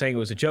trenches saying it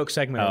was a joke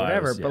segment or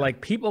whatever, but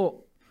like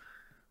people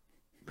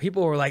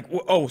were like,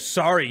 "Oh,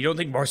 sorry, you don't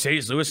think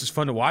Mercedes Lewis is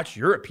fun to watch?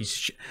 You're a piece of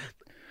shit."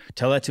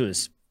 Tell that to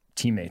his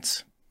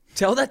teammates.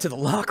 Tell that to the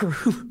locker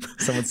room.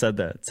 Someone said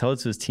that. Tell it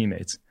to his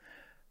teammates.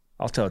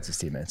 I'll tell it to his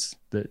teammates.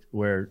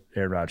 Where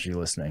Aaron Rodgers, you're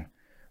listening,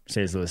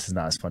 Mercedes Lewis is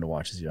not as fun to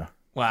watch as you.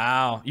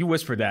 Wow, you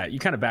whispered that. You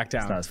kind of backed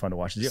down. It's not as fun to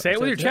watch as you. Say it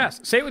with your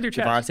chest. Say it with your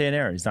chest. Devontae and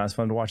Aaron, he's not as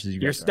fun to watch as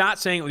you. You're not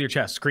saying it with your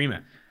chest. Scream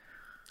it.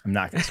 I'm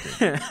not going to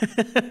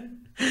scream.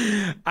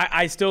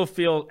 I still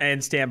feel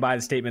and stand by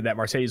the statement that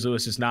Mercedes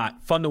Lewis is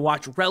not fun to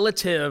watch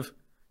relative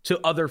to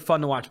other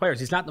fun to watch players.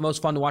 He's not the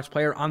most fun to watch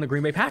player on the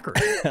Green Bay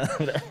Packers.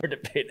 We're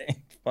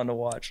debating fun to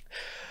watch.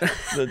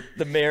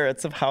 The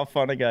merits of how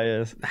fun a guy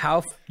is.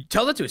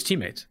 Tell that to his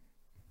teammates.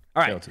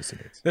 All right. Tell it to his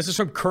teammates. This is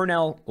from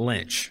Cornell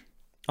Lynch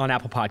on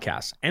Apple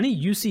Podcasts. Any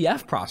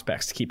UCF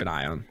prospects to keep an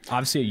eye on?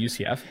 Obviously a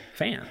UCF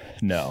fan.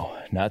 No,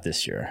 not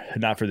this year.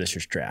 Not for this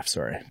year's draft,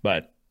 sorry.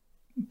 But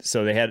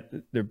so they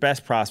had their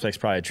best prospects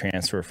probably a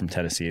transfer from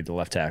Tennessee, the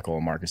left tackle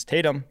Marcus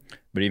Tatum,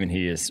 but even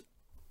he is,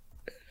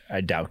 I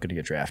doubt, going to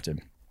get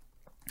drafted.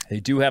 They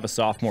do have a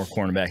sophomore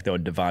cornerback, though,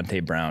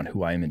 Devontae Brown,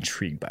 who I am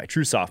intrigued by.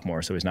 True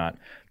sophomore, so he's not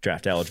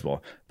draft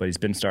eligible, but he's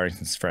been starting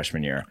since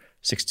freshman year.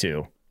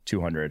 6'2",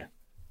 200.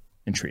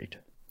 Intrigued.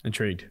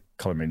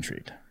 Color me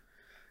intrigued.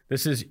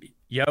 This is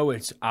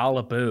it's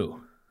Alabu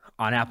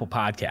on Apple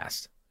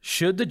Podcasts.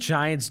 Should the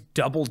Giants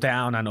double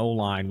down on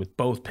O-line with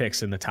both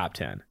picks in the top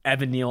 10,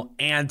 Evan Neal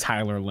and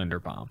Tyler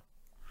Linderbaum?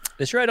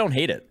 This year I don't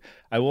hate it.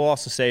 I will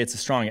also say it's a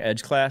strong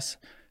edge class,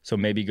 so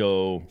maybe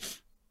go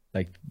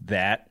like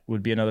that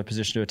would be another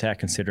position to attack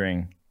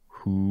considering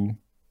who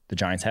the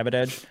Giants have at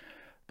edge.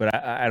 But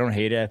I don't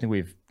hate it. I think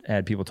we've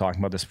had people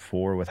talking about this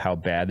before with how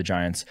bad the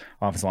Giants'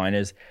 offensive line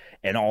is.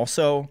 And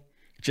also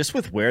just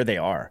with where they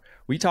are.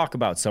 We talk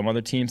about some other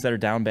teams that are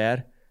down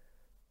bad.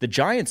 The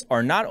Giants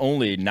are not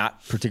only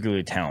not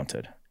particularly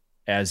talented,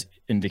 as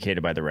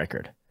indicated by the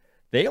record,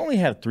 they only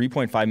have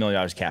 $3.5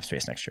 million cap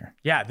space next year.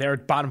 Yeah, they're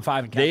bottom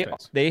 5 in cap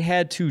space. They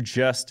had to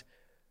just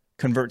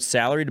convert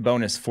salary to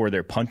bonus for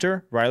their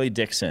punter, Riley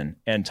Dixon,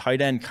 and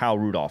tight end Kyle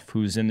Rudolph,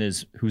 who's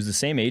the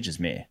same age as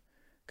me,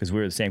 because we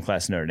were the same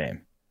class in Notre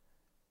Dame.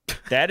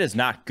 That is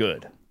not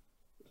good.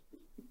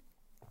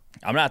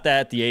 I'm not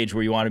at the age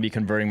where you want to be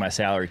converting my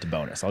salary to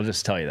bonus. I'll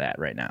just tell you that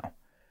right now.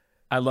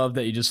 I love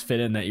that you just fit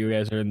in that you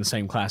guys are in the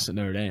same class at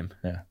Notre Dame.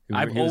 Yeah,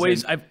 I've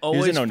always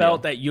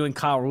felt that you and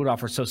Kyle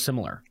Rudolph are so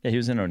similar. Yeah, he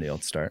was in O'Neill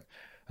to start.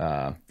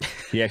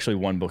 He actually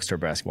won Bookstore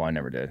basketball. I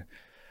never did.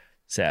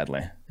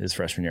 sadly, his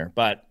freshman year.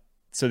 But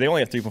so they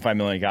only have $3.5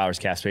 million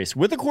cap space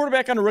with a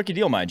quarterback on a rookie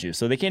deal, mind you.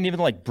 So they can't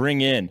even like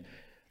bring in.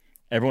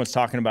 Everyone's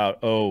talking about,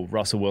 oh,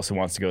 Russell Wilson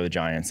wants to go to the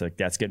Giants. Like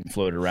that's getting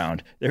floated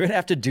around. They're going to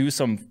have to do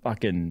some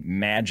fucking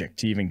magic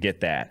to even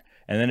get that.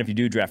 And then if you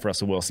do draft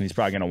Russell Wilson, he's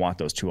probably going to want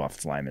those 2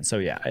 offensive linemen. So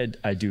yeah,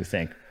 I do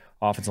think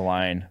offensive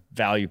line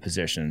value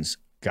positions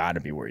got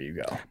to be where you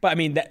go. But I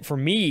mean, that for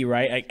me,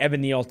 right? Like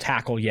Evan Neal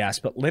tackle, yes,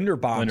 but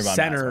Linderbaum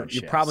center,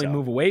 you probably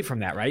move away from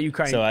that, right? You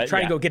try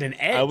to go get an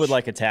edge. I would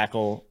like a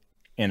tackle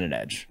and an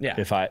edge. Yeah.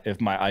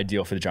 If my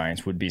ideal for the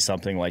Giants would be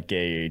something like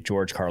a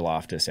George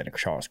Karlaftis and a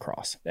Charles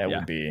Cross, that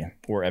would be,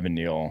 or Evan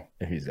Neal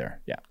if he's there.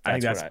 Yeah, I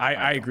think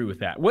I agree with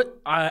that. What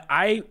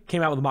I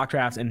came out with a mock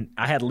draft and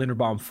I had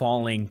Linderbaum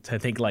falling to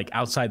think like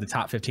outside the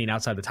top 15,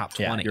 outside the top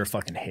 20. Yeah, you're a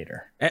fucking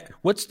hater.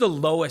 What's the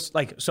lowest?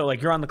 Like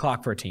you're on the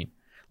clock for a team.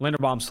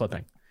 Linderbaum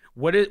slipping.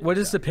 What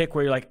is the pick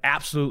where you're like,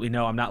 absolutely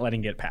no, I'm not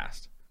letting it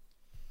pass?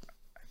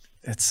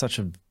 It's such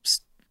a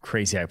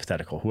crazy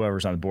hypothetical.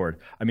 Whoever's on the board.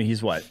 I mean,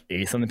 he's what,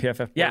 8th on the PFF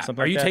board? Yeah.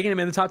 Something Are you like that? taking him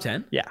in the top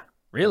 10? Yeah.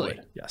 Really?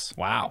 Yes.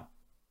 Wow.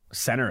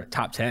 Center at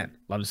top 10.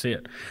 Love to see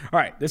it. All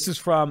right. This is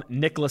from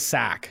Nicholas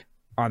Sack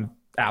on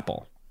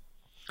Apple.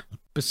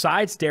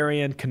 Besides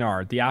Darian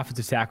Kennard, the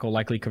offensive tackle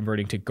likely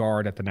converting to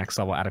guard at the next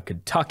level out of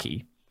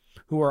Kentucky,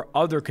 who are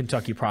other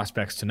Kentucky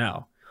prospects to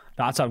know?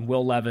 Thoughts on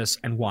Will Levis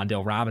and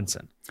Wan'Dale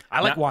Robinson? I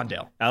like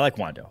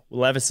Wan'Dale.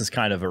 Levis is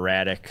kind of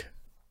erratic.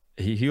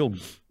 He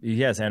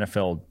has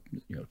NFL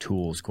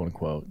tools, quote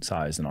unquote,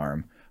 size and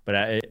arm,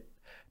 but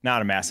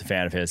not a massive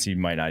fan of his. He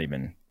might not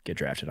even get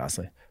drafted,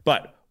 honestly.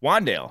 But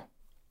Wan'Dale,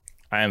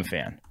 I am a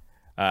fan.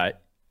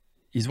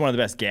 He's one of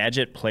the best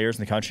gadget players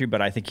in the country,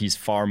 but I think he's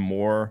far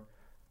more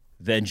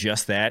than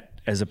just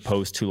that, as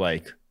opposed to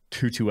like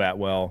Tutu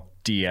Atwell,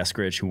 D.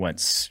 Eskridge, who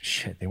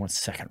they went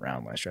 2nd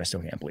round last year. I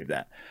still can't believe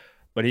that.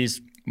 But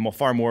he's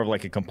far more of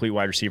like a complete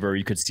wide receiver.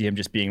 You could see him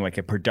just being like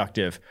a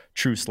productive,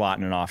 true slot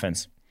in an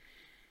offense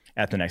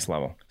at the next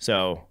level.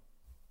 So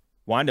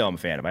Wan'Dale, I'm a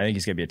fan of. I think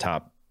he's going to be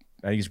I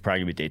think he's probably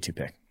going to be a day 2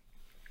 pick.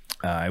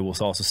 I will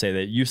also say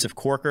that Yusuf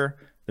Corker,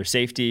 their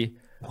safety,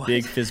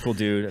 big physical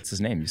dude. That's his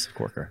name, Yusuf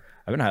Corker.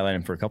 I've been highlighting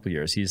him for a couple of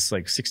years. He's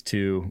like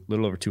 6'2", a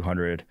little over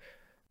 200,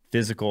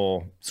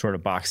 physical sort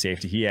of box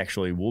safety. He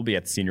actually will be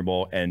at the Senior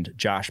Bowl, and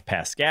Josh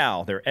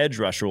Pascal, their edge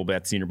rusher, will be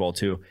at the Senior Bowl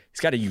too. He's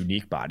got a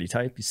unique body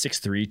type. He's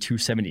 6'3",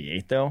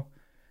 278 though.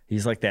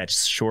 He's like that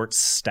short,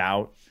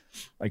 stout,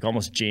 like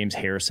almost James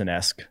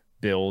Harrison-esque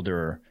build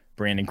or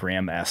Brandon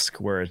Graham-esque,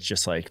 where it's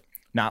just like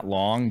not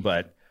long,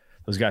 but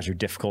those guys are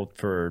difficult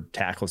for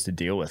tackles to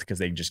deal with because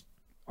they just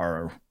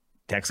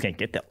tackles can't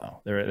get that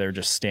low. They're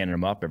just standing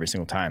them up every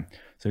single time.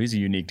 So he's a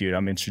unique dude.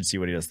 I'm interested to see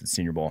what he does at the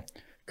Senior Bowl.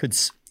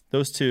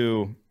 Those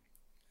two,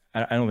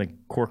 I don't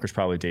think Corker's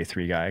probably a day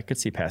 3 guy. I could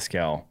see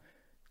Pascal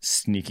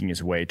sneaking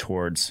his way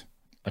towards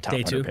a top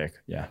 100 pick.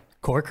 Yeah.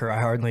 Corker, I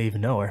hardly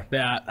even know her.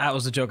 Yeah, that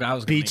was the joke I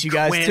was going to beat you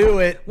guys to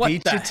it.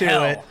 Beat you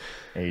to it.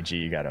 AG,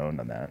 you got owned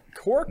on that.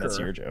 Corker. That's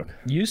your joke.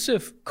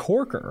 Yusuf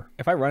Corker.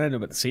 If I run into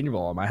him at the Senior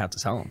Bowl, I might have to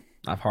tell him.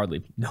 I've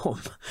hardly known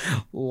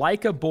him.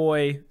 Like a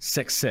boy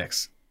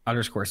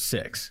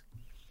 66_6.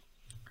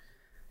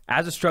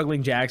 As a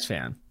struggling Jags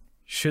fan,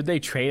 should they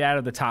trade out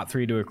of the top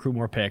 3 to accrue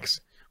more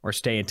picks or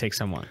stay and take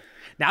someone?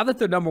 Now that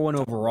they're number 1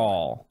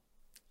 overall,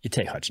 you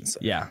take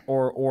Hutchinson. Yeah,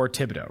 or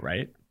Thibodeau,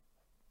 right?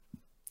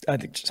 I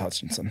think just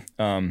Hutchinson.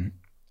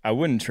 I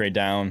wouldn't trade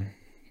down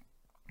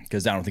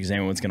because I don't think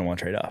anyone's going to want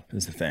to trade up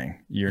is the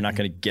thing. You're not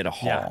going to get a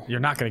haul. Yeah, you're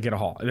not going to get a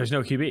haul. There's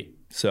no QB.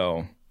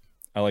 So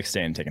I like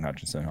staying and taking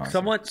Hutchinson.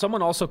 Honestly.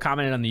 Someone also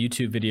commented on the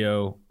YouTube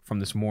video from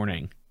this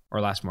morning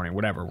or last morning,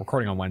 whatever,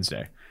 recording on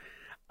Wednesday.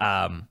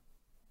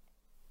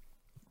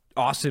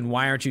 Austin,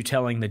 why aren't you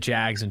telling the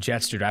Jags and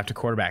Jets to draft a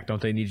quarterback?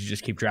 Don't they need to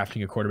just keep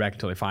drafting a quarterback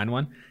until they find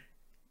one?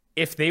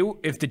 If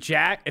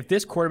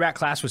this quarterback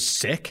class was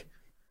sick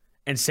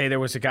and say there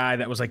was a guy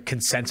that was like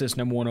consensus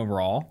number 1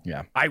 overall,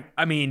 yeah.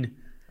 I mean,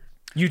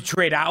 you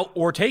trade out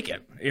or take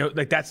him.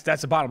 Like that's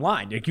the bottom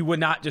line. Like you would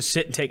not just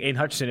sit and take Aiden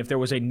Hutchinson if there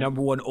was a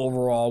number 1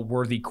 overall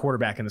worthy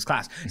quarterback in this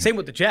class. Mm-hmm. Same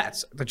with the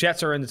Jets. The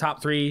Jets are in the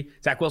top 3.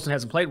 Zach Wilson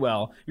hasn't played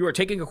well. You are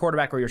taking a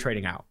quarterback or you're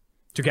trading out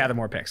to gather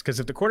more picks. Because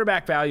if the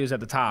quarterback value is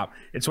at the top,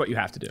 it's what you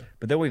have to do.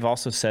 But then we've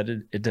also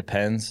said it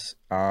depends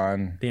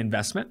on the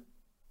investment,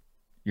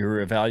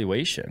 your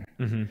evaluation.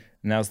 Mm-hmm.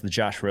 And that was the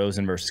Josh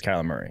Rosen versus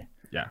Kyler Murray.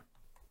 Yeah.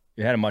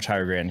 You had a much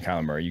higher grade on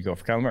Kyler Murray. You go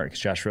for Kyler Murray because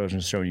Josh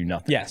Rosen's showing you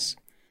nothing. Yes.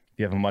 If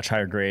you have a much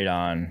higher grade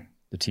on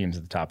the teams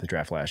at the top of the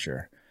draft last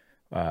year,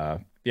 you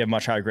have a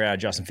much higher grade on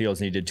Justin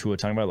Fields and you did Tua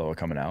Tagovailoa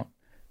coming out,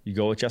 you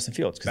go with Justin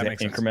Fields because that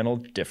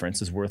incremental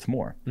difference is worth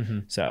more. Mm-hmm.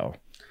 So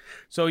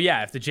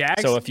yeah, if the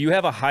Jags... So if you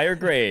have a higher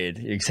grade,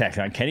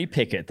 exactly, on Kenny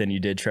Pickett than you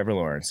did Trevor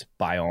Lawrence,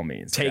 by all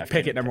means. Take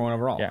Pickett number 1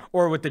 overall. Yeah.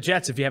 Or with the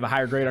Jets, if you have a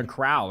higher grade on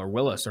Corral or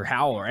Willis or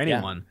Howell or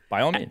anyone. Yeah,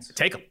 by all means.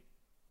 Take them.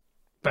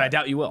 But I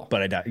doubt you will.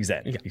 But I doubt...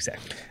 Exactly.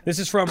 This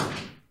is from...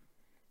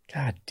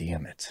 God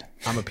damn it.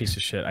 I'm a piece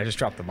of shit. I just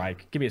dropped the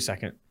mic. Give me a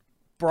second.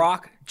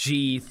 Brock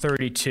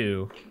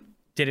G32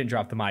 didn't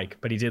drop the mic,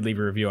 but he did leave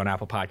a review on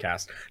Apple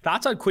Podcasts.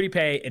 Thoughts on Kwity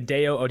Paye and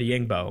Dayo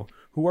Odeyingbo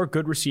Who are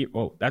good receivers?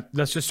 Oh,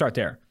 let's just start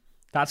there.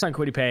 Thoughts on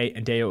Kwity Paye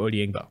and Dayo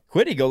Odeyingbo?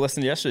 Kwity, go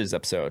listen to yesterday's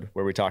episode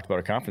where we talked about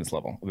a confidence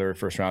level, a very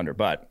first rounder,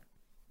 but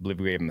I believe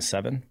we gave him a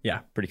 7.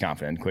 Yeah. Pretty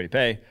confident. Kwity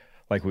Paye,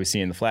 like we've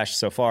seen in the flash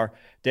so far.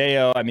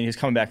 Dayo, I mean, he's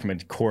coming back from a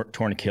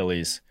torn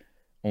Achilles.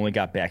 Only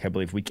got back, I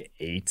believe, week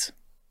 8.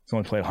 He's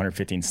only played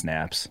 115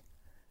 snaps.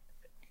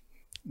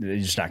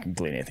 He's just not going to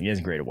glean anything. He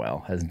hasn't graded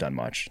well. Hasn't done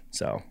much.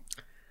 So,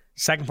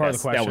 second part of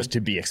the question. That was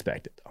to be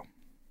expected, though.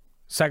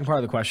 Second part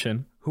of the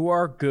question. Who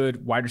are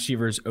good wide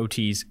receivers,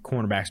 OTs,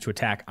 cornerbacks to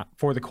attack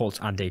for the Colts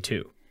on day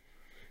 2?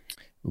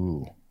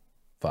 Ooh,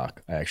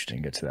 fuck. I actually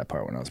didn't get to that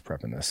part when I was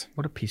prepping this.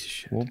 What a piece of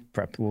shit.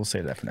 We'll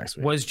save that for next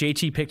week. Was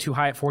JT picked too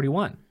high at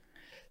 41?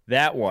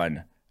 That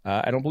one,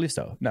 I don't believe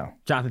so. No.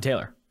 Jonathan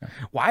Taylor. No.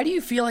 Why do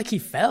you feel like he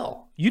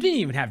fell? You didn't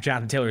even have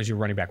Jonathan Taylor as your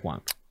running back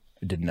 1.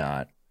 I did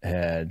not. I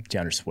had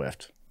DeAndre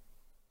Swift.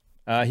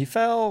 He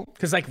fell.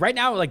 Because like right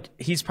now, like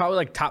he's probably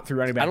like top 3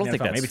 running back. I don't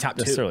think that's maybe top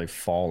 2. Necessarily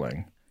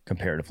falling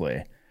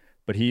comparatively.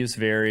 But he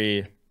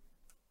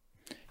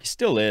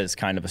still is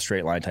kind of a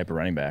straight line type of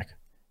running back.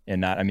 And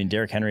not, I mean,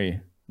 Derrick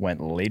Henry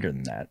went later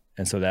than that.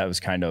 And so that was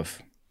kind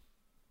of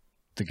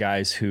the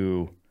guys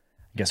who,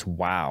 I guess,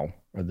 are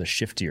the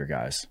shiftier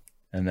guys.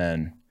 And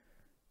then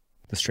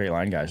the straight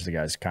line guys are the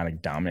guys kind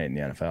of dominating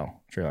the NFL.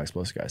 Straight line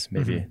explosive guys.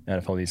 Maybe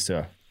NFL needs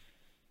to,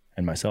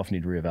 and myself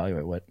need to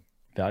reevaluate what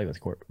value at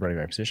the running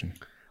back position.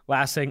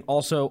 Last thing,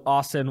 also,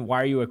 Austin,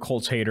 why are you a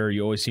Colts hater?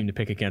 You always seem to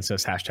pick against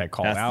us.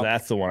 #call-out.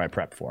 That's the one I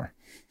prepped for.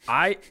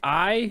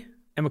 I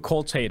am a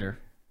Colts hater.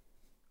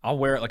 I'll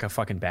wear it like a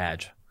fucking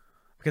badge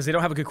because they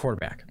don't have a good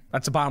quarterback.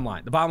 That's the bottom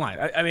line.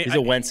 I mean, he's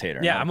a Wentz hater.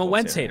 Yeah, I'm a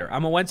Wentz hater.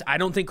 I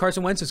don't think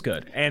Carson Wentz is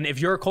good. And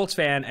if you're a Colts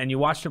fan and you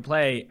watched him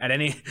play at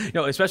any,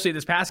 especially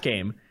this past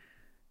game,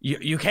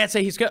 you can't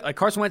say he's good. Like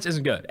Carson Wentz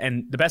isn't good.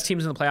 And the best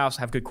teams in the playoffs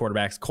have good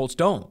quarterbacks. Colts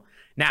don't.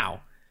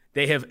 Now,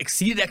 they have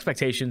exceeded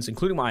expectations,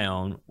 including my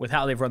own, with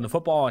how they've run the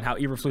football and how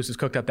Eberflus has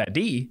cooked up that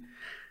D.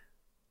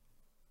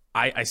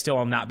 I still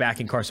am not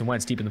backing Carson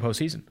Wentz deep in the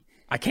postseason.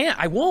 I can't.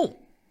 I won't.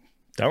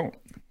 Don't.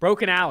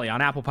 Broken Alley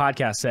on Apple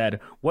Podcast said,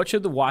 what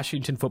should the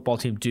Washington football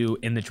team do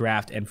in the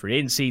draft and free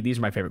agency? These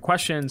are my favorite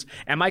questions.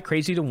 Am I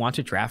crazy to want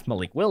to draft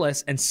Malik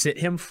Willis and sit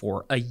him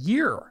for a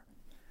year?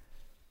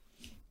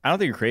 I don't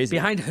think you're crazy.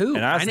 Behind who?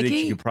 And I honestly Heineke?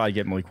 think you could probably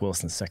get Malik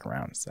Willis in the second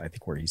round. I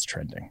think where he's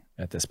trending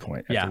at this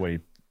point. Yeah. The way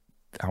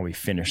how he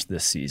finished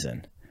this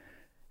season.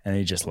 And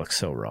he just looks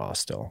so raw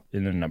still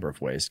in a number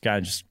of ways. Guy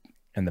just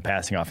in the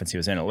passing offense he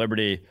was in at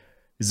Liberty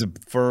is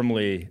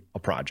firmly a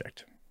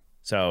project.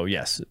 So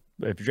yes,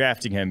 if you're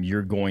drafting him,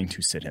 you're going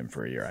to sit him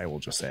for a year. I will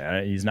just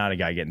say he's not a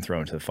guy getting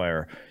thrown to the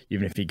fire,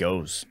 even if he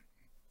goes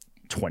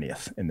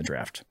 20th in the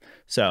draft.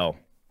 So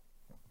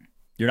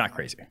you're not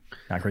crazy.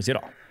 Not crazy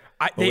at all.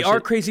 They are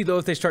crazy though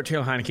if they start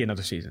Taylor Heineke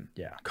another season.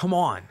 Yeah. Come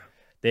on.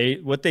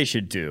 What they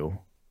should do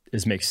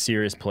is make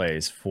serious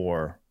plays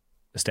for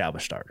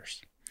established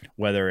starters.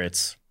 Whether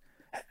it's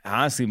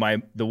honestly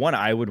the one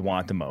I would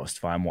want the most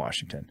if I'm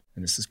Washington,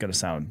 and this is going to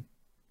sound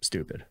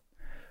stupid,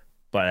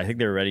 but I think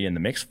they're already in the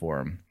mix for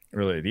him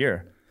earlier in the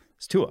year,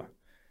 is Tua.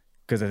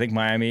 Because I think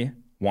Miami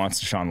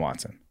wants Deshaun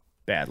Watson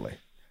badly.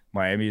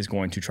 Miami is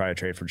going to try to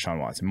trade for Deshaun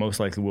Watson.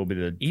 Most likely will be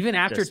the even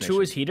after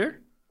Tua's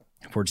heater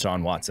for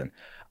Deshaun Watson.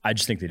 I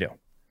just think they do.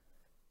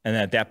 And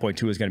at that point,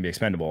 Tua is going to be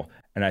expendable.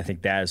 And I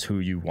think that is who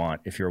you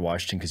want if you're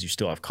Washington, because you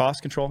still have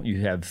cost control.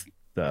 You have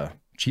the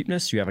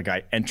cheapness. You have a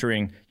guy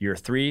entering year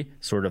 3,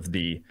 sort of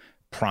the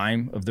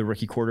prime of the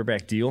rookie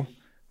quarterback deal,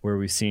 where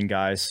we've seen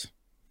guys,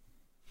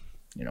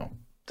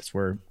 that's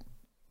where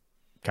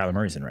Kyler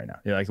Murray's in right now.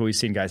 Like we've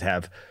seen guys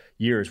have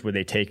years where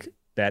they take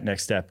that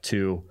next step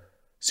to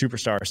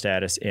superstar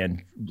status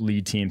and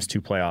lead teams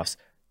to playoffs.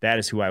 That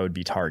is who I would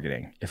be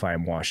targeting if I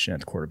am Washington at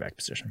the quarterback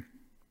position.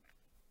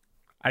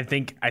 I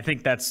think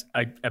that's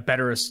a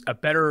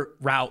better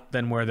route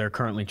than where they're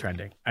currently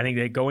trending. I think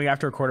that going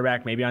after a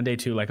quarterback, maybe on day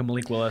 2, like a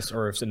Malik Willis,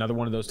 or if another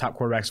one of those top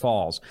quarterbacks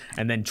falls,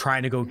 and then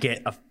trying to go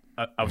get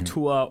a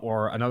Tua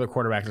or another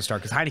quarterback to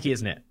start, because Heineke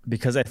isn't it.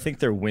 Because I think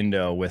their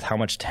window with how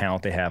much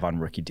talent they have on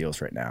rookie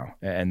deals right now,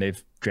 and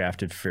they've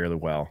drafted fairly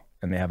well,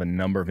 and they have a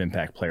number of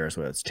impact players,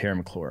 whether it's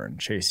Terry McLaurin,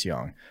 Chase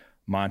Young,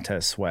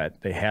 Montez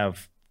Sweat. They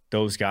have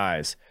those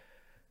guys.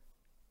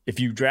 If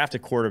you draft a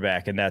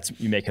quarterback and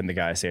you make him the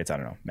guy, say it's, I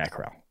don't know, Matt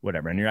Corral,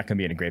 whatever, and you're not going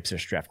to be in a great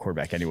position to draft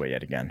quarterback anyway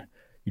yet again.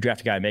 You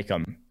draft a guy, make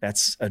him,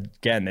 it's not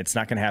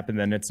going to happen.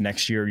 Then it's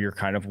next year, you're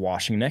kind of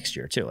washing next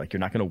year too. Like you're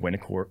not going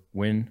to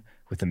win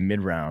with a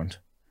mid-round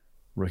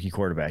rookie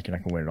quarterback. You're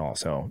not going to win it all.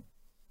 So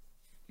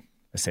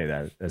I say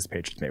that as the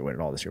Patriots may win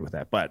it all this year with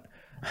that. But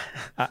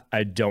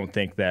I don't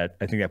think that,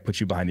 I think that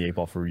puts you behind the 8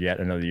 ball for yet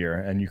another year,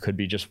 and you could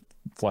be just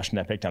flushing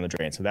that pick down the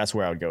drain. So that's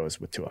where I would go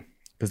is with Tua.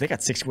 Because they got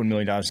 $61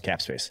 million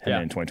cap space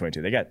heading in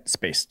 2022. They got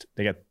spaced.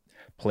 They got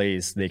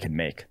plays they can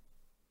make.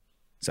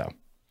 So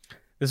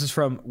this is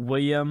from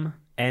William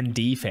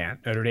ND fan,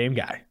 Notre Dame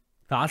guy.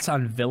 Thoughts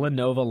on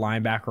Villanova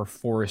linebacker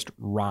Forrest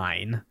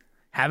Rhyne?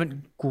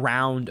 Haven't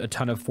ground a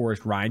ton of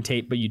Forrest Rhyne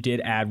tape, but you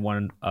did add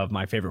one of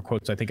my favorite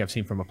quotes I think I've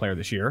seen from a player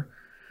this year.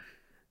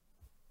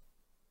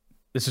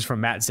 This is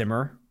from Matt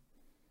Zimmer.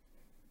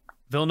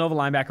 Villanova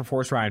linebacker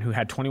Forrest Ryan, who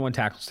had 21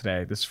 tackles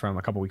today. This is from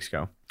a couple weeks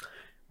ago.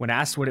 When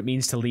asked what it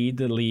means to lead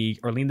the league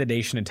or lead the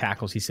nation in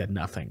tackles, he said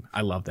nothing.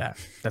 I love that.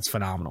 That's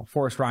phenomenal.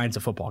 Forrest Ryan's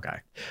a football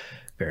guy.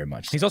 Very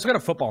much. He's also got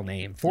a football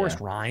name, Forrest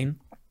Ryan.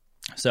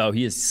 So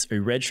he is a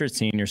redshirt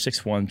senior,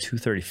 6'1",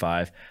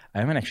 235. I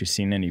haven't actually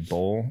seen any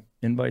bowl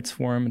invites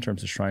for him in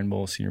terms of Shrine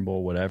Bowl, Senior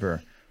Bowl,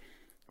 whatever.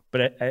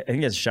 But I think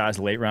he has a shot as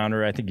a late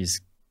rounder. I think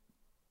he's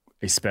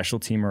a special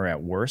teamer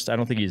at worst. I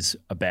don't think he's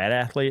a bad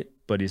athlete,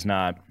 but he's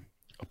not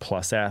a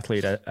plus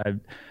athlete. I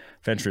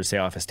venture to say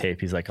off his tape,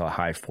 he's like a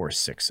high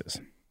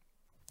 4.6s.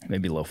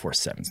 Maybe low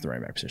 4.7s, the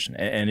right back position.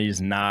 And he's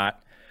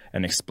not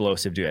an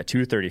explosive dude. At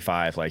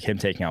 235, like him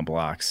taking on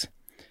blocks,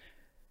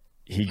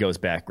 he goes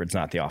backwards,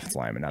 not the offensive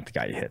lineman, not the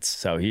guy he hits.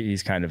 So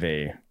he's kind of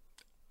a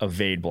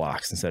evade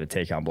blocks instead of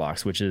take on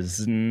blocks, which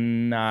is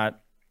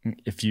not,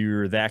 if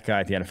you're that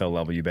guy at the NFL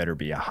level, you better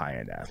be a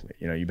high-end athlete.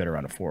 You better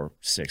run a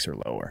 4.6 or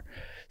lower.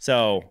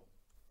 So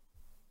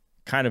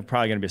kind of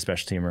probably going to be a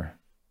special teamer.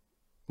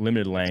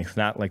 Limited length,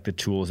 not like the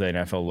tools that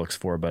NFL looks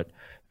for, but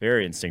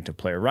very instinctive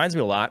player. Reminds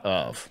me a lot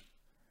of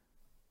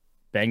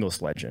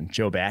Bengals legend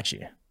Joe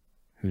Bacci,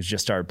 who's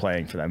just started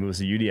playing for them. It was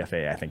the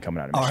UDFA, I think,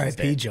 coming out of Michigan R.I.P.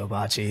 State. Joe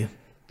Bacci.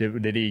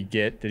 Did he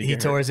get? He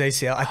tore his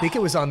ACL. I think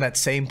it was on that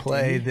same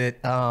play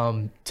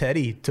that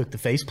Teddy took the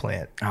face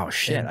plant. Oh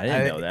shit! I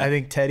didn't know that. I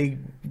think Teddy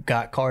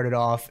got carted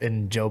off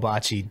and Joe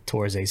Bacci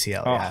tore his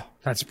ACL. Oh, yeah,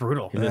 That's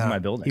brutal. he lives in my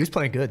building. he was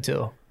playing good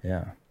too.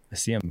 Yeah, I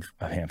see him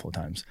a handful of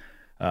times.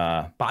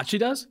 Bocce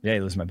does? Yeah, he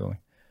lives in my building.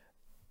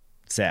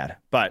 Sad,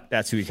 but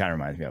that's who he kind of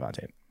reminds me of on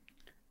tape.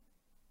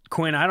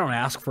 Quinn, I don't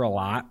ask for a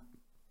lot,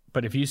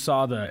 but if you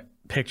saw the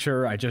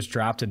picture I just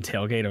dropped in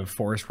tailgate of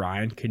Forrest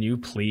Ryan, can you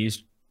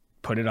please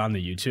put it on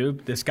the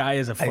YouTube? This guy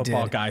is a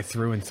football guy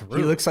through and through.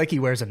 He looks like he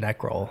wears a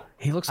neck roll.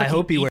 He looks like I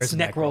hope he eats wears a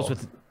neck rolls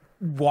with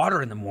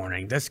water in the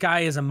morning. This guy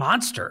is a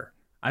monster.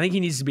 I think he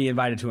needs to be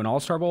invited to an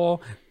All-Star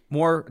Bowl.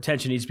 More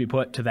attention needs to be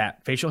put to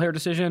that facial hair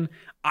decision.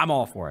 I'm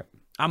all for it.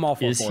 I'm all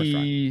for Is Forrest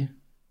Ryan. he?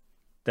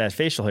 That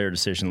facial hair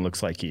decision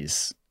looks like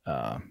he's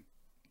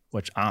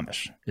which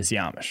Amish? Is he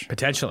Amish?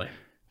 Potentially.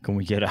 Can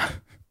we get an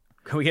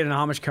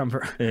Amish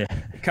comfort?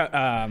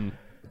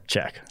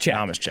 check? Check.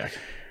 Amish check.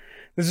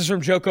 This is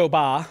from Joko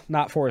Ba,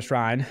 not Forrest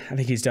Ryan. I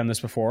think he's done this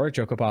before.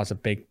 Joko Ba is a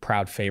big,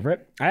 proud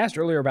favorite. I asked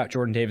earlier about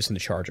Jordan Davis and the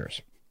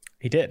Chargers.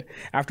 He did.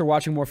 After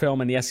watching more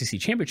film in the SEC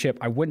Championship,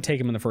 I wouldn't take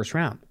him in the first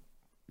round.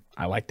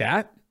 I like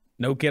that.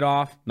 No get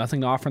off,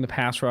 nothing to offer in the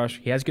pass rush.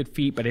 He has good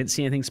feet, but I didn't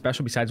see anything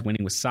special besides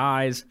winning with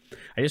size.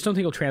 I just don't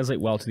think he'll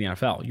translate well to the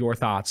NFL. Your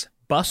thoughts?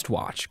 Bust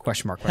watch?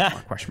 Question mark, question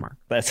mark, question mark.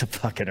 That's a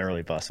fucking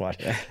early bust watch.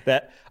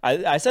 That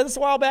I said this a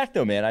while back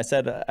though, man. I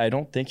said I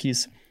don't think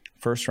he's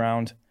first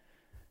round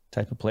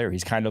type of player.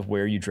 He's kind of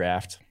where you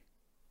draft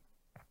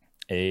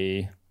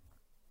a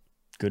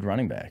good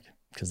running back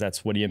because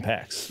that's what he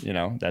impacts.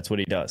 That's what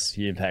he does.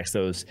 He impacts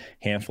those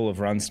handful of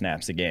run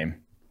snaps a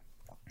game.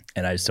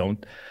 And I just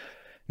don't.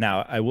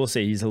 Now, I will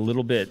say he's a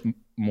little bit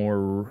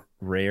more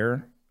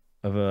rare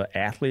of an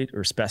athlete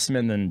or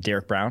specimen than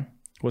Derek Brown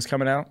was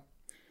coming out,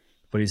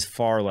 but he's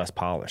far less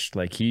polished.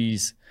 Like he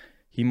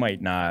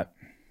might not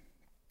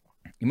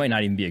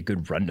even be a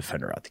good run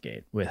defender out the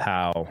gate with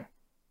how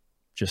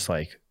just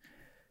like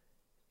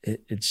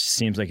it just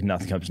seems like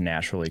nothing comes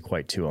naturally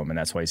quite to him, and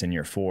that's why he's in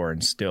year 4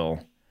 and still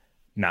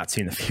not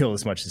seeing the field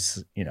as much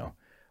as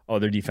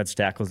other defensive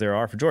tackles there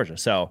are for Georgia.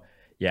 So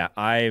yeah,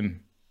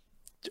 I'm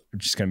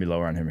just going to be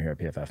lower on him here at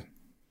PFF.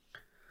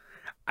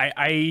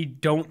 I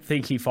don't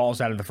think he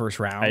falls out of the first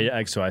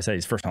round. So I said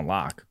he's first on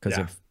lock because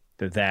of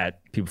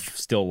that. People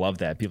still love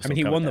that.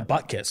 He won the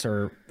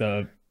Butkus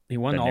he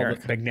won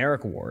Bednarik. the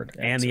Bednarik Award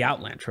and the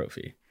Outland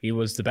Trophy. He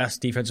was the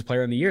best defensive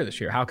player in the year this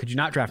year. How could you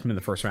not draft him in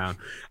the first round?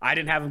 I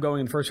didn't have him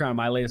going in the first round in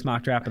my latest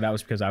mock draft, but that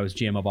was because I was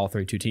GM of all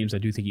 32 teams. I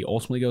do think he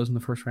ultimately goes in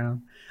the first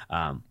round.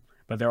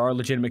 But there are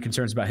legitimate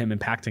concerns about him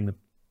impacting the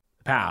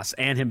pass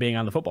and him being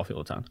on the football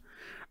field a ton.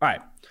 All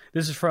right.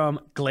 This is from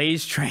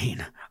Glaze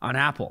Train on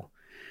Apple.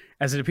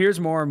 As it appears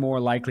more and more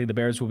likely the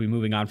Bears will be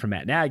moving on from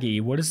Matt Nagy,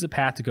 what is the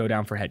path to go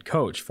down for head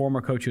coach? Former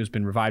coach who has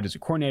been revived as a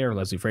coordinator,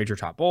 Leslie Frazier,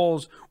 Todd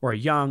Bowles, or a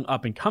young,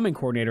 up-and-coming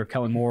coordinator,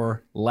 Kellen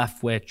Moore,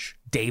 Leftwich,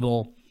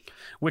 Dable?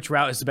 Which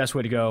route is the best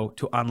way to go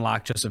to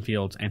unlock Justin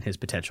Fields and his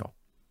potential?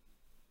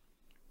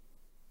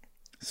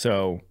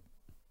 So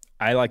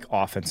I like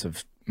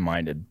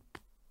offensive-minded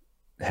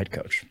head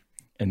coach.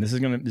 And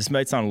this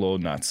might sound a little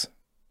nuts,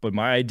 but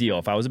my ideal,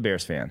 if I was a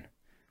Bears fan,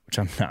 which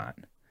I'm not,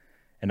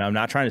 and I'm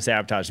not trying to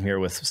sabotage him here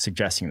with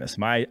suggesting this,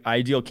 my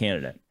ideal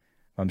candidate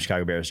on the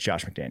Chicago Bears is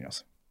Josh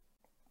McDaniels.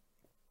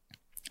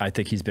 I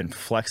think he's been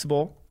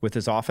flexible with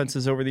his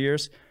offenses over the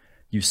years.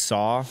 You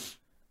saw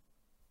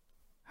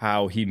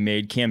how he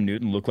made Cam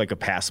Newton look like a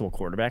passable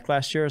quarterback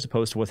last year as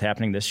opposed to what's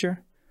happening this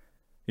year.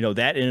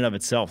 That in and of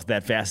itself,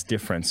 that vast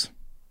difference,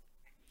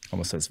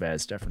 almost says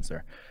vast difference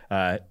there,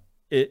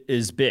 it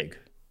is big.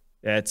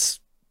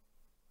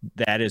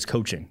 That is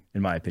coaching,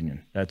 in my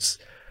opinion.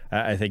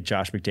 I think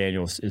Josh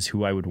McDaniels is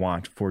who I would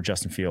want for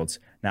Justin Fields.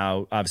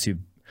 Now, obviously,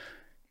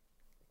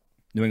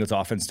 New England's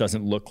offense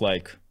doesn't look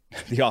like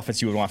the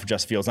offense you would want for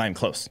Justin Fields. Not even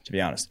close, to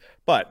be honest.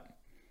 But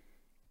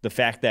the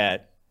fact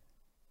that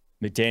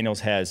McDaniels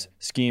has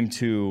schemed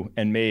to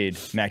and made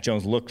Mac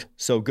Jones look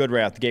so good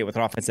right out the gate with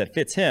an offense that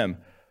fits him,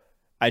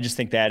 I just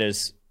think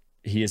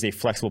he is a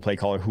flexible play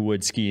caller who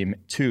would scheme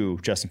to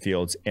Justin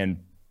Fields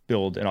and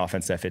build an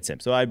offense that fits him.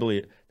 So I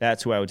believe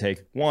that's who I would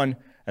take one.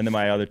 And then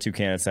my other two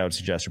candidates I would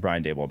suggest are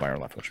Brian Daboll and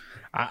Byron Leftwich.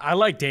 I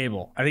like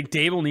Daboll. I think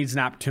Daboll needs an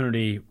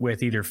opportunity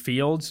with either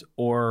Fields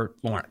or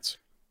Lawrence,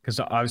 because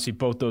obviously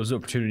both those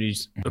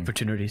opportunities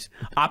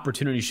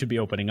should be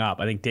opening up.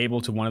 I think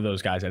Daboll to one of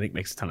those guys, I think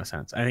makes a ton of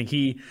sense. I think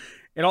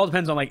it all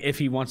depends on like if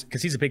he wants,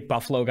 because he's a big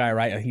Buffalo guy,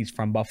 right? I think he's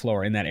from Buffalo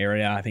or in that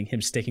area. I think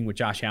him sticking with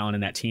Josh Allen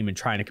and that team and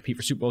trying to compete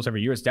for Super Bowls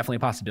every year is definitely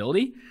a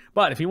possibility.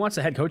 But if he wants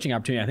a head coaching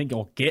opportunity, I think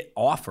he'll get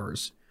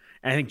offers.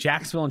 And I think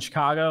Jacksonville and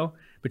Chicago,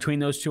 between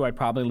those two, I'd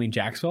probably lean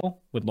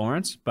Jacksonville with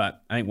Lawrence.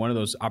 But I think one of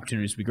those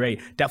opportunities would be great.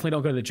 Definitely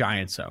don't go to the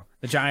Giants, though.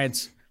 The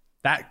Giants,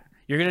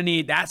 you're going to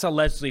need, that's a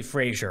Leslie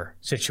Frazier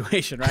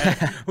situation, right?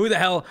 Who the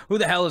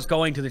hell is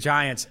going to the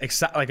Giants,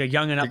 like a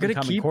young and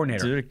up-and-coming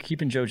coordinator? They're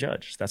keeping Joe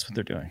Judge. That's what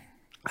they're doing.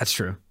 That's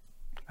true.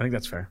 I think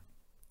that's fair.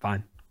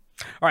 Fine.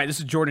 All right, this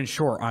is Jordan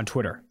Shore on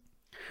Twitter.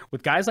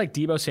 With guys like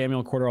Deebo Samuel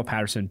and Cordell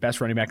Patterson,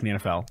 best running back in the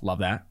NFL, love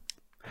that,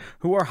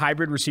 who are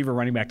hybrid receiver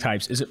running back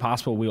types, is it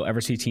possible we will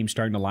ever see teams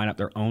starting to line up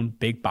their own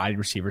big-bodied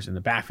receivers in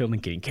the backfield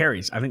and getting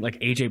carries? I think like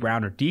A.J.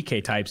 Brown or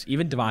DK types,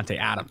 even Devontae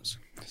Adams.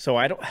 So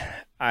I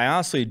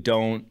honestly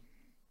don't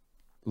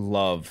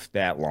love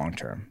that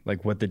long-term.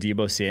 Like what the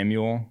Deebo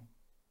Samuel,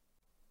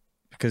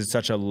 because it's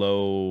such a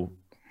low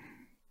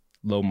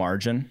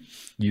margin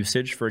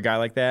usage for a guy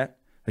like that.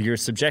 Like you're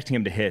subjecting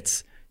him to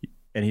hits,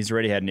 and he's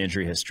already had an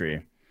injury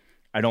history.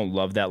 I don't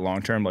love that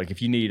long-term. Like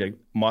if you need a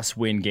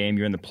must-win game,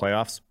 you're in the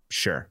playoffs,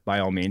 sure, by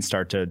all means,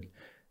 start to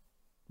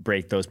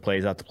break those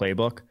plays out the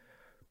playbook.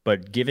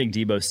 But giving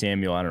Deebo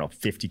Samuel,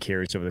 50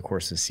 carries over the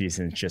course of the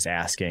season is just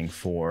asking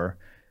for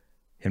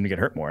him to get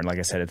hurt more. And like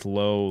I said, it's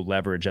low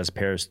leverage as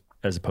opposed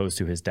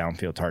to his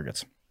downfield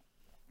targets.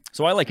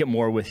 So I like it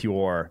more with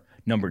your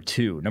number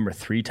 2, number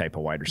 3 type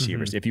of wide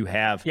receivers. Mm-hmm. If you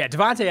have... Yeah,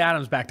 Devontae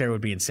Adams back there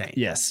would be insane.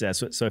 Yes.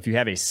 So if you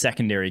have a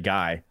secondary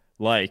guy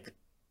like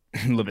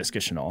Laviska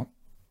Shenault,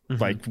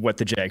 like what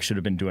the Jags should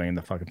have been doing in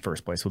the fucking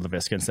first place with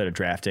Laviska instead of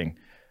drafting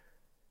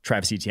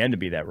Travis Etienne to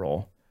be that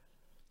role,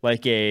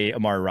 like a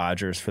Amari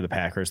Rodgers for the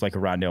Packers, like a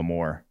Rondale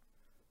Moore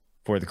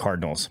for the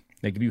Cardinals.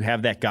 Like if you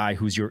have that guy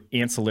who's your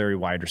ancillary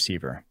wide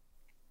receiver,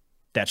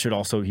 he should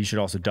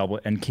also double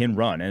and can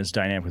run and is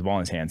dynamic with the ball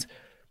in his hands.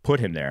 Put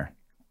him there.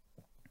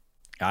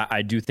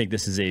 I do think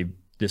this is a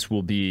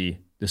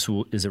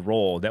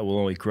role that will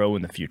only grow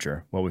in the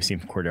future. What we've seen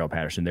from Cordell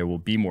Patterson, there will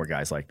be more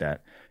guys like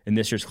that in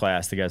this year's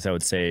class. The guys I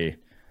would say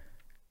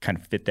kind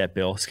of fit that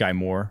bill: Sky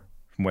Moore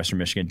from Western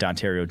Michigan,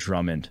 Dontario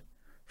Drummond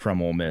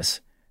from Ole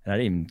Miss, and I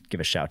didn't even give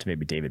a shout to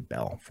maybe David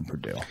Bell from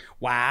Purdue.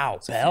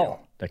 Wow,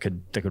 Bell that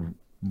could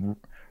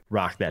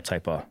rock that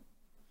type of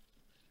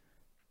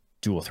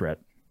dual threat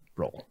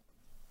role.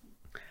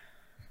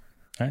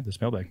 All right,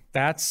 this mailbag.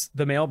 That's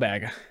the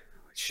mailbag.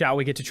 Shall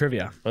we get to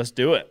trivia? Let's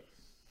do it.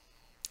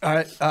 All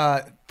right.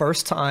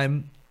 First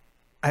time,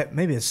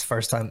 maybe it's the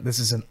first time. This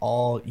is an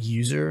all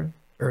user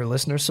or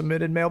listener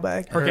submitted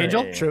mailbag. Perk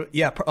Angel? True.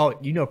 Yeah.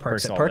 Perk.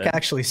 Perk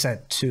actually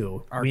sent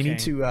 2. We need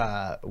to.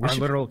 Our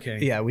literal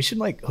king. Yeah, we should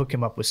like hook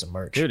him up with some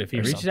merch. Dude, if he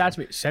reaches out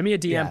to me, send me a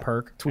DM,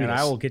 Perk, and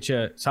I will get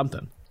you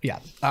something. Yeah.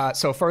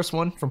 So first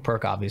one from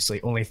Perk,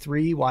 obviously. Only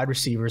 3 wide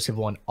receivers have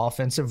won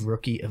Offensive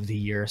Rookie of the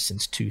Year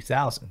since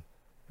 2000.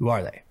 Who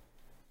are they?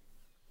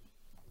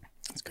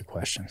 That's a good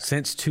question.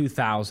 Since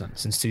 2000.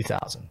 Since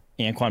 2000.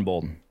 Anquan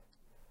Bolden.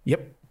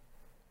 Yep.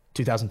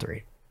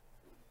 2003.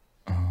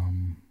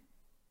 Since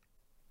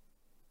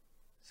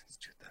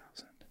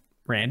 2000.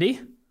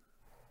 Randy?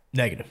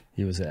 Negative.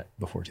 He was at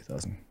before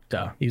 2000.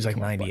 Duh. He was like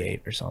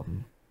 98 or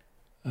something.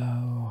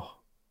 Oh.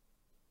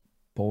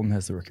 Bolden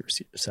has the rookie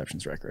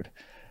receptions record.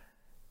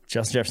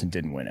 Justin Jefferson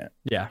didn't win it.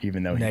 Yeah.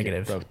 Even though he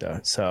Negative. broke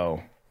the.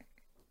 So,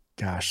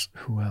 gosh,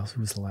 who else?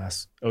 Who was the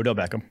last? Odell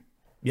Beckham.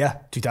 Yeah.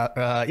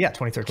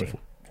 2013.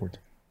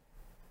 14.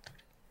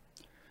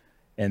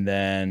 And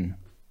then,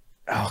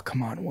 oh,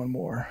 come on, one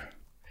more.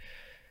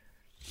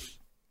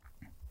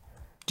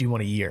 Do you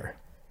want a year?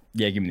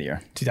 Yeah, give me the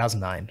year.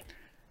 2009.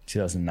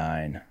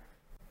 2009.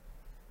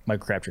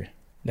 Michael Crabtree.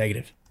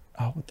 Negative.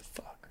 Oh, what the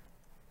fuck?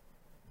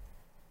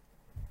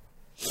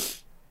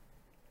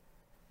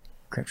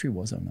 Crabtree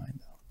was 09,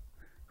 though.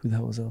 Who the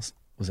hell was else?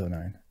 Was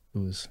 09? It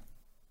was...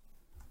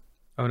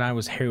 09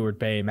 was Hayward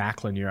Bay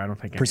Macklin year. I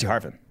don't think... Percy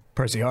Harvin.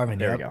 Percy Harvin.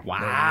 There we go.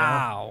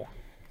 Wow.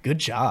 Good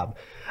job.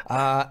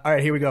 All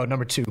right, here we go.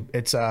 Number 2.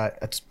 It's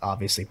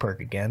obviously Perk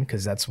again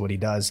because that's what he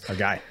does. Our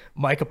guy.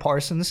 Micah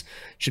Parsons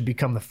should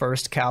become the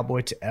first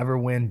Cowboy to ever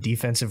win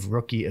Defensive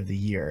Rookie of the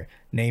Year.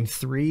 Name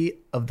 3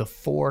 of the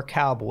 4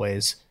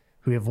 Cowboys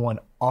who have won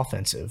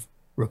Offensive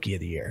Rookie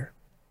of the Year.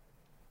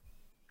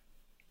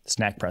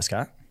 Dak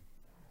Prescott.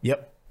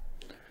 Yep.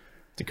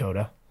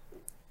 Dakota.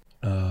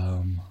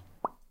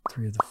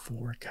 3 of the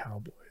 4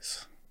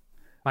 Cowboys.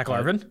 Michael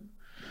Irvin?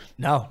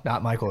 No,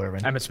 not Michael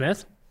Irvin. Emmitt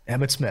Smith?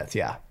 Emmitt Smith,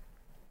 yeah.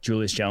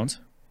 Julius Jones.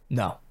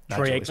 No. Not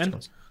Troy Julius Aikman?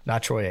 Jones.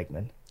 Not Troy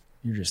Aikman.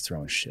 You're just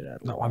throwing shit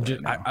at the No, wall I'm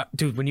just, right now.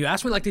 dude. When you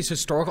ask me like these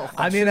historical questions,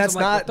 I mean, that's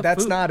I'm like, what the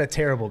that's food? not a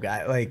terrible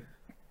guy. Like,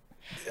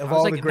 of I was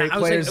all like- the great I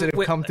was like, players that have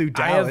wait, come through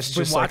I have Dallas,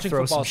 been just like watching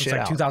throw football some since shit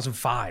like out.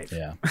 2005.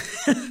 Yeah.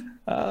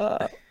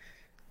 I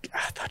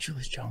thought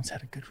Julius Jones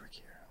had a good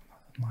rookie year.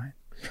 I'm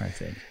trying to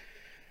think.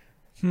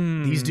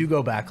 These do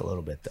go back a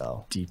little bit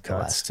though. Deep the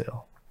last cuts.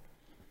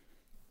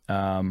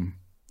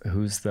 two.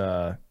 Who's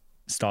the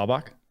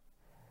Staubach?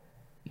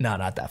 No,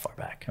 not that far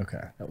back. Okay,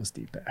 that was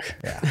deep back.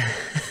 Yeah.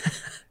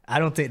 I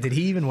don't think. Did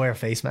he even wear a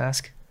face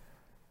mask?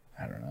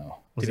 I don't know.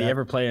 Did he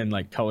ever play in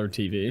like color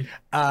TV?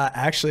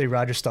 Actually,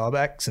 Roger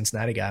Staubach,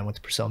 Cincinnati guy, went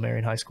to Purcell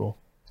Marion High School.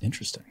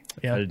 Interesting.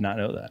 Yeah. I did not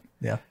know that.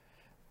 Yeah.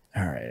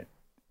 All right.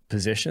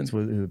 Positions?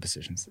 What are the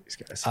positions of these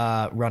guys?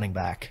 Running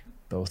back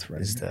Both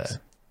running is backs.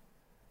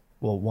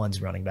 well,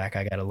 one's running back.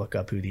 I got to look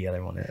up who the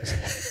other one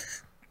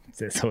is.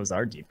 Those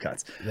are deep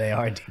cuts. They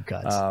are deep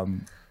cuts.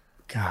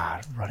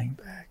 God, running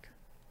back.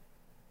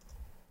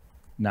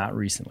 Not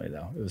recently,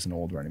 though. It was an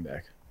old running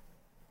back.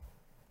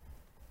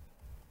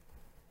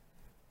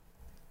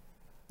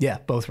 Yeah,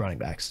 both running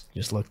backs.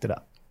 Just looked it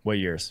up. What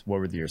years? What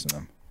were the years of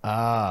them?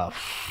 Uh,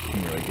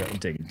 I'm really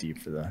digging deep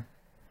for the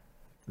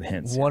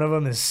hints. one of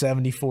them is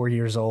 74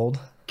 years old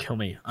Kill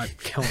me.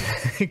 Kill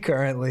me.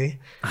 currently.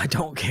 I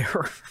don't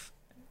care.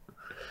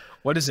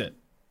 What is it?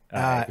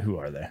 Who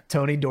are they?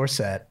 Tony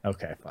Dorsett.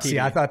 Okay, fine. See,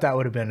 I thought that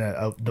would have been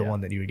the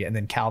one that you would get. And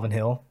then Calvin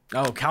Hill.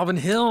 Oh, Calvin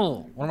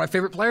Hill, one of my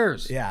favorite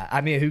players. Yeah, I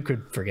mean, who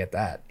could forget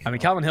that? I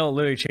mean, Calvin Hill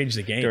literally changed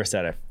the game.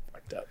 Dorsett, I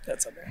fucked up.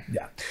 That's on there.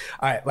 Yeah.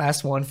 All right,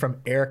 last one from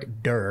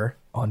Eric Durr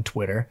on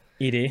Twitter.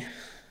 ED.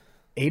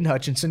 Aiden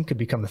Hutchinson could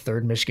become the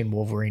third Michigan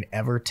Wolverine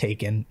ever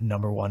taken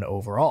 #1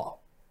 overall.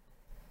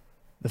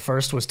 The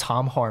first was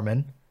Tom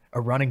Harmon, a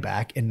running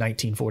back in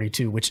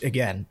 1942, which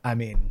again, I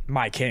mean,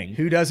 My king.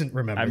 who doesn't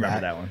remember I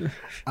remember that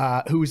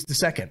one. Who was the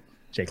second?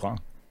 Jake Long.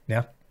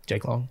 Yeah,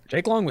 Jake Long.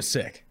 Jake Long was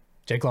sick.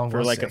 Jake Long For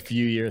was like sick. a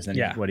few years, and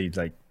Yeah.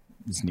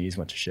 his knees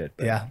went to shit.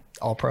 But Yeah,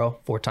 all pro,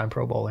 4-time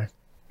Pro Bowler.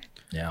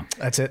 yeah.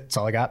 That's it. That's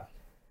all I got.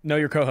 Know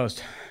your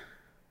co-host.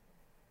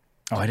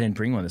 Oh, I didn't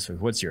bring one this week.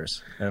 What's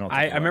yours?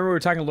 I remember we were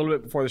talking a little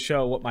bit before the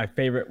show what my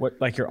favorite, what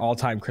like your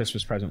all-time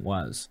Christmas present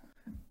was.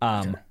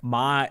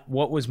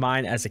 What was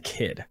mine as a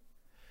kid?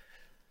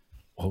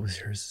 What was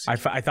yours? I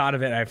thought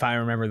of it. If I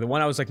remember, the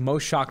one I was like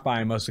most shocked by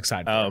and most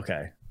excited. Oh,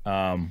 okay.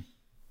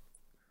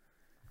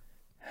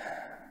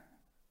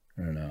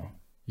 I don't know.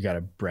 You got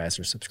a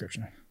Brazzers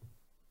subscription.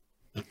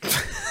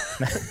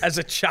 As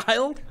a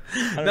child,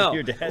 know,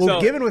 your dad- Well,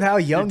 So- given with how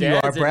young you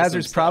dad's are, into some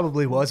Brazzers stuff.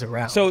 probably was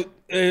around. So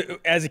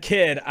as a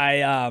kid,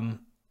 I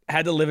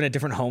had to live in a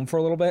different home for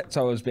a little bit.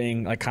 So I was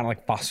being like kind of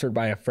like fostered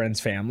by a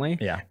friend's family.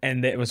 Yeah.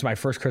 And it was my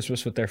first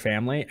Christmas with their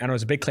family. And I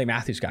was a big Clay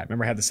Matthews guy.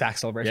 Remember I had the sack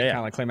celebration, Yeah. kind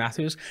of like Clay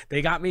Matthews.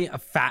 They got me a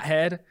fat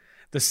head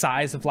the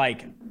size of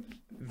like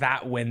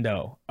that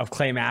window of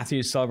Clay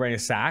Matthews celebrating a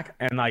sack.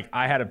 And like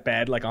I had a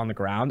bed like on the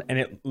ground and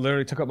it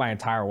literally took up my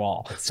entire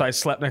wall. So I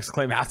slept next to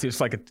Clay Matthews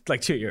for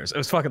like 2 years. It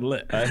was fucking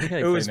lit. I think I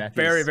had It was Clay Matthews.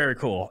 very, very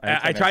cool. I had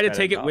Clay I tried to Matthews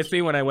take in it with college.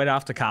 me when I went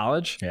off to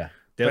college. Yeah.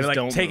 But Those like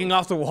don't taking move.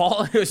 off the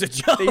wall, it was a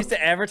joke. They used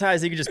to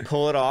advertise you could just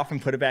pull it off and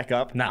put it back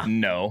up. Nah.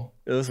 No.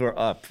 Those were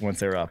up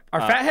once they were up. Are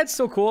fat heads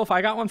still cool? If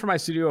I got one for my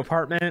studio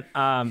apartment,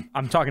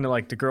 I'm talking to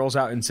like the girls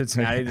out in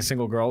Cincinnati, the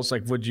single girls.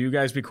 Like, would you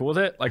guys be cool with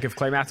it? Like, if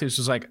Clay Matthews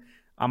was like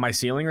on my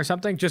ceiling or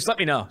something, just let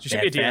me know. Just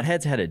shoot me a DM.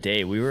 Fatheads had a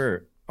day.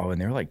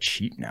 And they're like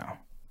cheap now.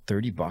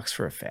 $30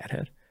 for a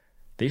fathead.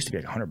 They used to be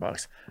like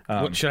 $100.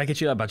 What, should I get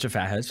you a bunch of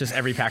fat heads? Just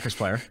every Packers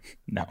player.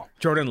 No.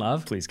 Jordan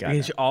Love, Please, God, I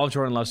get no. you all of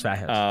Jordan Love's fat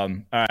heads. All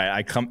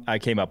right, I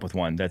came up with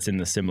one that's in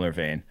the similar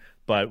vein.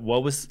 But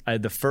what was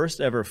the first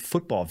ever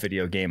football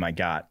video game I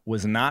got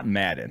was not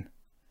Madden.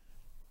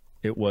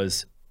 It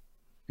was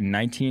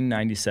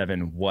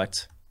 1997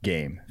 what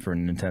game for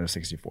Nintendo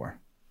 64?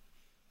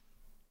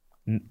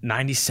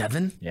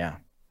 97? Yeah.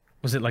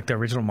 Was it like the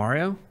original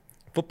Mario?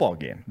 Football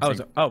game.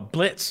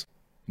 Blitz.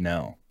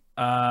 No.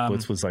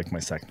 Blitz was like my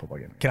second football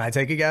game. Can I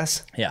take a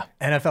guess? Yeah.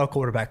 NFL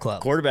Quarterback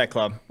Club. Quarterback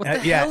Club. What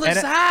the hell is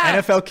N-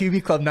 that? NFL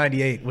QB Club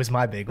 98 was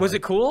my big one. Was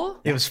it cool?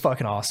 It was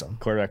fucking awesome.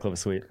 Quarterback Club was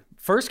sweet.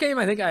 First game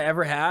I think I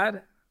ever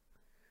had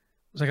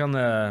was like on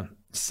the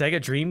Sega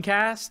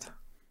Dreamcast.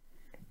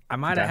 I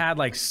might have had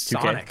like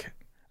Sonic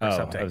or Oh,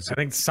 something. I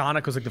think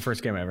Sonic was like the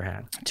first game I ever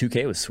had.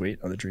 2K was sweet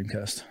on the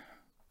Dreamcast.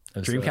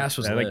 Dreamcast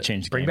was I lit. like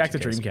changed Bring games back the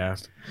in case.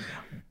 Dreamcast.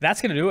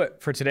 That's gonna do it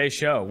for today's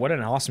show. What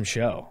an awesome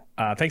show!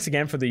 Thanks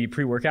again for the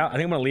pre-workout. I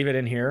think I'm gonna leave it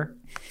in here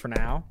for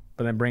now,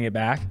 but then bring it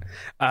back.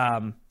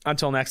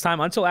 Until next time,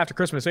 until after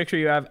Christmas, make sure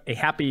you have a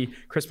happy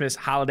Christmas,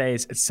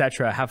 holidays,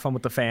 etc. Have fun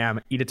with the fam,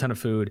 eat a ton of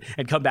food,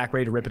 and come back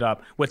ready to rip it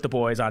up with the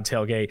boys on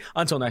Tailgate.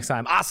 Until next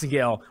time, Austin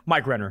Gale,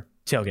 Mike Renner,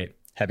 Tailgate.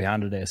 Happy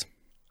Honda Days.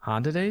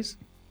 Honda Days?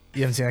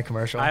 You haven't seen that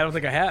commercial? I don't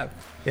think I have.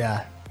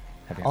 Yeah.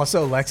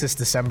 Also, Lexus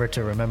December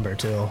to remember,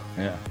 too.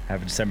 Yeah.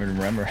 Happy December to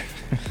remember.